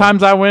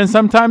 Sometimes I win,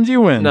 sometimes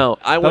you win. No,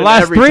 I The win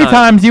last every 3 time.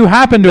 times you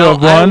happen to No,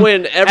 have I won.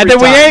 win every and then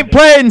we time. ain't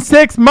played in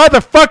 6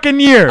 motherfucking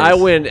years. I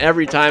win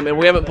every time, and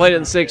we haven't played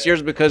in 6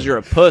 years because you're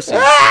a pussy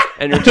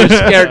and you're too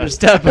scared to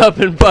step up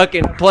and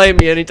fucking play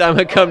me anytime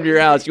I come to your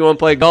house. You want to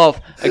play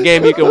golf, a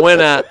game you can win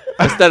at,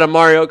 instead of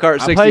Mario Kart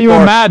 64. I'll play you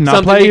in Madden. I'll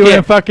something play you in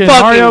can't fucking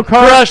Mario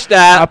Kart. Crush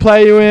that. I'll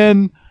play you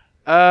in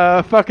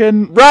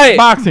fucking Right.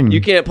 boxing. You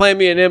can't play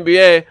me in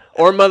NBA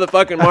or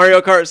motherfucking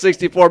Mario Kart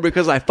 64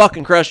 because I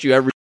fucking crushed you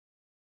every.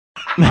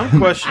 I'm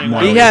questioning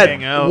why He we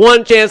hang had out.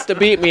 one chance to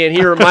beat me, and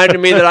he reminded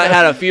me that I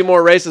had a few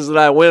more races that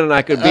I win and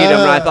I could beat him.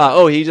 And I thought,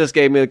 oh, he just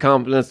gave me the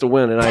confidence to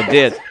win, and I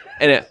did,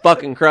 and it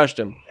fucking crushed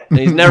him. And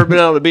he's never been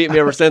able to beat me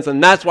ever since,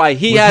 and that's why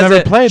he never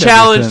hasn't played ever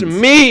challenged since.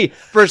 me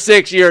for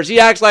 6 years. He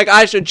acts like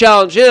I should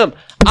challenge him.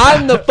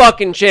 I'm the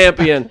fucking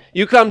champion.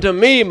 You come to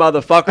me,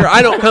 motherfucker.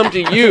 I don't come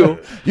to you.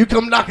 You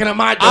come knocking on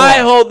my door. I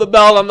hold the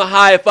belt on the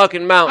high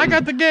fucking mountain. I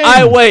got the game.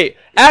 I wait.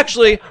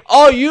 Actually,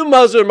 all you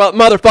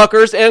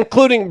motherfuckers,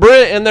 including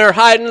Brent, and they're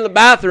hiding in the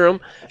bathroom,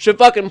 should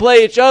fucking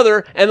play each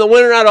other, and the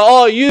winner out of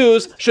all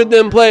yous should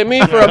then play me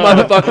for a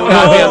motherfucking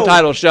goddamn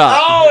title shot.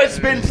 Oh, it's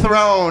been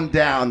thrown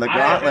down. The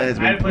gauntlet has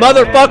been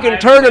Motherfucking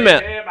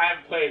tournament.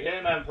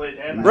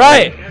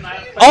 Right.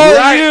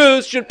 All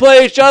yous should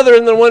play each other,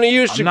 and then one of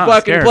you should not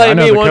fucking scared. play I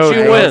know me the once code.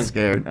 you I ain't win.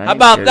 scared. I How ain't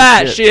about scared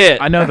that of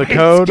shit? I know the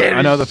code. scared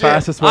I know as the shit.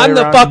 fastest way I'm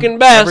the around fucking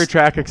best. every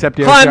track except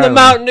the Climb the Island.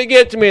 mountain to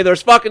get to me.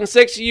 There's fucking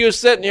 6 of you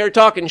sitting here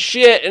talking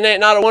shit, and ain't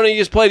not one of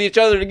you played each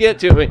other to get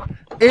to me.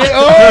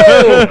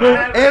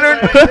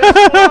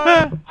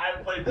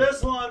 I played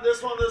this one.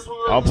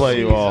 I'll play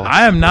you all.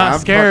 I am not I'm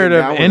scared fucking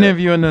of down with any it. of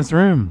you in this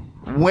room.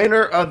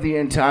 Winner of the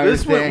entire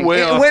This went thing.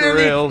 way off winner, the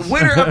rails.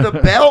 winner of the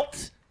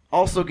belt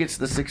also gets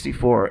the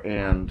 64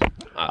 and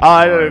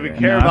I don't even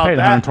care I about paid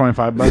that.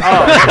 $125.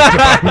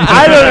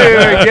 I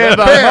don't even give a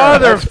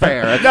That's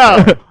fair.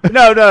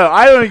 No,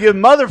 I don't even give a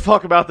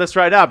motherfuck about this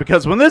right now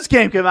because when this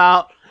game came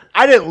out,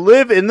 I didn't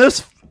live in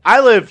this. I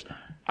lived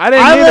I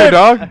didn't either,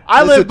 dog.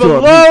 I Listen lived to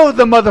him. below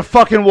the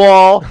motherfucking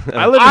wall.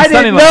 I lived in I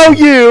didn't Sunnyland.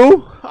 know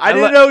you. I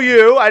didn't li- know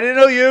you. I didn't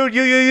know you.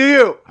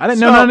 You. I didn't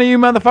know none of you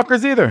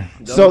motherfuckers either.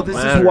 So this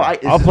is matter. why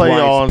I'll play you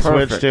all on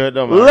Switch too. It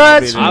don't matter.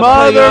 Let's I'll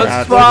play you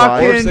on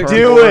motherfucking Switch.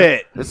 do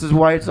it. This is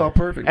why it's all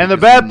perfect. And the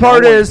because bad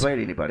part no one's is- played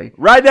anybody.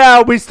 Right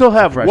now, we still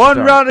have Fresh one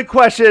start. round of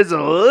questions.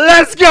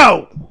 Let's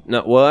go.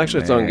 No, well,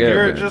 actually, it's on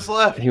Garrett Garrett. just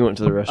left. He went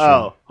to the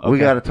restroom. Oh, We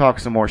got to talk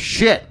some more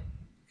shit.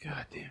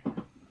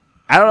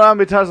 I don't know how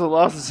many times I've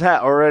lost this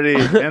hat already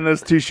in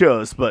those 2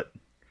 shows, but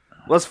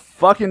let's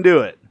fucking do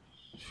it.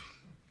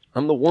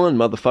 I'm the one,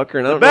 motherfucker,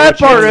 and I don't The know bad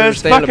what you part don't is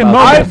understand fucking about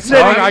moment. I'm that.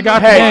 sitting. I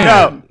got the hey, game.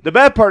 no. The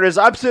bad part is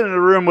I'm sitting in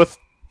a room with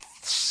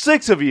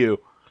 6 of you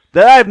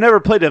that I've never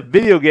played a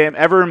video game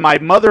ever in my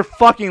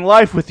motherfucking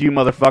life with you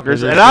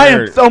motherfuckers, You're and I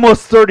am scared.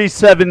 almost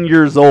 37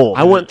 years old.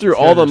 I went through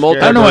all the scared.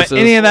 I don't know what multiverses.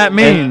 any of that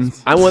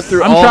means. I went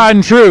through I'm all. tried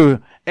and true.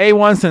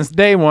 A1 since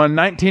day one,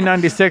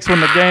 1996 when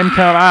the game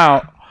come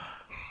out.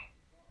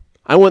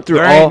 I went through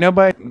There all. ain't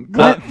nobody.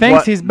 Clint thinks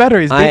what- he's better.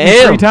 He's I beat me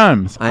am. 3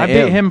 times. I beat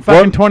am. him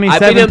fucking I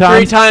 27 beat him times.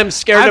 3 times,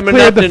 scared I've him cleared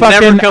enough the to fucking.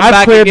 never come I've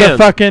back cleared again. the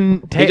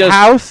fucking He just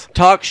house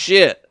talk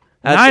shit.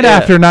 That's night it.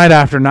 after night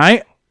after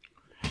night.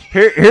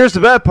 Here's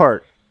the bad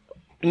part.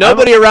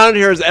 Nobody around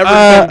here has ever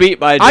been beat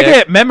by Dick. I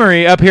get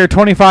memory up here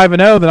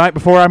 25-0 the night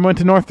before I went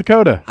to North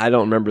Dakota. I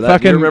don't remember that.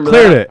 Fucking you remember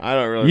cleared that? it. I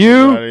don't really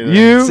remember that either.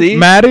 You, See?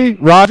 Maddie,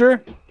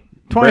 Roger,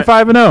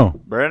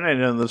 25-0. Brandon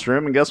ain't in this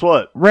room, and guess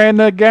what? Ran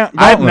the I've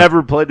gauntlet.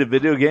 never played a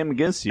video game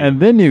against you. And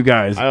then you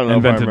guys I don't know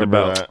invented if I the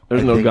remember belt. that.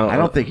 There's no gauntlet. I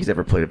don't think he's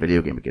ever played a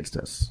video game against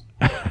us.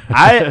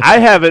 I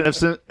haven't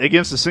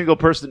against a single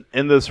person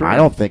in this room. I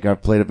don't think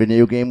I've played a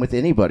video game with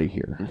anybody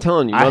here. I'm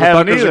telling you, I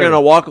haven't motherfuckers are either.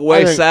 gonna walk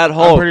away I think- sad I'm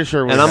Hulk. pretty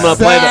sure we and I'm have.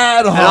 gonna play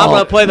Sad and I'm gonna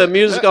Hulk. play the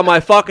music on my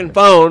fucking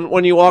phone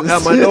when you walk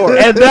out my door.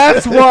 And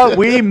that's what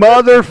we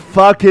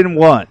motherfucking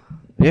want.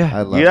 yeah,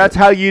 I love Yeah, that's it.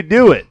 how you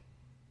do it.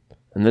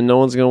 and then no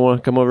one's gonna want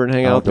to come over and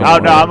hang out with me. Oh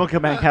no, I'm gonna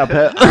come hang out.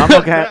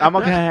 I'm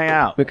gonna hang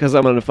out. because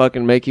I'm gonna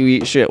fucking make you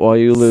eat shit while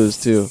you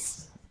lose too.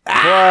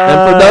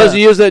 And for those of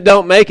you that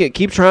don't make it,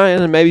 keep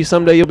trying, and maybe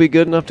someday you'll be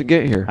good enough to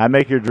get here. I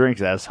make your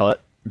drinks, ass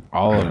hut.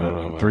 All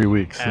of it. 3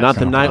 weeks. Not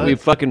the night we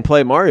fucking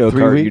play Mario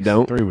 3 Kart. weeks? You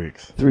don't. 3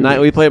 weeks. The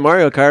night we play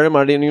Mario Kart,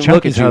 I didn't even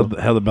Chunky's look at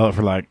you. held the belt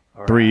for like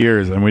 3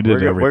 years, and we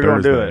did it We're every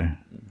gonna do Thursday.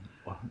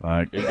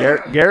 Like,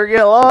 Garrett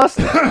get lost.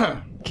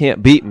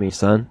 Can't beat me,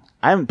 son.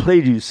 I haven't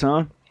played you,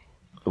 son.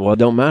 Well, it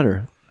don't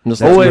matter. I'm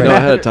just That's letting you know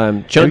right. ahead of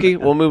time. Chunky,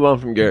 we'll move on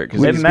from Garrett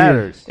because It he's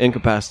matters.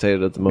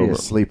 incapacitated at the Be a moment.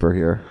 sleeper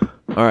here.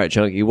 All right,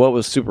 Chunky, what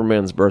was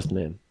Superman's birth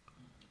name?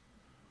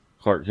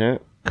 Clark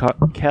Kent.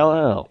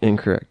 Kal-El.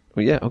 Incorrect.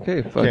 Well, yeah,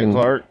 okay. Fucking Kent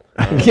Clark.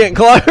 Kent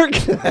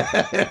Clark.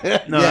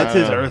 No, that's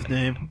his Earth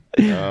name.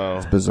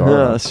 Oh,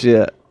 Bizarre. Oh,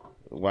 shit.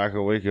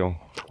 Wacko Wickel.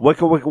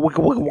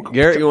 Wicka.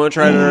 Garrett, you want to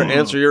try to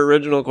answer your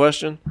original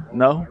question?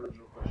 No.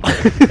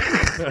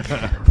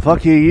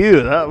 Fuck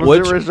you. That was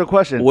Which- the original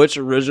question. Which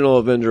original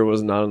Avenger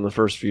was not in the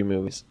first few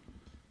movies?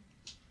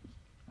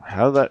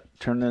 How did that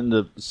turn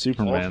into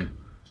Superman?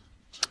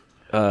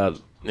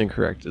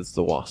 Incorrect. It's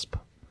the Wasp.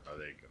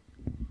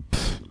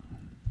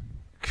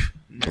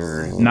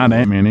 Not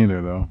Ant-Man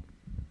either, though.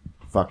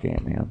 Fuck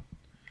Ant-Man.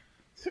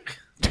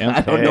 I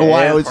I don't know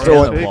why I was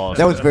throwing. Ant-Man.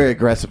 That was very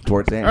aggressive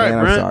towards All right, Ant-Man.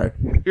 I'm Brent,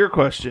 sorry. your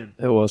question.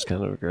 It was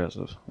kind of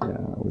aggressive. Yeah,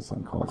 it was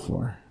uncalled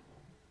for.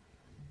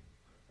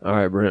 All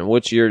right, Brent.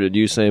 Which year did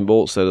Usain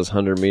Bolt set his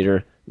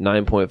 100-meter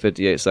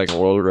 9.58 second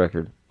world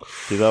record?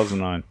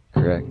 2009.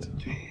 Correct.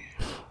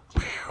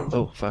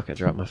 Oh fuck! I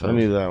dropped my I phone.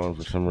 knew that one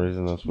for some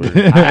reason. That's weird.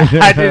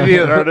 I didn't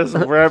either. This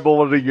is Red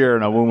Bull of the year,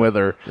 and I went with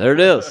her. There it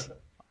is.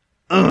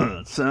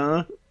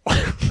 Son.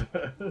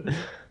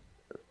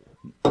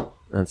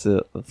 That's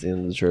it. That's the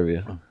end of the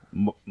trivia.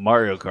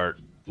 Mario Kart.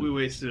 We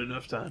wasted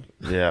enough time.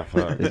 Yeah,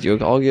 fuck. Did you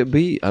all get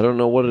beat? I don't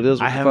know what it is.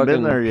 With I the haven't been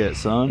fucking- there yet,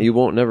 son. You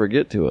won't never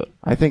get to it.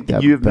 I think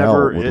that You've bell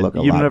never, would look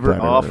a you've lot never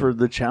better. offered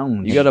the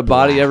challenge. You got to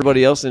body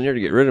everybody else in here to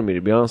get rid of me.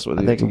 To be honest with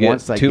you, I think to get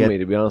once I to get- me,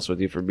 to be honest with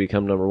you, for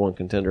become number one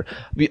contender.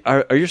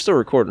 Are you still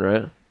recording,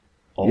 right?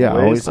 Yeah,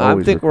 always.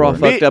 I think we're all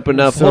recording. fucked up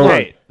enough. So- Hold on.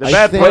 Hey, the I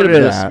bad think part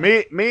is that-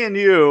 me and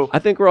you. I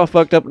think we're all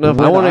fucked up enough.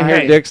 I When want to I- hear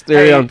Hey, Dick's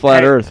theory hey, on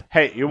flat hey, Earth.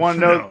 Hey, you want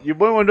to know? You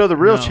want to know the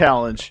real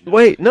challenge?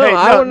 Wait, no, Hey,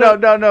 I want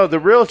no. The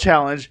real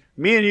challenge.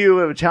 Me and you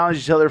have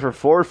challenged each other for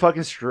 4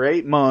 fucking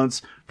straight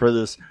months for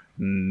this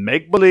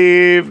make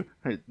believe.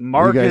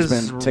 Mark You guys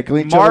is been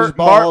tickling each other's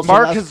balls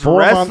Mark the last is 4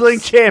 wrestling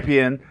months.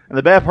 champion, and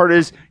the bad part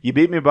is you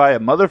beat me by a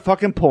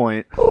motherfucking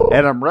point,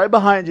 and I'm right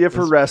behind you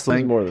for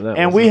wrestling. more than that,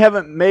 and wasn't we it?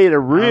 haven't made a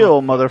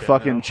real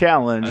motherfucking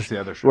challenge That's the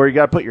other show. where you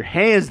got to put your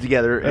hands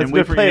together and we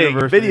different play a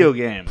university. video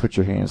game. Put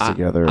your hands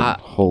together and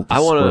hold the I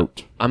want throat.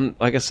 to. I'm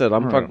like I said.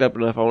 I'm fucked up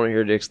enough. I want to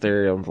hear Dick's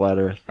theory on flat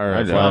Earth. All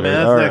right, I Oh, man,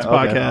 that's All next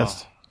right, okay.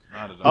 podcast.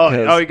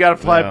 Oh, you got to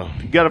fly. No.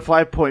 You got to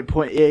fly point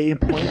A and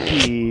point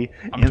B,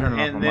 and, turning off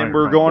and my then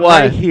we're microphone. going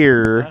Why? right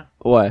here.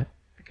 Why?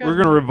 We're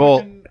gonna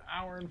revolt.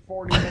 Hour and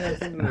 40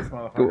 minutes into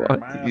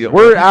this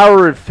We're an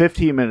hour and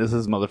 15 minutes.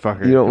 This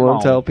motherfucker. You don't Come want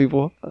on. to tell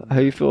people how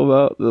you feel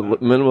about the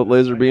men with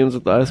laser beams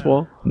at the ice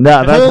wall?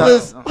 No,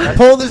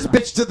 Pull this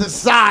bitch to the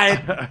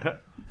side.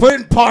 Put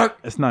it in park.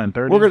 It's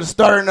 9:30. We're gonna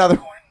start another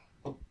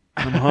one.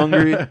 I'm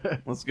hungry.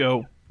 Let's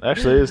go.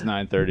 Actually, it's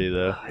 9:30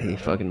 though. You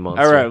fucking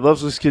monster. All right,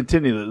 let's just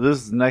continue. This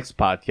is the next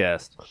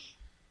podcast.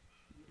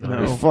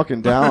 You're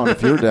fucking down.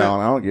 If you're down,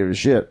 I don't give a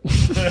shit.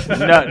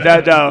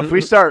 No.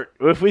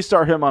 If we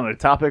start him on a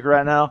topic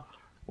right now,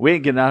 we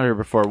ain't getting out of here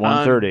before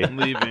 1:30. I'm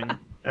leaving.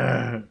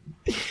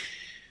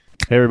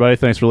 Hey everybody,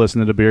 thanks for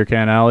listening to Beer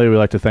Can Alley. We'd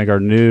like to thank our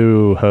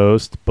new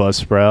host,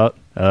 Buzzsprout.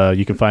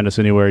 You can find us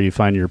anywhere you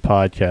find your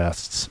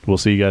podcasts. We'll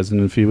see you guys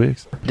in a few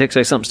weeks. Dick,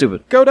 say something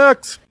stupid. Go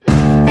Ducks!